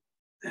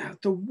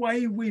the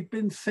way we've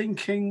been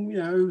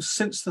thinking,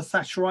 since the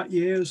Thatcherite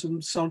years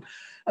and so on,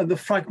 and the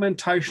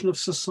fragmentation of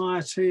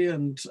society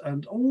and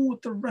all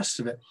the rest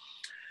of it,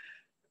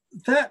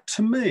 that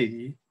to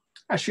me,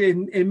 actually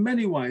in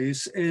many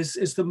ways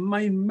is the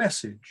main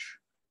message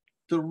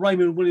that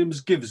Raymond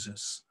Williams gives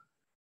us,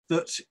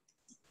 that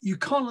you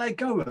can't let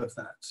go of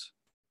that.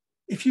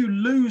 If you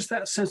lose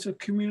that sense of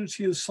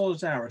community and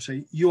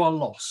solidarity, you are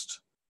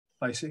lost,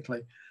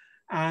 basically.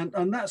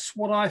 And that's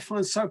what I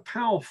find so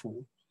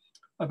powerful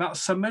about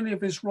so many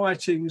of his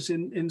writings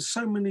in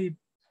so many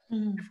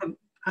different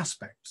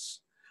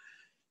aspects,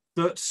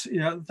 that, you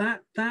know,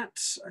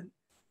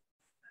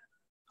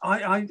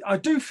 I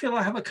do feel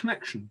I have a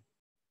connection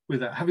with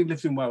that, having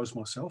lived in Wales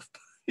myself.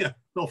 Yeah,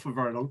 not for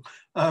very long.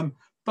 I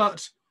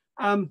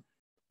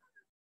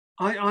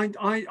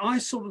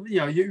sort of, you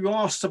know, you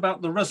asked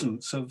about the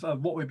resonance of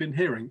what we've been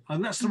hearing,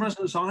 and that's the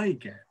resonance I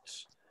get.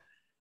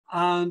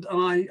 And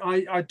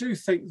I do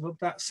think that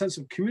that sense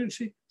of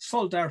community,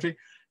 solidarity,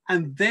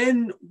 and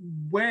then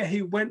where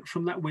he went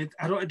from that with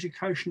adult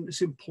education,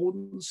 its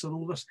importance and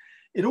all this,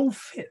 it all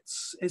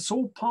fits. It's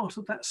all part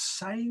of that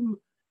same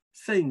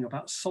thing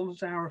about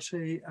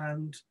solidarity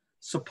and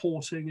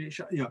supporting each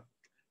other. Yeah,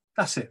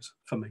 that's it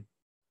for me.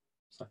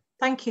 So.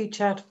 Thank you,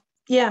 Chad.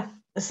 Yeah,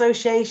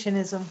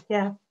 associationism.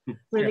 Yeah,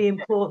 really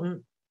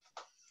important.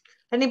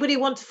 Anybody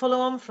want to follow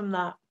on from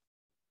that?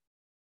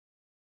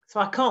 So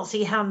I can't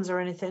see hands or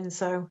anything,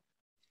 so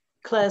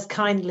Claire's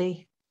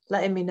kindly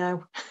letting me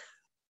know.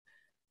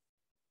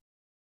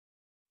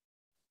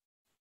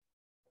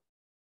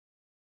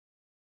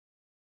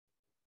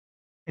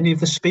 Any of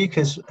the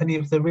speakers, any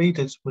of the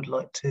readers would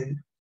like to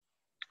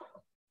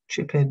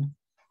chip in?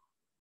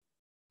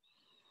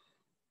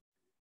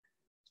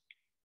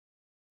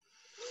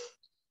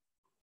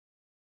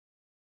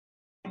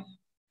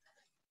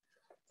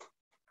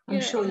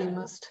 I'm sure you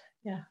must.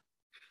 Yeah.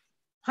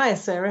 Hi,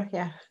 Sarah.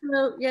 Yeah.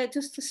 Well, yeah,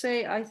 just to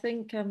say, I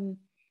think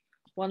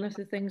one of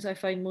the things I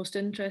find most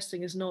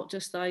interesting is not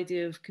just the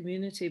idea of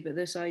community, but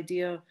this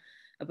idea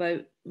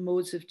about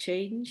modes of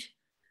change.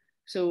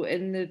 So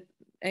in the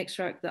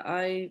extract that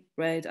I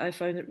read, I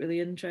found it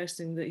really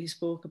interesting that he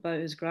spoke about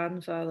his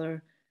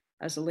grandfather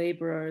as a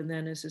labourer and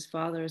then as his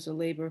father as a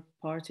Labour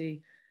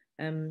Party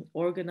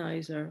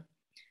organiser.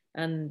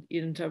 And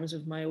in terms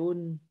of my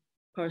own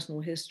personal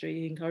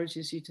history, he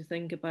encourages you to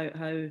think about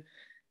how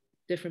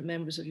different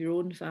members of your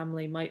own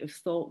family might have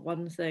thought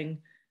one thing.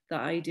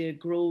 That idea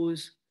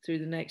grows through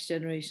the next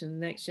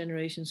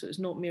generation. So it's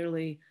not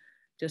merely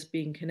just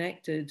being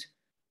connected,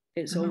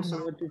 it's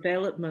also a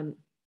development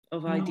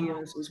of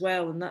ideas as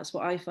well. And that's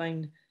what I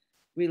find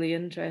really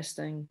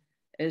interesting,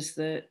 is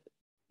that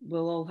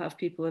we'll all have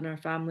people in our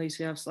families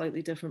who have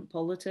slightly different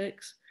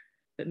politics,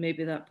 but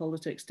maybe that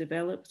politics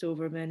developed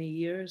over many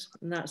years.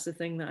 And that's the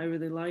thing that I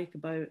really like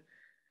about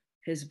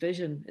his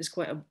vision. It's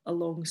quite a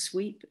long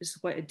sweep. It's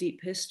quite a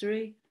deep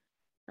history.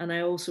 And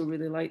I also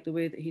really like the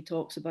way that he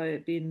talks about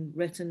it being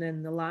written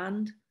in the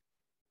land,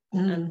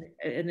 and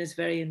in his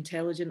very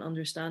intelligent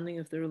understanding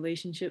of the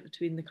relationship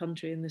between the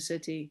country and the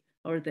city,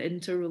 or the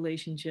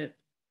interrelationship.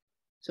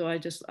 So I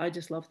just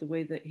love the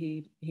way that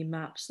he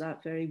maps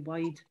that very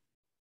wide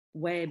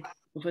web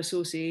of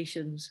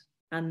associations,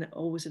 and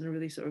always in a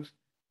really sort of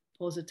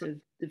positive,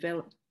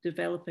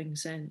 developing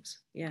sense.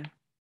 Yeah.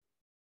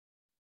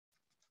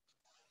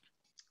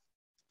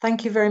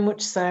 Thank you very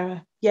much,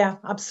 Sarah. Yeah,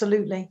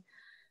 absolutely.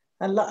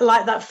 I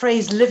like that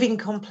phrase, living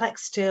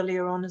complexity,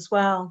 earlier on as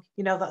well.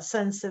 You know, that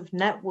sense of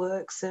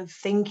networks of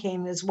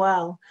thinking as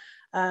well,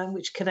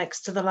 which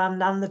connects to the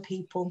land and the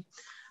people.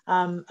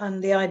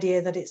 And the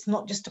idea that it's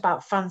not just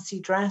about fancy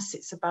dress,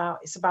 it's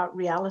about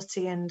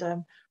reality and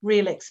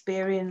real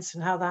experience,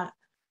 and how that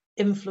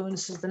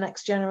influences the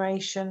next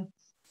generation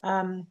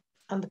and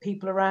the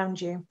people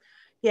around you.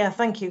 Yeah,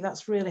 thank you.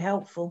 That's really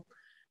helpful.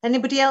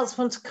 Anybody else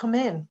want to come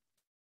in?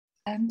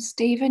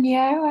 Stephen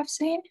Yeo, I've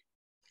seen.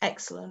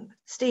 Excellent.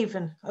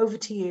 Stephen, over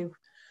to you.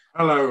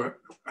 Hello,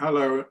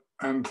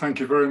 and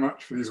thank you very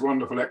much for these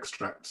wonderful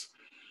extracts.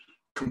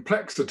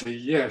 Complexity,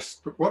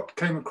 yes, but what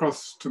came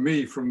across to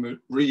me from the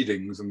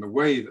readings and the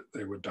way that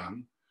they were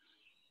done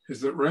is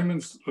that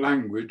Raymond's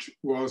language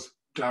was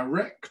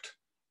direct,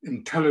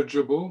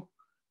 intelligible,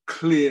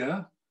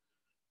 clear,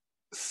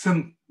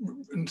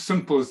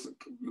 simple is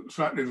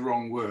slightly the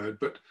wrong word,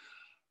 but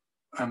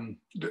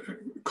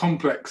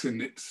complex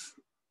in its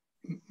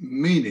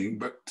meaning,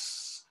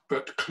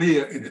 but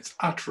clear in its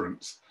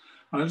utterance.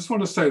 And I just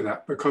want to say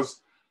that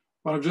because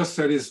what I've just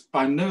said is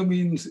by no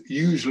means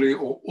usually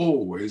or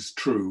always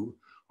true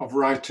of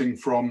writing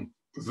from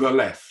the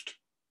left.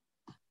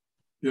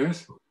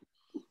 Yes?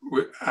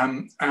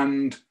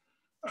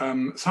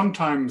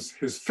 Sometimes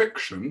his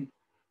fiction,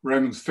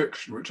 Raymond's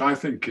fiction, which I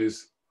think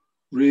is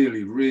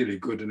really, really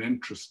good and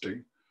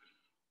interesting,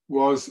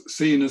 was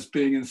seen as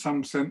being in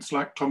some sense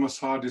like Thomas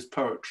Hardy's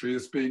poetry,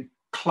 as being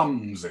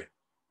clumsy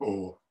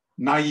or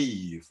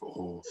naive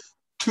or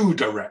too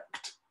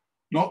direct,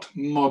 not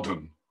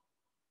modern.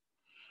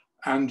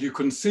 And you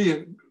can see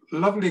a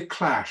lovely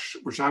clash,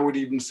 which I would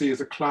even see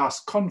as a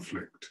class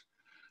conflict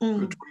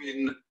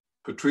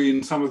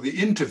between some of the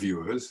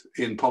interviewers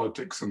in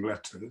Politics and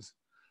Letters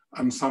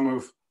and some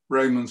of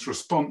Raymond's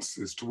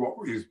responses to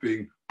what is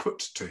being put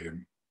to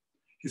him.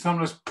 He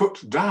sometimes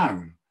put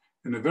down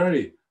in a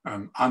very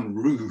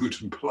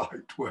unrude and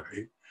polite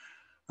way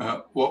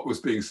what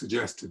was being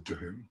suggested to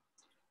him,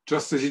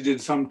 just as he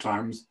did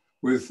sometimes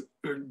with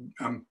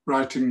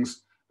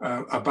writings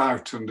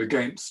about and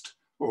against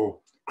or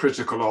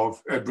critical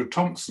of Edward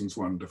Thompson's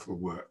wonderful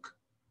work.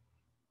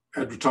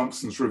 Edward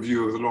Thompson's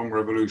review of the Long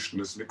Revolution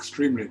as an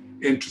extremely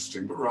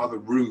interesting but rather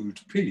rude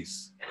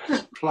piece,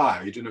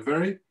 applied in a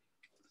very,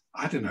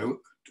 I don't know,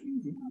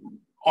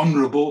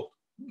 honourable,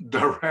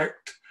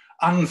 direct,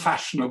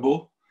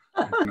 unfashionable,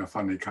 in a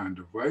funny kind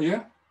of way,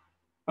 yeah?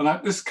 And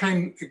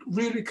it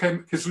really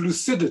came, his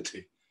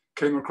lucidity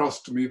came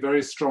across to me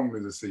very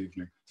strongly this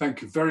evening.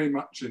 Thank you very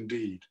much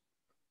indeed.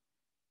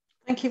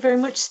 Thank you very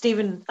much,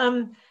 Stephen.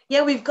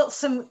 Yeah, we've got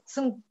some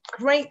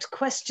great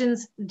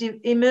questions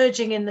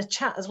emerging in the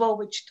chat as well,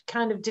 which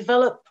kind of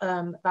develop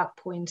that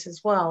point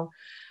as well.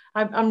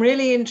 I'm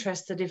really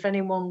interested if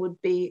anyone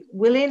would be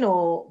willing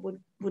or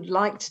would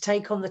like to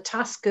take on the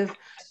task of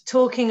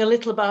talking a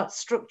little about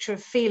structure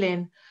of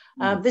feeling.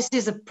 This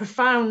is a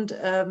profound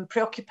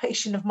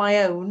preoccupation of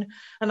my own,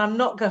 and I'm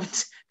not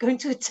going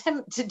to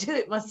attempt to do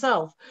it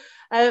myself.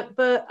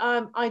 But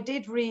I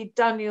did read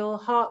Daniel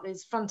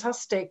Hartley's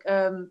fantastic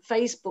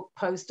Facebook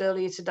post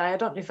earlier today. I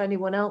don't know if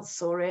anyone else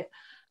saw it,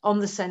 on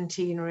the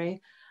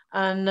centenary.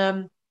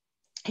 And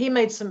he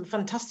made some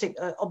fantastic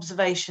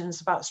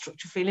observations about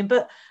structure feeling.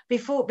 But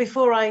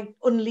before I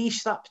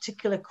unleash that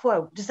particular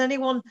quote, does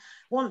anyone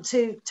want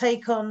to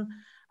take on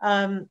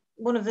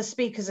one of the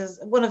speakers,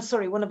 one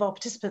of our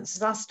participants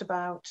has asked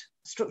about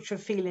structure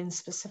of feeling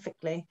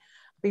specifically?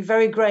 I'd be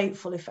very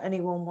grateful if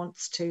anyone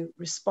wants to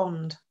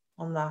respond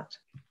on that.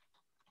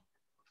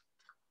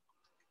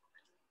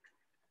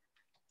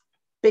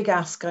 Big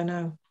ask, I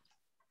know.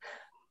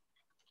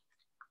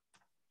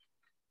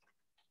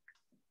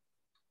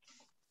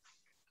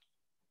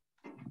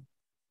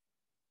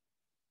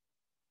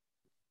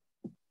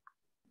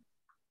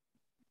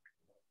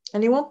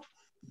 Anyone?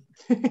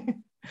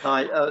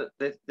 Hi,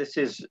 this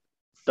is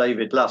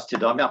David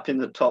Lusted. I'm up in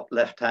the top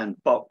left-hand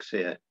box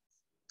here.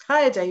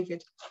 Hi,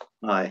 David.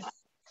 Hi.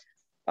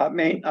 I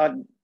mean,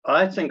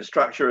 I think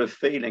structure of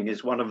feeling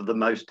is one of the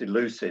most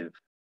elusive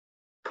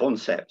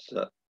concepts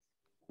that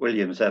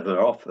Williams ever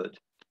offered.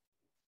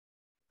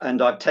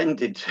 And I've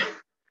tended to,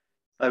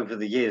 over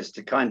the years,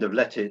 to kind of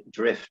let it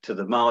drift to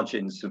the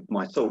margins of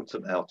my thoughts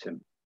about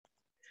him.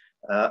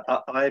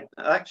 I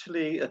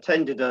actually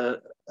attended a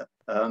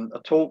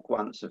talk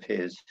once of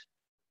his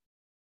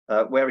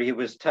where he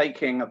was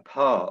taking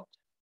apart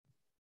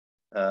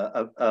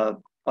a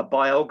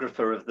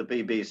biographer of the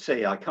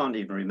BBC. I can't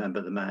even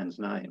remember the man's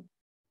name.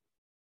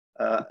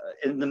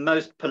 In the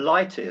most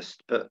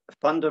politest but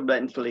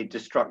fundamentally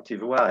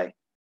destructive way,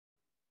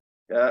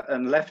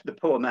 and left the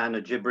poor man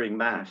a gibbering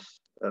mass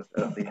at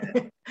the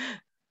end.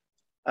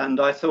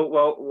 And I thought,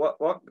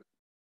 well,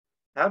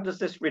 how does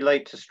this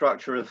relate to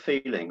structure of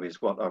feeling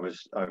is what I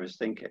was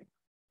thinking.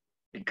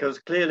 Because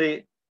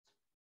clearly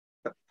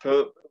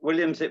for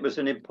Williams, it was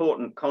an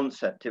important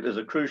concept. It was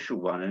a crucial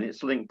one, and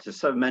it's linked to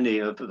so many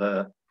of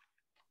the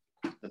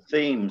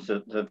themes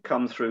that have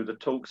come through the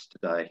talks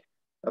today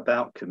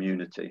about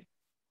community,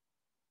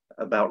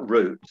 about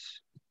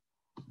roots,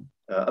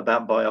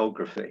 about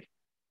biography.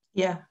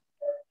 Yeah.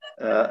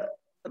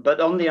 But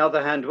on the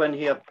other hand, when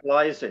he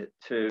applies it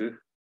to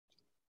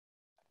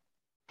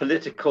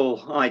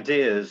political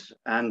ideas,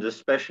 and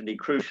especially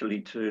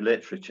crucially to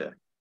literature,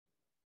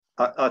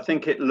 I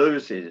think it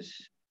loses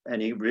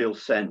any real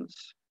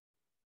sense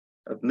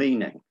of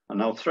meaning.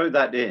 And I'll throw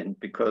that in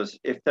because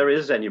if there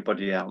is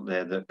anybody out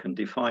there that can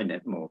define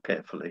it more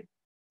carefully,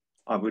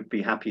 I would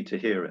be happy to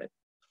hear it.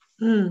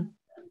 Mm.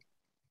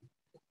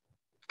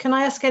 Can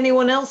I ask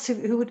anyone else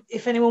who would,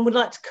 if anyone would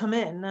like to come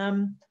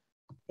in?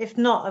 If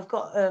not, I've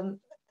got,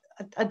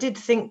 I did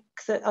think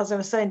that, as I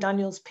was saying,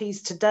 Daniel's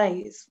piece today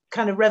is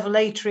kind of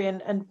revelatory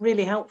and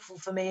really helpful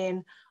for me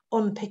in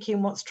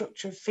unpicking what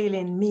structure of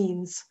feeling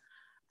means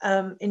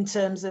in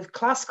terms of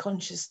class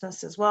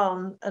consciousness as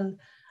well, and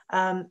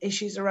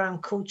issues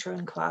around culture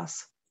and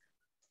class.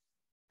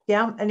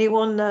 Yeah,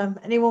 anyone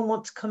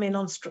want to come in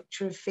on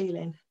structure of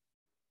feeling?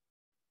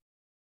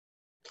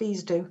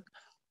 Please do.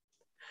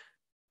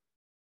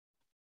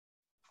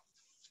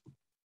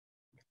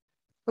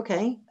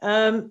 Okay,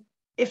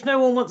 if no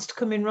one wants to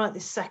come in right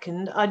this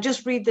second, I'll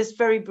just read this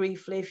very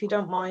briefly, if you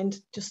don't mind.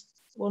 Just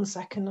 1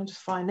 second, I'll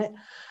just find it.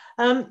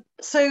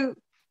 So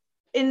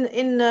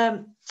in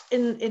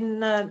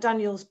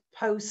Daniel's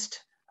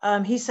post,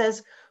 he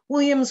says,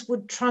 Williams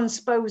would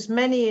transpose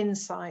many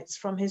insights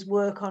from his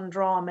work on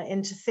drama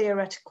into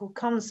theoretical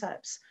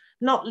concepts,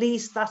 not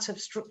least that of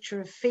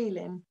structure of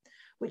feeling,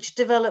 which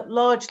developed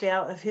largely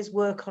out of his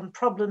work on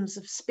problems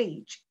of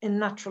speech in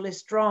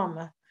naturalist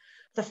drama.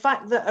 The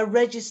fact that a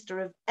register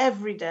of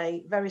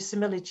everyday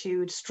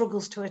verisimilitude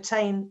struggles to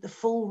attain the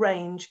full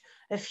range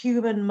of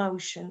human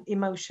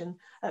emotion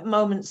at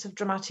moments of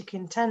dramatic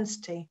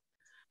intensity.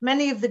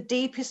 Many of the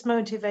deepest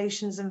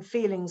motivations and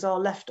feelings are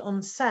left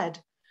unsaid,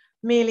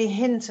 merely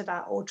hinted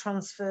at or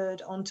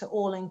transferred onto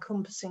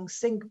all-encompassing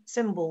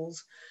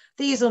symbols.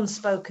 These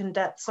unspoken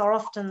depths are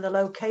often the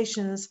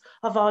locations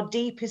of our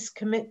deepest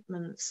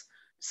commitments,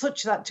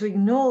 such that to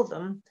ignore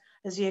them,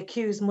 as he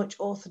accused much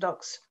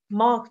orthodox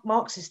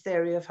Marxist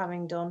theory of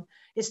having done,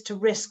 is to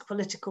risk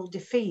political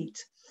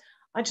defeat.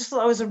 I just thought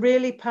that was a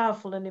really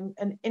powerful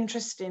and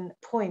interesting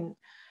point.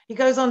 he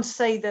goes on to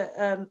say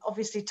that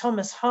obviously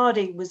Thomas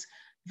Hardy was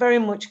very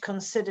much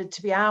considered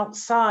to be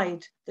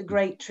outside the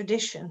great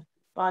tradition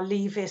by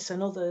Leavis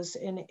and others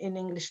in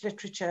English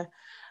literature,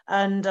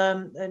 and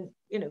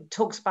you know,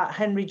 talks about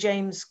Henry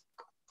James,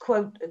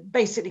 quote,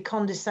 basically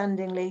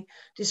condescendingly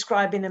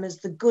describing him as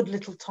the good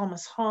little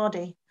Thomas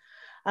Hardy.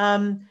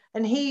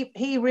 And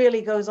he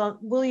really goes on.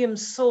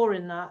 Williams saw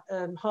in that,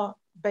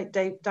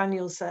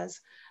 Daniel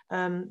says,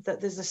 that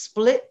there's a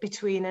split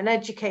between an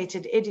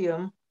educated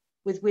idiom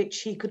with which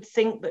he could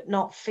think but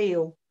not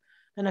feel,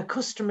 and a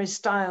customary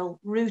style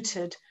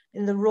rooted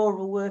in the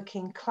rural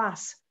working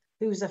class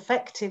whose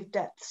affective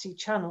depths he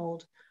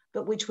channeled,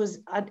 but which was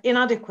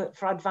inadequate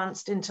for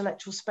advanced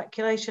intellectual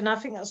speculation. I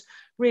think that's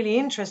really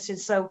interesting.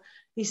 So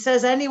he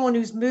says anyone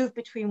who's moved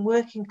between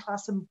working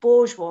class and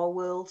bourgeois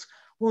worlds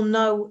will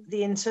know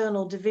the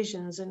internal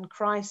divisions and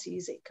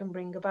crises it can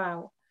bring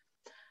about.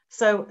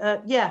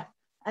 So yeah,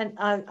 and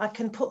I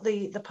can put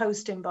the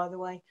post in, by the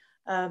way,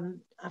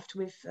 after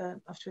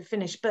we've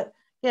finished. But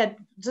yeah,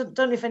 don't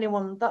know if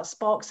anyone, that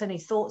sparks any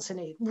thoughts in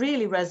it. It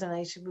really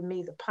resonated with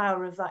me, the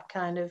power of that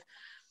kind of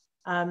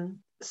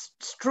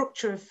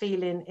structure of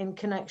feeling in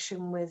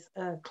connection with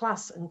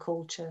class and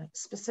culture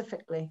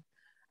specifically,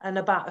 and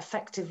about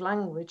effective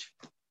language.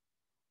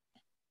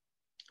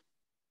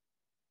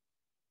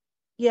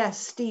 Yes,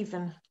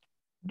 Stephen.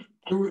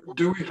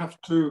 Do we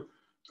have to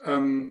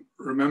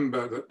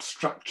remember that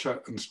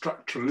structure and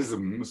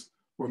structuralisms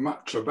were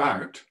much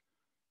about,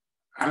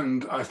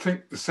 and I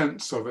think the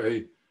sense of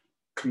a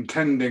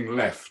contending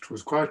left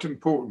was quite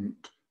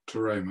important to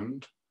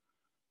Raymond,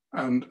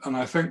 and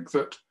I think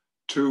that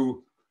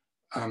to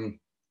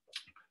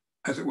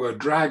as it were,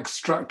 drag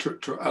structure,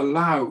 to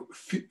allow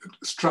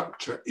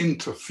structure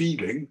into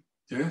feeling,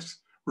 yes,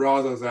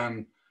 rather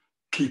than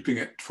keeping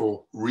it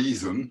for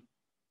reason,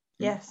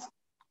 yes,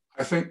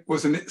 I think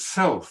was in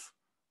itself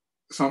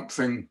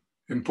something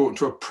important,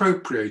 to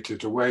appropriate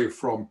it away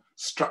from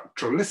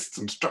structuralists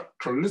and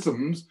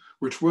structuralisms,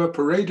 which were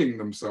parading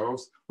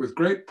themselves with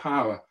great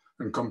power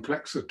and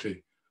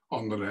complexity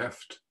on the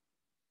left.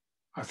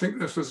 I think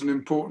this was an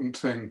important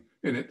thing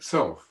in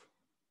itself,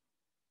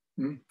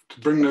 to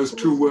bring those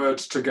two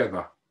words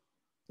together.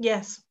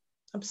 Yes,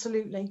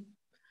 absolutely.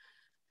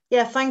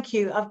 Yeah, thank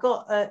you. I've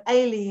got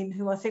Aileen,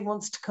 who I think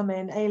wants to come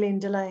in. Aileen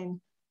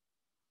Delane.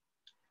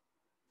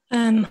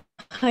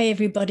 Hi,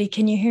 everybody.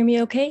 Can you hear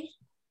me okay?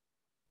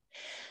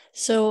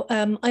 So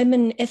I'm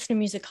an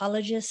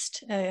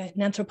ethnomusicologist,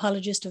 an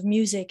anthropologist of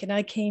music, and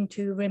I came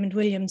to Raymond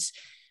Williams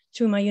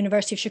through my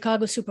University of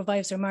Chicago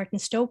supervisor, Martin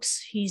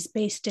Stokes. He's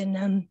based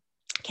in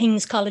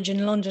King's College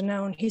in London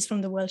now, and he's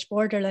from the Welsh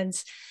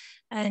borderlands.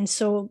 And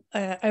so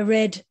I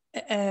read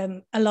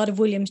a lot of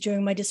Williams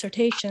during my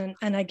dissertation.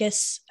 And I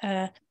guess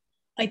I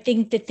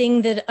think the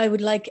thing that I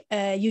would like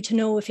you to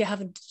know, if you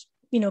haven't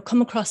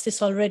come across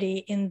this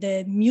already in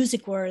the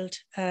music world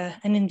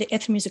and in the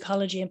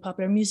ethnomusicology and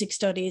popular music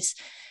studies,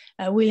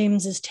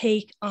 Williams's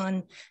take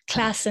on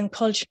class and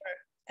culture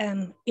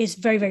is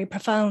very, very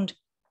profound.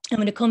 And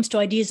when it comes to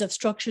ideas of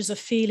structures of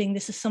feeling,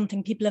 this is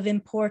something people have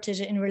imported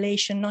in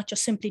relation not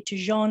just simply to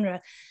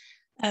genre,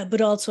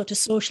 but also to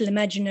social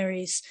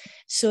imaginaries,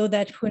 so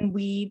that when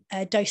we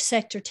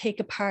dissect or take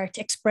apart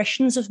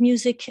expressions of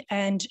music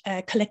and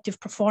collective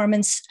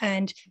performance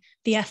and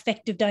the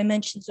affective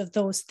dimensions of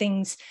those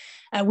things,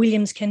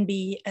 Williams can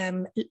be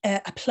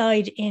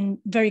applied in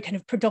very kind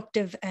of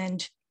productive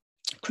and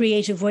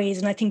creative ways.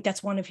 And I think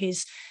that's one of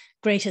his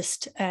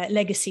greatest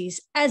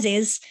legacies, as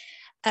is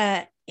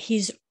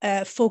his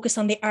focus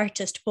on the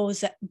artist,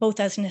 both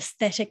as an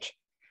aesthetic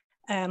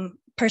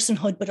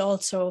personhood, but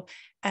also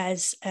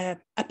as a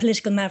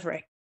political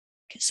maverick.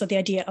 So the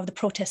idea of the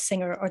protest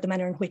singer, or the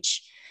manner in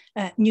which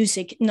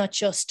music not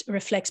just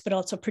reflects, but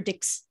also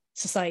predicts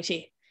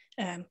society,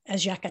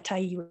 as Jacques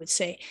Attali would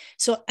say.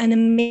 So an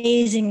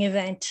amazing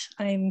event.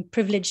 I'm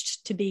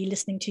privileged to be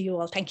listening to you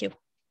all. Thank you.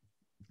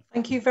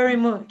 Thank you very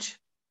much.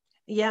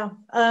 Yeah,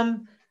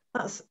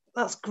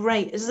 that's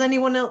great. Does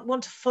anyone else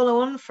want to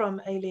follow on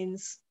from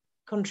Aileen's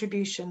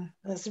contribution?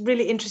 It's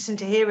really interesting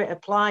to hear it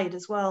applied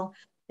as well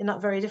in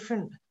that very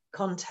different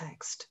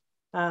context,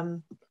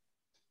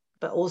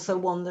 but also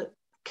one that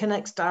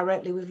connects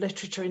directly with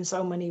literature in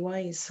so many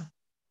ways.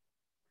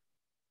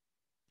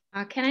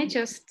 Can I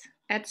just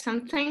add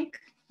something?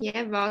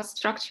 Yeah, about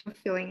structure of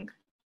feeling.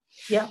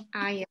 Yeah.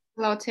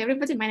 Hello to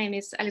everybody. My name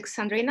is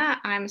Alexandrina.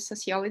 I'm a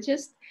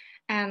sociologist,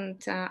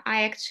 and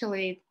I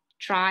actually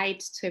tried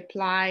to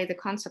apply the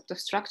concept of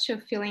structure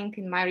of feeling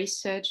in my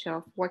research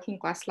of working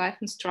class life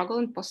and struggle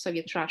in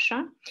post-Soviet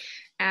Russia.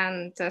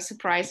 And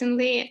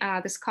surprisingly,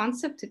 this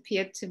concept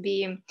appeared to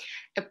be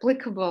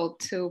applicable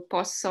to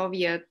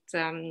post-Soviet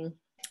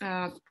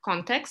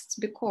contexts,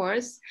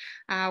 because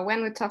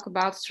when we talk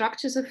about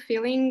structures of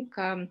feeling,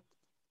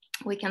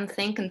 we can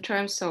think in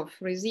terms of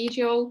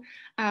residual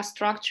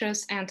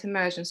structures and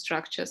emergent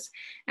structures.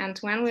 And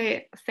when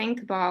we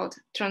think about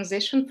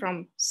transition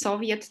from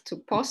Soviet to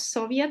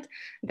post-Soviet,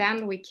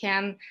 then we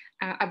can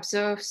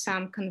observe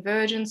some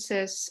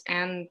convergences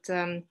and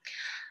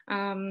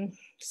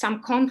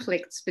some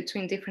conflicts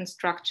between different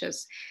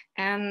structures.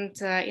 And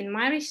in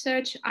my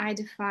research, I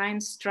define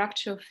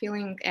structure of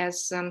feeling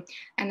as an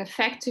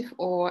affective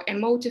or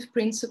emotive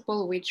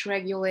principle which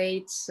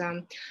regulates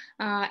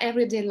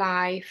everyday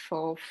life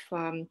of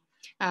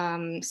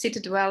city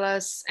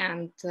dwellers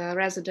and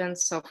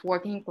residents of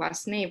working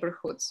class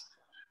neighborhoods.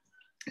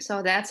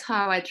 So that's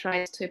how I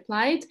tried to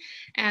apply it.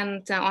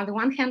 And on the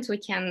one hand, we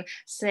can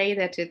say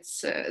that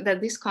that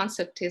this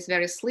concept is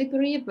very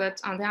slippery, but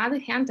on the other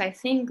hand, I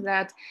think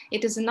that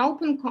it is an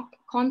open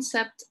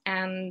concept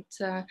and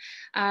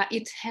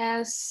it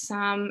has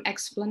some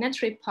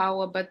explanatory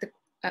power, but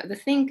the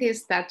thing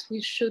is that we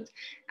should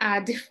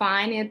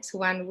define it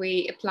when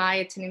we apply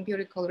it in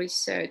empirical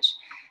research.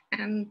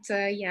 And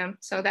yeah,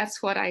 so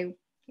that's what I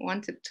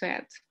wanted to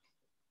add.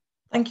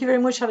 Thank you very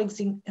much,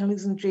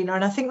 Alexandrina.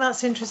 And I think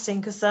that's interesting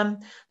because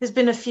there's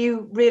been a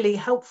few really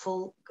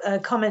helpful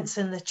comments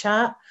in the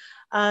chat.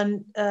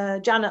 And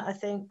Janet, I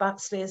think,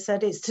 Baxley has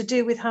said it's to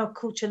do with how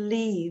culture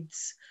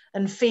leads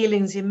and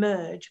feelings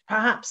emerge,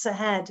 perhaps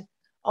ahead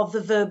of the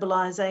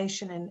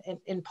verbalization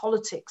in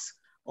politics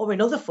or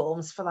in other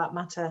forms for that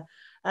matter,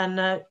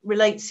 and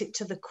relates it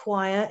to the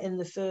choir in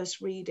the first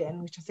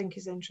reading, which I think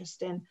is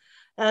interesting.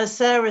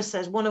 Sarah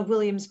says one of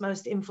Williams'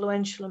 most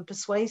influential and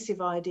persuasive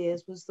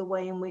ideas was the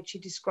way in which he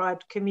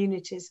described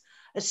communities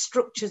as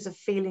structures of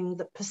feeling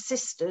that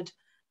persisted,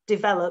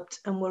 developed,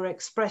 and were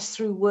expressed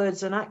through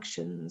words and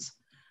actions.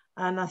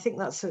 And I think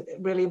that's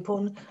really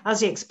important. As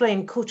he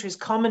explained, culture is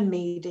common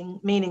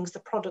meanings, the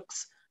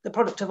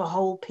product of a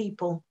whole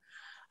people.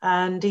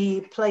 And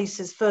he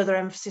places further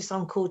emphasis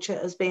on culture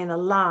as being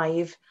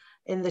alive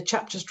in the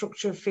chapter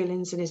Structure of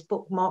Feelings in his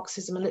book,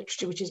 Marxism and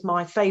Literature, which is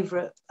my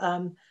favourite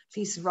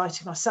piece of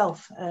writing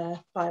myself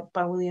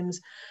by Williams.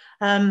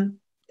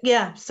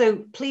 Yeah,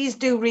 so please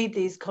do read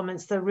these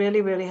comments. They're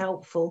really, really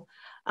helpful.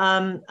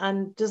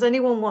 And does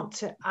anyone want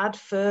to add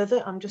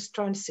further? I'm just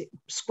trying to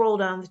scroll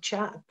down the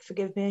chat.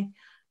 Forgive me,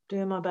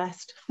 doing my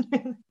best.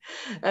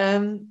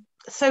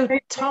 So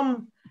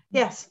Tom,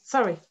 yes,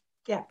 sorry.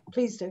 Yeah,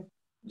 please do.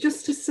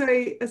 Just to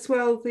say as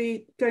well,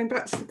 going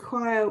back to the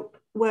choir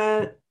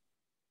where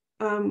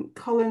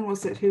Colin,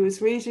 was it, who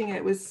was reading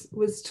it,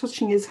 was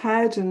touching his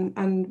head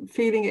and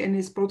feeling it in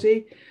his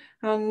body.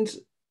 And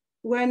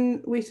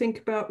when we think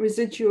about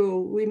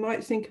residual, we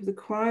might think of the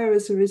choir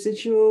as a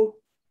residual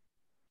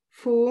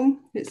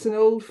form. It's an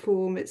old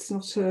form, it's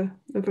not a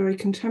very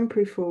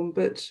contemporary form,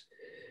 but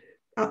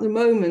at the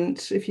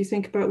moment, if you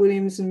think about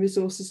Williams and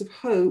resources of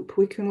hope,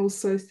 we can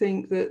also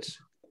think that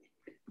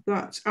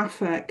that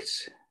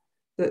affect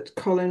that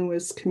Colin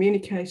was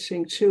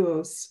communicating to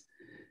us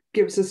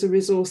gives us a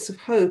resource of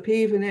hope,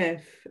 even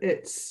if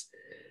it's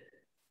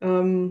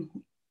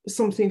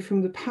something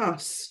from the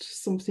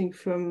past, something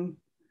from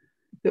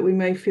that we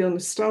may feel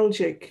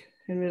nostalgic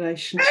in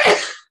relation to.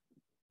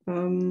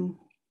 And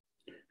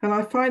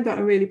I find that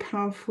a really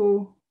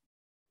powerful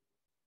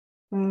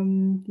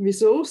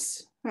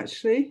resource,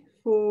 actually,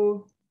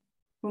 for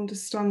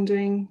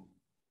understanding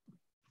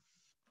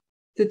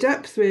the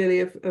depth, really,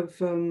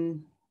 of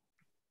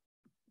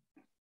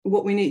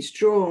what we need to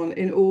draw on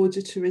in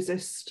order to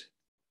resist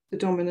the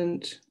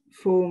dominant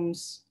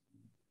forms.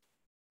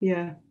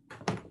 Yeah.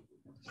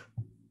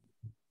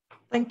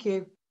 Thank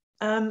you.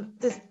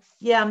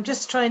 Yeah, I'm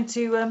just trying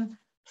to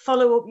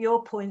follow up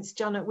your points,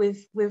 Janet,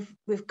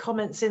 with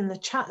comments in the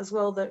chat as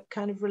well that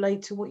kind of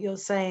relate to what you're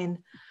saying.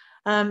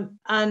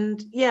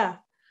 And yeah,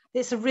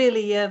 it's a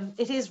really,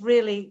 it is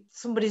really,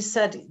 somebody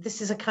said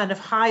this is a kind of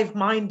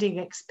hive-minding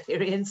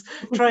experience,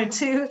 trying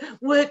to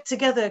work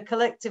together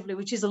collectively,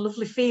 which is a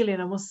lovely feeling,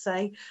 I must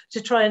say,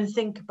 to try and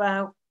think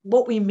about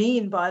what we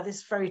mean by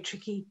this very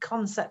tricky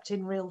concept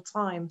in real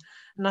time.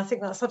 And I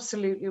think that's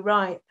absolutely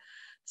right.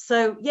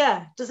 So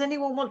yeah, does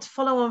anyone want to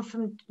follow on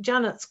from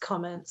Janet's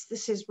comments?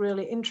 This is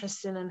really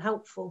interesting and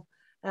helpful.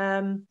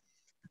 I'm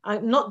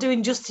not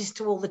doing justice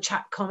to all the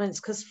chat comments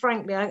because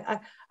frankly, I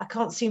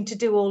can't seem to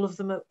do all of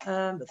them at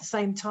the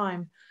same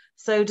time.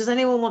 So does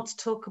anyone want to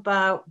talk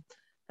about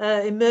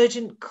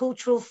emergent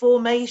cultural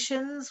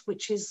formations,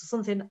 which is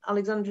something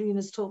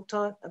Alexandrina's talked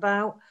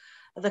about,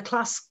 the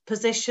class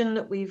position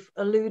that we've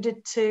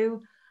alluded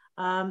to,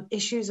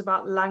 issues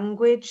about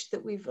language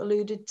that we've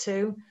alluded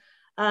to,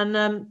 and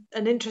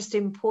an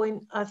interesting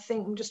point, I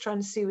think, I'm just trying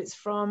to see who it's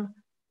from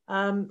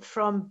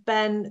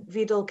Ben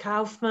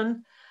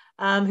Wiedel-Kaufman,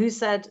 who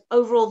said,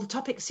 overall, the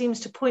topic seems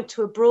to point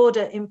to a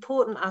broader,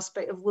 important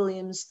aspect of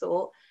Williams'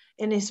 thought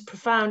in his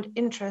profound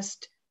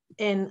interest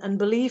in and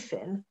belief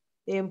in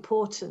the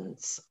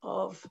importance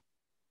of,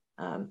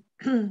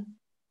 hang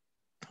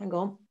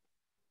on,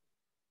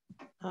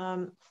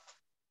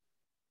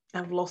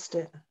 I've lost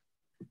it.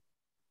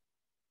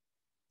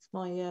 It's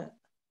my,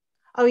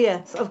 oh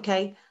yes,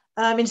 okay.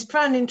 In his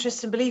profound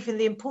interest and belief in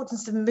the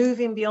importance of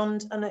moving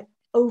beyond an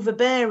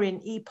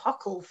overbearing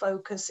epochal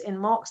focus in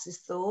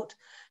Marxist thought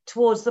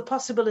towards the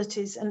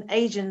possibilities and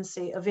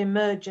agency of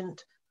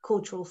emergent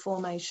cultural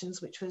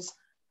formations, which was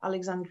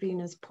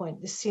Alexandrina's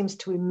point. This seems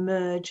to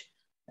emerge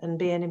and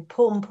be an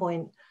important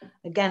point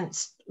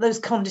against those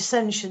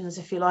condescensions,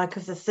 if you like,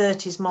 of the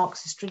 30s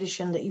Marxist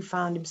tradition that he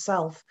found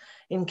himself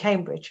in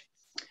Cambridge.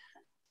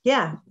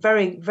 Yeah,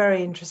 very,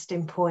 very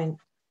interesting point.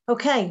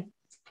 Okay,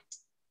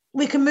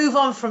 we can move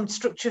on from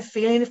structure of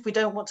feeling if we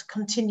don't want to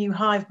continue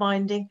hive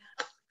minding.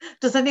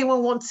 Does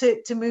anyone want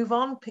to move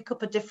on, pick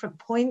up a different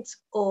point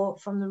or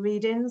from the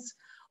readings?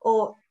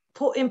 Or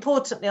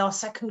importantly, our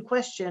second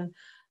question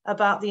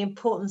about the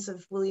importance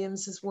of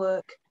Williams's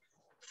work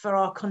for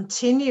our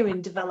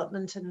continuing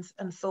development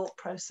and thought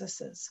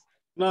processes.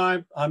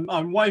 No,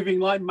 I'm waving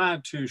like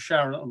mad to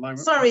Sharon at the moment.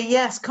 Sorry,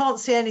 yes, can't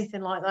see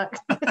anything like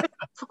that.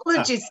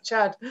 Apologies,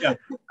 Chad. Yeah,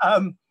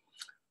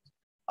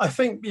 I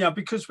think, yeah,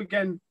 because we're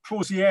getting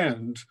towards the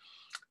end,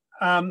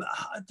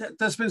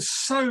 there's been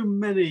so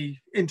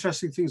many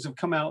interesting things that have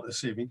come out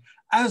this evening,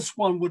 as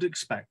one would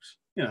expect,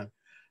 you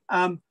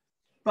know.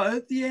 But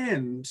at the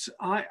end,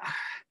 I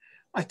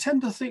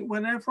tend to think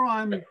whenever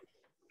I'm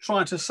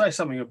trying to say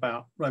something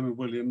about Raymond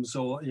Williams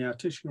or, you know,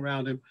 teaching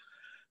around him,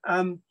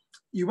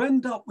 you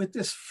end up with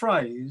this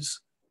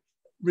phrase,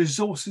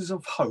 resources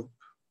of hope.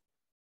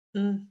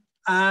 Mm.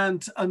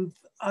 And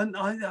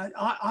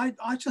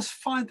I just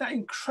find that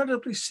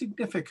incredibly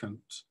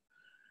significant.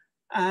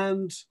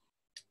 And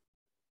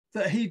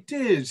that he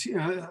did, you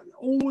know,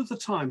 all the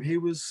time, he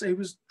was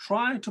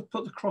trying to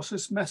put across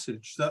this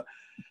message that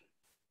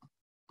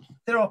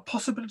there are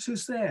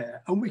possibilities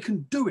there and we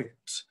can do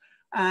it.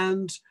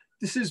 And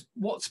this is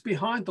what's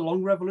behind the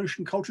long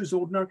revolution, culture is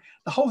ordinary.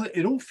 The whole thing,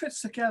 it all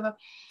fits together.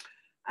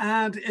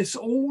 And it's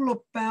all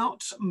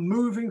about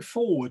moving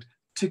forward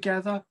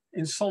together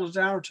in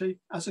solidarity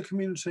as a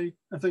community,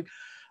 I think.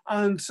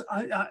 And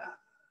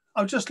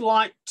I'd just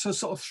like to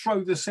sort of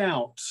throw this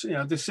out, you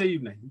know, this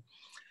evening.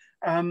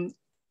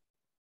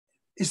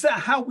 Is that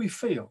how we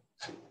feel?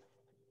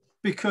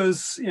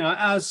 Because, you know,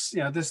 as,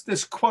 you know,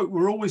 this quote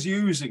we're always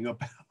using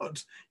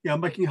about, you know,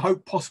 making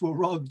hope possible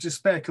rather than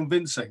despair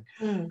convincing.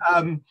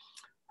 Mm.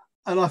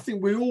 And I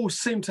think we all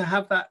seem to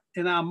have that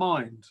in our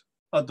mind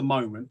at the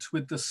moment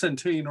with the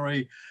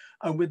centenary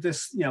and with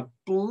this, you know,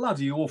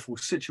 bloody awful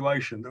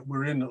situation that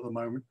we're in at the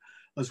moment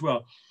as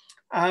well.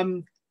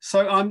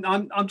 So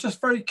I'm just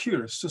very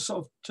curious to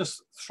sort of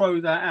just throw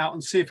that out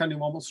and see if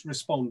anyone wants to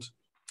respond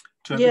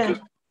to it. Yeah.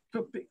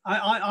 Because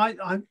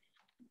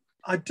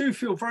I do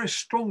feel very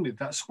strongly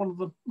that's one of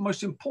the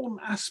most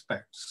important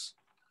aspects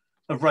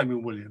of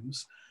Raymond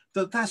Williams,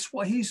 that's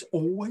what he's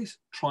always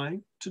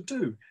trying to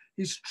do.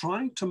 He's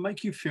trying to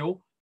make you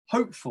feel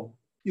hopeful.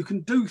 You can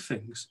do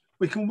things.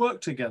 We can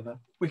work together.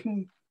 We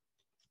can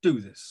do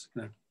this.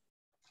 You know.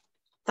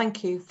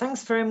 Thank you.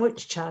 Thanks very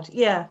much, Chad.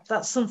 Yeah,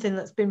 that's something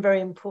that's been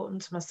very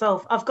important to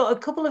myself. I've got a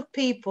couple of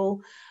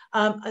people.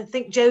 I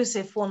think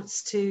Joseph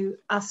wants to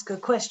ask a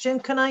question.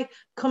 Can I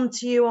come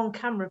to you on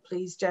camera,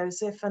 please,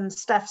 Joseph? And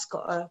Steph's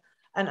got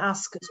an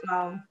ask as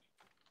well.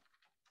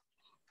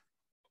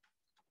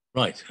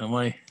 Right. Am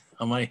I?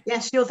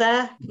 Yes, you're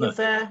there. You're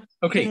there.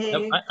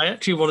 Okay. I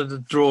actually wanted to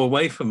draw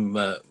away from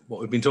what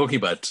we've been talking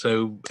about.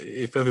 So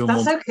if everyone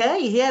wants,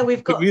 okay. Yeah,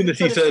 we've got.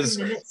 Community says,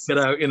 get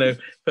out. You know,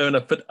 fair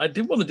enough. But I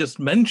did want to just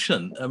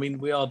mention. I mean,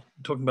 we are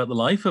talking about the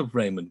life of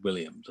Raymond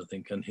Williams, I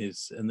think, and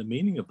the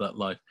meaning of that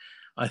life.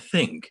 I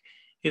think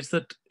is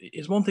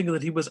one thing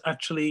that he was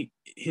actually,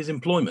 his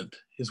employment,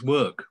 his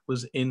work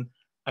was in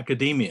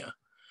academia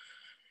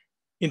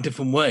in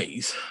different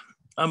ways,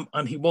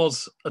 and he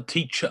was a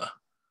teacher.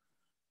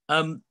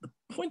 The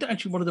point I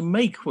actually wanted to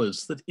make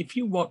was that if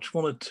you watch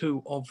one or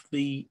two of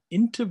the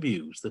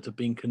interviews that have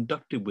been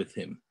conducted with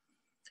him,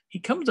 he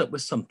comes up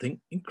with something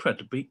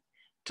incredibly,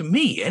 to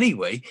me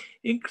anyway,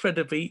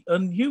 incredibly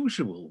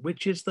unusual,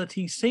 which is that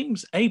he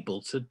seems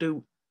able to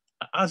do,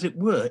 as it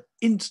were,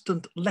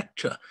 instant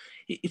lecture.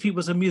 If he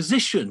was a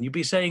musician, you'd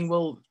be saying,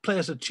 well, play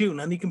us a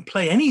tune, and he can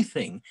play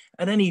anything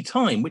at any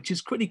time, which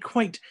is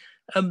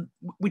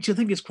which I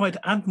think is quite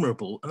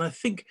admirable. And I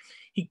think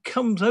he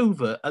comes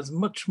over as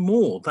much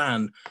more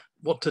than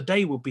what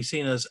today would be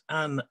seen as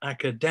an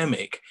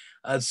academic,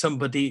 as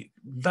somebody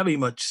very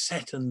much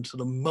set and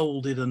sort of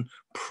molded and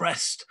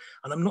pressed.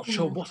 And I'm not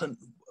sure what for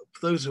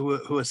those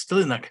who are still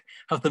in that,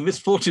 have the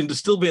misfortune to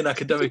still be in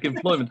academic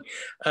employment,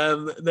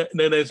 no,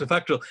 it's a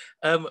factual.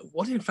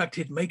 What in fact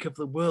he'd make of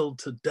the world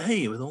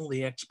today with all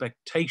the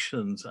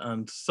expectations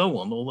and so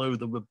on, although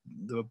there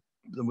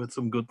were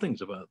some good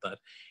things about that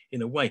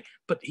in a way.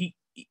 But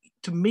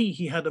to me,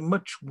 he had a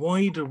much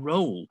wider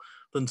role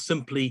than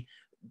simply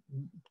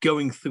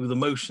going through the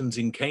motions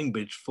in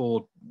Cambridge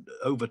for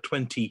over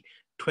 20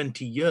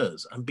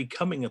 years and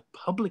becoming a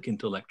public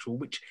intellectual,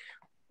 which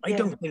I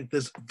don't think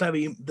there's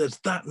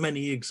that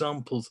many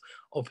examples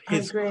of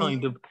his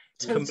kind of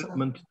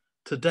commitment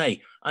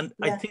today. And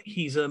I think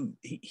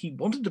he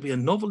wanted to be a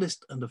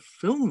novelist and a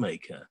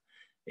filmmaker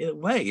in a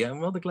way. I'm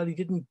rather glad he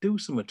didn't do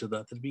so much of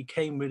that. That he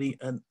became really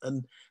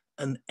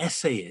an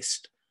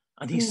essayist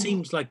And he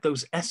seems like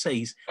those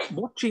essays,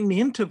 watching the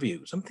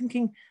interviews, I'm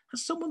thinking,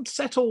 has someone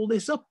set all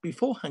this up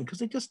beforehand? Because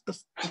the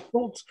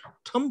thoughts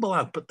tumble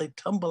out, but they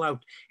tumble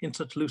out in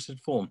such lucid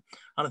form.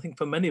 And I think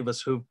for many of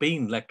us who've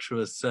been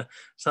lecturers,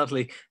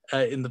 sadly,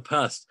 in the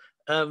past,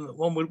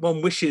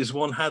 one wishes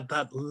one had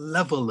that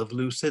level of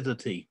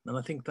lucidity. And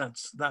I think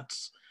that's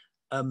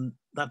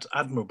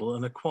admirable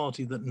and a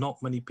quality that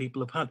not many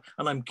people have had.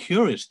 And I'm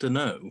curious to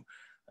know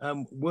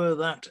where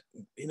that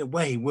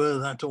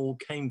all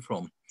came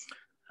from.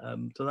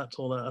 So that's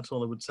all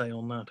I would say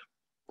on that.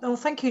 Oh,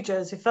 thank you,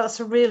 Joseph. That's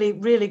a really,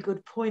 really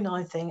good point,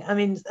 I think. I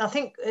mean, I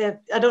think,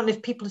 I don't know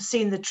if people have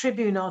seen the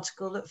Tribune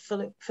article that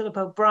Philip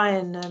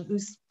O'Brien,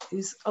 who's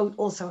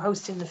also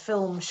hosting the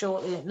film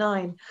Shortly at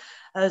 9,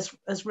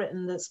 has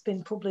written, that's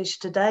been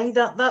published today.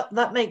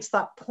 That makes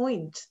that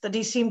point, that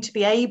he seemed to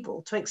be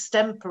able to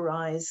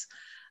extemporize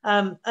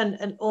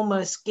and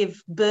almost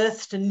give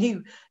birth to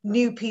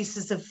new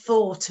pieces of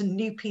thought and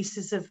new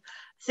pieces of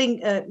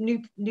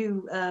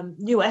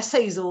new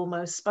essays,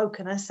 almost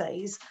spoken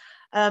essays.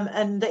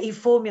 And that he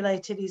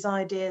formulated his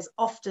ideas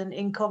often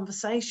in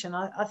conversation.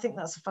 I think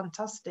that's a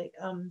fantastic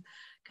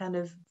kind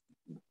of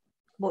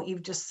what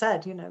you've just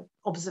said,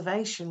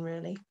 observation,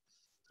 really.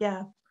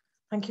 Yeah,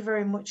 thank you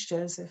very much,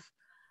 Joseph.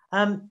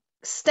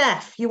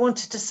 Steph, you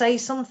wanted to say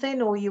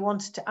something, or you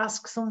wanted to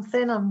ask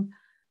something?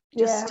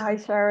 Hi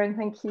Sharon,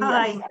 thank you.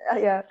 Hi.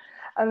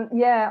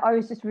 Yeah, I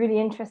was just really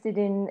interested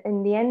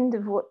in the end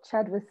of what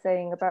Chad was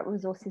saying about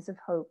resources of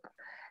hope.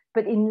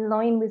 But in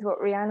line with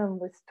what Rhiannon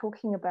was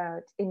talking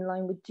about, in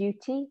line with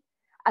duty,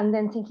 and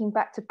then thinking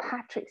back to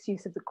Patrick's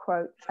use of the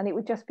quote, and it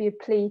would just be a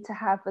plea to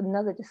have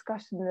another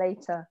discussion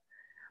later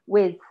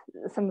with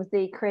some of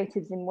the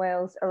creatives in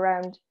Wales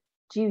around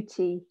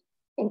duty,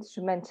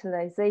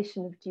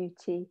 instrumentalization of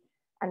duty,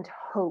 and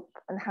hope,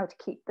 and how to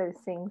keep those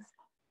things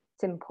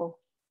simple.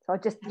 So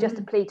just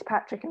a plea to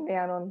Patrick and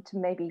Rhiannon to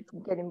maybe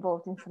get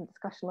involved in some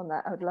discussion on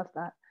that. I would love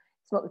that.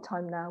 It's not the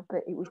time now,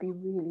 but it would be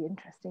really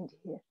interesting to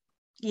hear.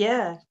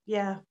 Yeah,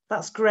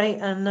 that's great.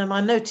 And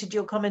I noted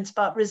your comments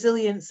about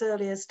resilience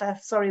earlier,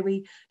 Steph. Sorry,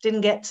 we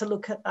didn't get to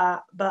look at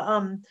that,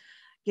 but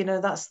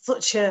that's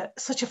such a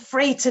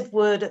freighted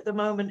word at the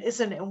moment,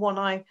 isn't it? And one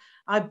I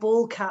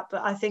balk at,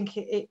 but I think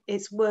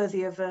it's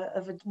worthy of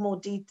a more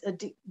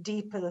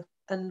deeper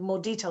and more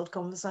detailed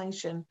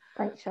conversation.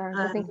 Thanks, Sharon.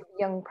 I think of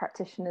young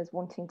practitioners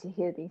wanting to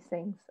hear these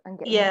things and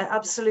get. Yeah,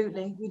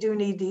 absolutely. We do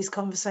need these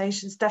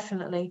conversations,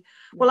 definitely.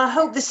 Well, I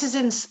hope this has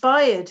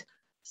inspired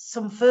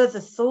some further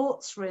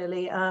thoughts,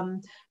 really,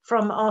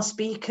 from our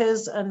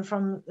speakers and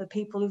from the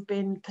people who've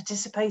been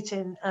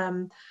participating.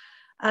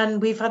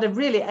 And we've had a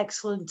really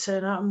excellent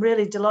turnout. I'm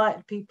really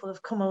delighted people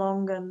have come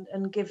along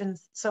and given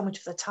so much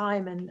of their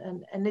time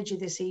and energy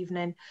this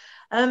evening.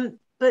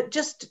 But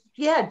just,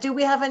 do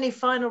we have any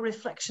final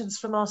reflections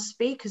from our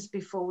speakers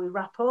before we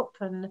wrap up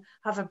and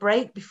have a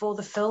break before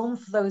the film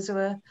for those who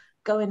are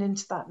going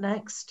into that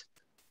next?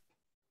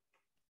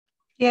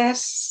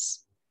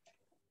 Yes.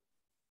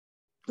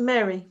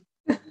 Mary.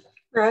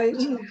 Right.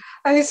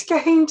 I was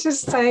going to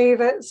say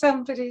that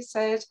somebody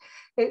said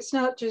it's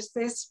not just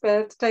this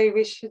birthday,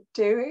 we should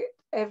do it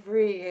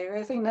every year.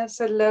 I think that's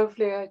a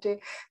lovely idea.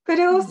 But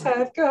also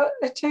I've got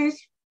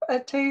a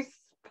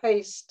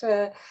toothpaste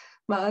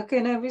mug,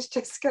 and I was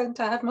just going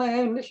to have my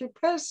own little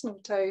personal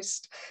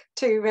toast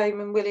to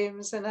Raymond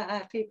Williams and a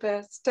happy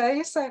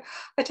birthday. So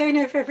I don't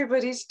know if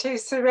everybody's too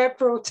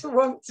cerebral to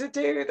want to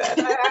do that.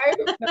 I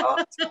hope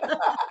not.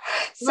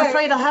 I'm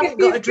afraid I haven't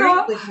got a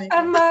drink with me.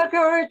 A mug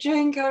or a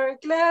drink or a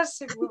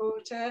glass of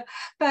water,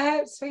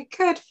 perhaps we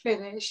could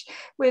finish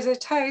with a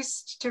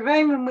toast to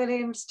Raymond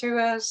Williams, to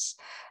us,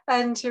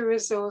 and to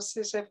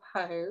resources of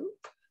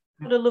hope.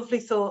 What a lovely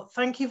thought.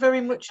 Thank you very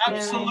much,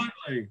 Mary.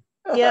 Absolutely.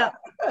 Yeah.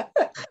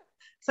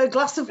 So a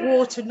glass of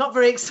water, not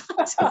very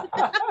exciting.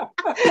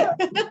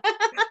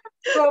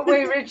 What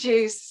we're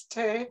reduced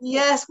to.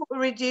 Yes, what we're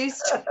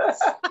reduced to.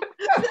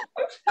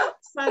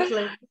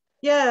 Sadly.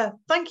 Yeah,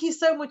 thank you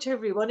so much,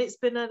 everyone. It's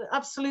been an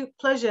absolute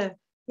pleasure.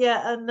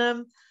 Yeah,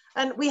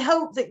 and we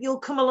hope that you'll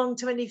come along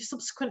to any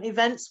subsequent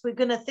events. We're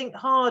going to think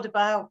hard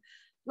about,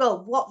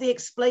 well, what the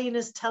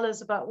explainers tell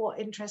us about what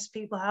interests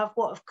people have,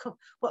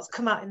 what's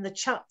come out in the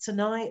chat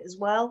tonight as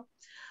well.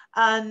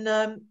 And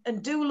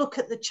do look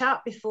at the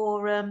chat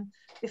before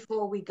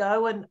we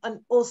go, and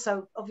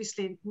also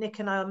obviously Nick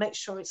and I'll make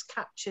sure it's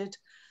captured.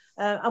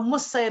 I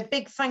must say a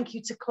big thank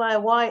you to Claire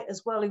White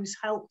as well, who's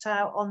helped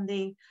out on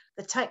the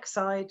tech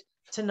side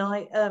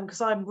tonight, because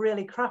I'm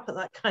really crap at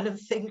that kind of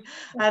thing,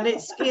 and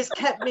it's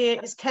kept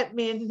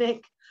me and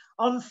Nick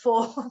on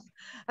form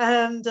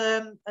and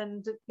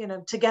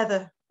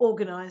together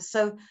organised.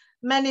 So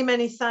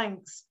many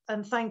thanks,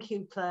 and thank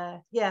you,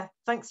 Claire. Yeah,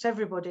 thanks to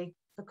everybody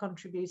for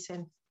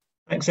contributing.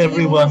 Thanks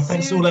everyone.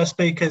 Thanks to all our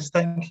speakers.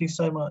 Thank you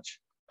so much.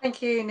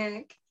 Thank you,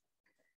 Nick.